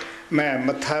ਮੈਂ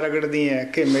ਮੱਥਾ ਰਗੜਦੀ ਹਾਂ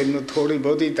ਕਿ ਮੈਨੂੰ ਥੋੜ੍ਹੀ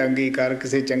ਬਹੁਤੀ ਤੰਗੀ ਕਰ,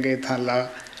 ਕਿਸੇ ਚੰਗੇ ਥਾਂ ਲਾ।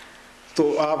 तो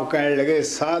आप कहने लगे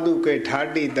साधु के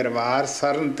ठाडी दरबार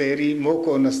सरन तेरी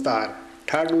मोको नस्तार।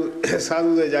 ठाडू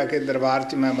साधु दे जाके दरबार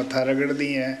च मैं मत्था रगड़दी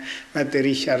है, मैं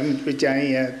तेरी शरण विच आई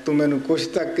है, तू मैनू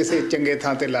कुछ तक किसी चंगे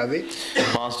थां ते ला दे।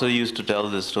 Master used to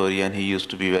tell this story and he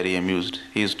used to be very amused.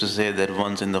 He used to say that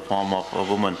once in the form of a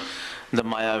woman, the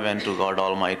Maya went to God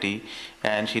Almighty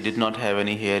and she did not have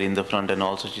any hair in the front and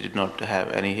also she did not have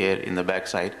any hair in the back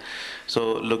side. So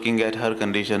looking at her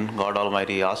condition, God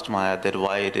Almighty asked Maya that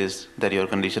why it is that your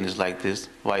condition is like this,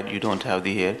 why you don't have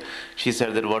the hair. She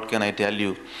said that what can I tell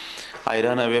you? I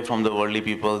run away from the worldly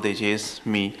people, they chase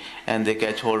me and they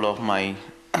catch hold of my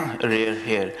rare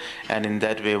hair, and in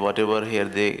that way whatever hair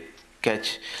they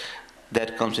catch,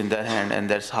 that comes in their hand, and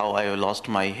that's how I lost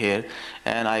my hair.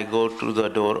 And I go to the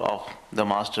door of the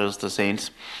masters, the saints,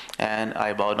 and I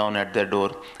bow down at their door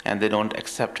and they don't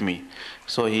accept me.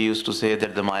 So he used to say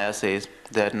that the Maya says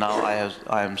that now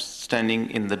I am standing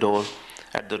in the door,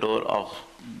 at the door of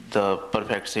the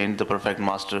perfect saint, the perfect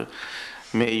master.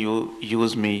 May you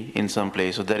use me in some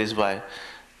place. So that is why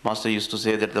Master used to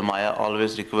say that the Maya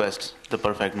always requests the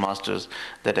perfect masters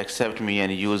that accept me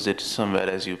and use it somewhere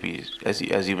as you please,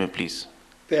 as you may please.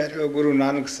 प्यारे गुरु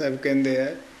नानक साहब कहते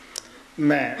हैं,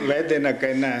 मैं वैदे ना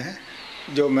कहना है,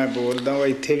 जो मैं बोलदा वो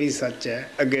इत्थे भी सच है,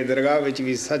 अगे दरगाह विच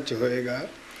भी सच होएगा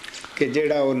कि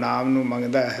जेड़ा वो नाम नू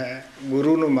मंगदा है,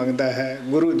 गुरु नू मंगदा है,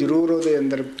 गुरु जरूर ਉਹਦੇ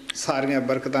ਅੰਦਰ ਸਾਰੀਆਂ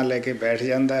ਬਰਕਤਾਂ ਲੈ ਕੇ ਬੈਠ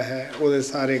ਜਾਂਦਾ ਹੈ, ਉਹਦੇ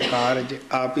ਸਾਰੇ ਕਾਰਜ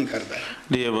ਆਪ ਹੀ ਕਰਦਾ ਹੈ।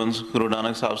 Dear ones, Guru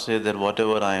Nanak Sahib said that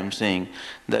whatever I am saying,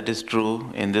 that is true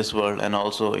in this world and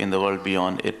also in the world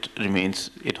beyond.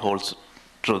 It holds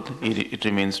truth. It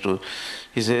remains true.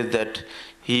 He said that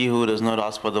he who does not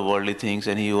ask for the worldly things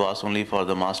and he who asks only for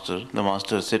the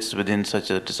master sits within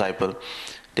such a disciple,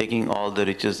 taking all the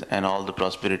riches and all the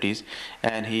prosperities,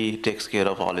 and he takes care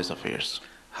of all his affairs.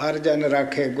 हर जन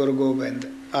राखे गुरु गोबिंद।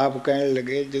 आप कहने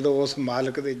लगे जो उस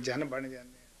मालिक दे जन बन जाते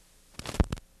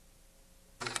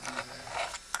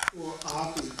वो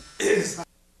आप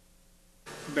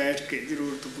बैठ के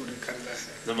जरूरत पूरी करता है।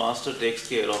 The master takes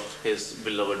care of his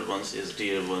beloved ones, his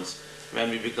dear ones. When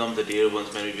we become the dear ones,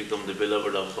 when we become the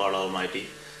beloved of God Almighty,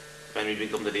 when we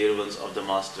become the dear ones of the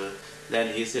master,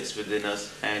 then he sits within us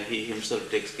and he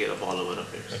himself takes care of all our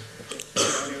affairs.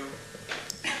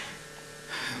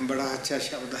 बड़ा अच्छा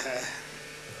शब्द है,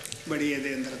 बड़ी ये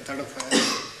अंदर तड़प है,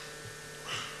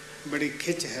 बड़ी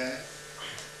खिंच है।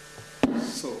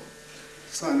 सो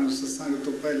सानू सत्संग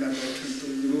तो पहला बैठने तो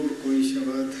जरूर कोई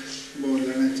शब्द बोल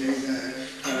लेना चाहिए है।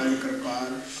 महाराज कृपाल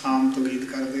आम तो गीत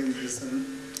करते होंगे सन,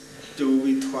 जो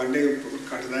भी थोड़े उपर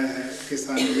कटदा है कि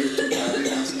सानू विच चुकादे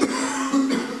ना सुनना,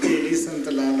 ये नहीं संत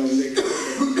ला लाउंदे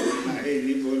ना, ये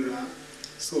नहीं बोलना।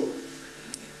 सो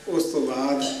उस तो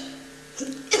बाद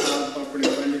आप अपने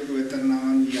पंज पवित्र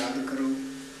नाम याद करो,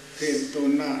 फिर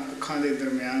दोनों अखां दे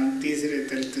दरम्यान तीसरे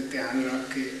दिल ते ध्यान रख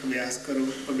के अभ्यास करो।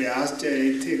 अभ्यास चाहे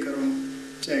इत्थे करो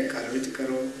चाहे घर विच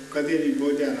करो, कदे भी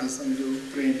बोझा ना समझो,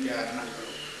 प्रेम प्यार ना करो।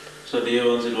 So dear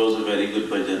ones, it was a very good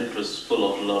bhajan. It was full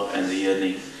of love and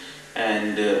yearning.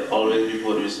 And always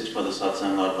before we sit for the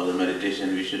satsang or for the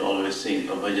meditation, we should always sing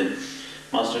a bhajan.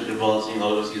 Master Kripal Singh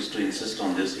always used to insist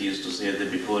on this. He used to say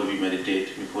that before we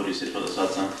meditate, before we sit for the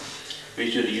satsang, we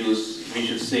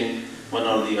should sing one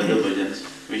or the other bhajans.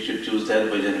 We should choose that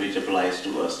bhajan which applies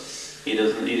to us. He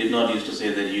did not used to say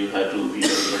that you have to be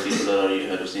very particular or you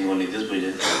have to sing only this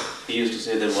bhajan. He used to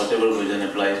say that whatever bhajan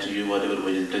applies to you, whatever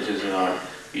bhajan touches your heart,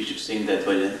 you should sing that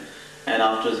bhajan. And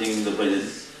after singing the bhajan,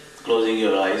 closing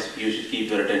your eyes, you should keep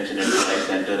your attention at the eye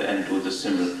center and do the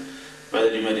simran.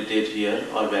 Whether you meditate here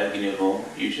or back in your home,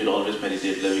 you should always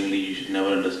meditate lovingly. You should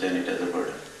never understand it as a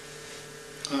burden.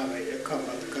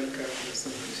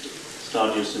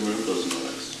 Start your simran, closing your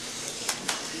eyes.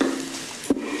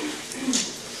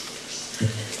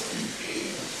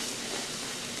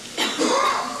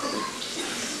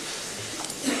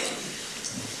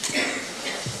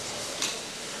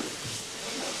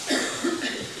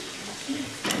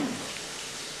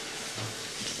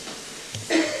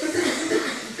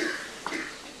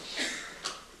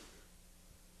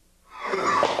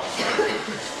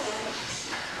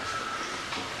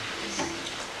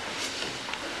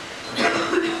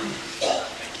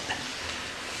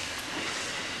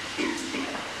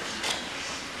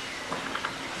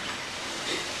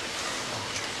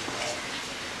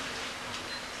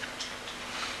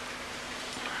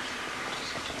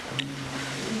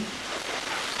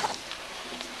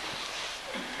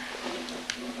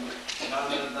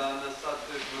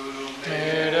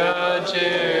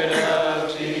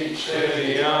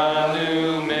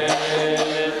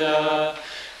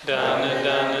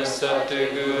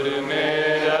 Guru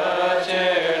mera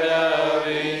chera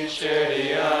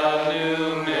vichariya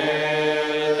nu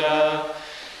merita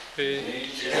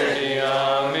vichariya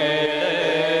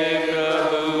mere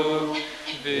Prabhu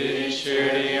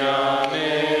vichariya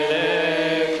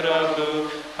mere Prabhu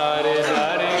Hare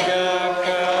Hare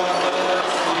Gaka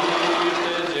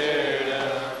Sita Jera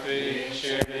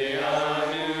vichariya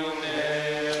nu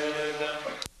merita.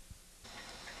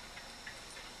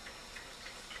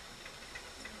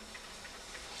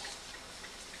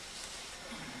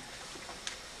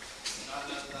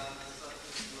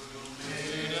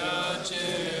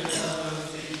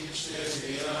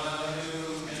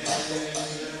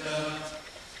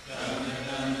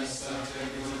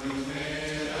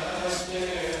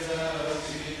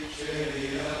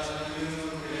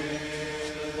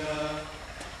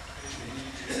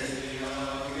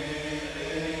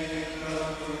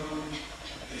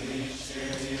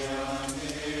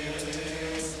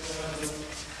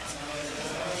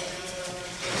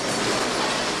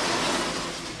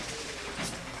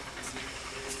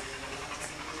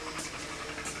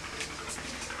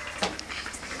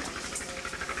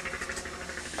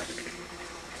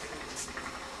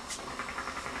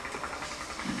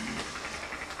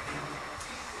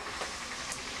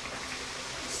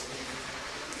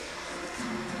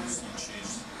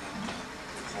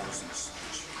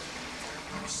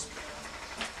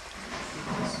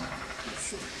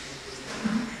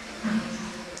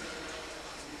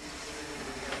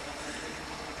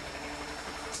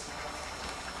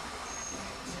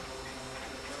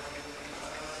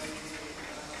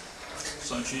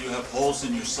 Sanchi, you have holes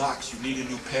in your socks. You need a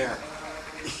new pair.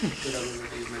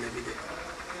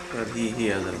 But he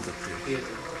has another pair.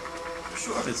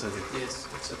 Sure. It's okay. Yes,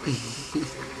 it's okay.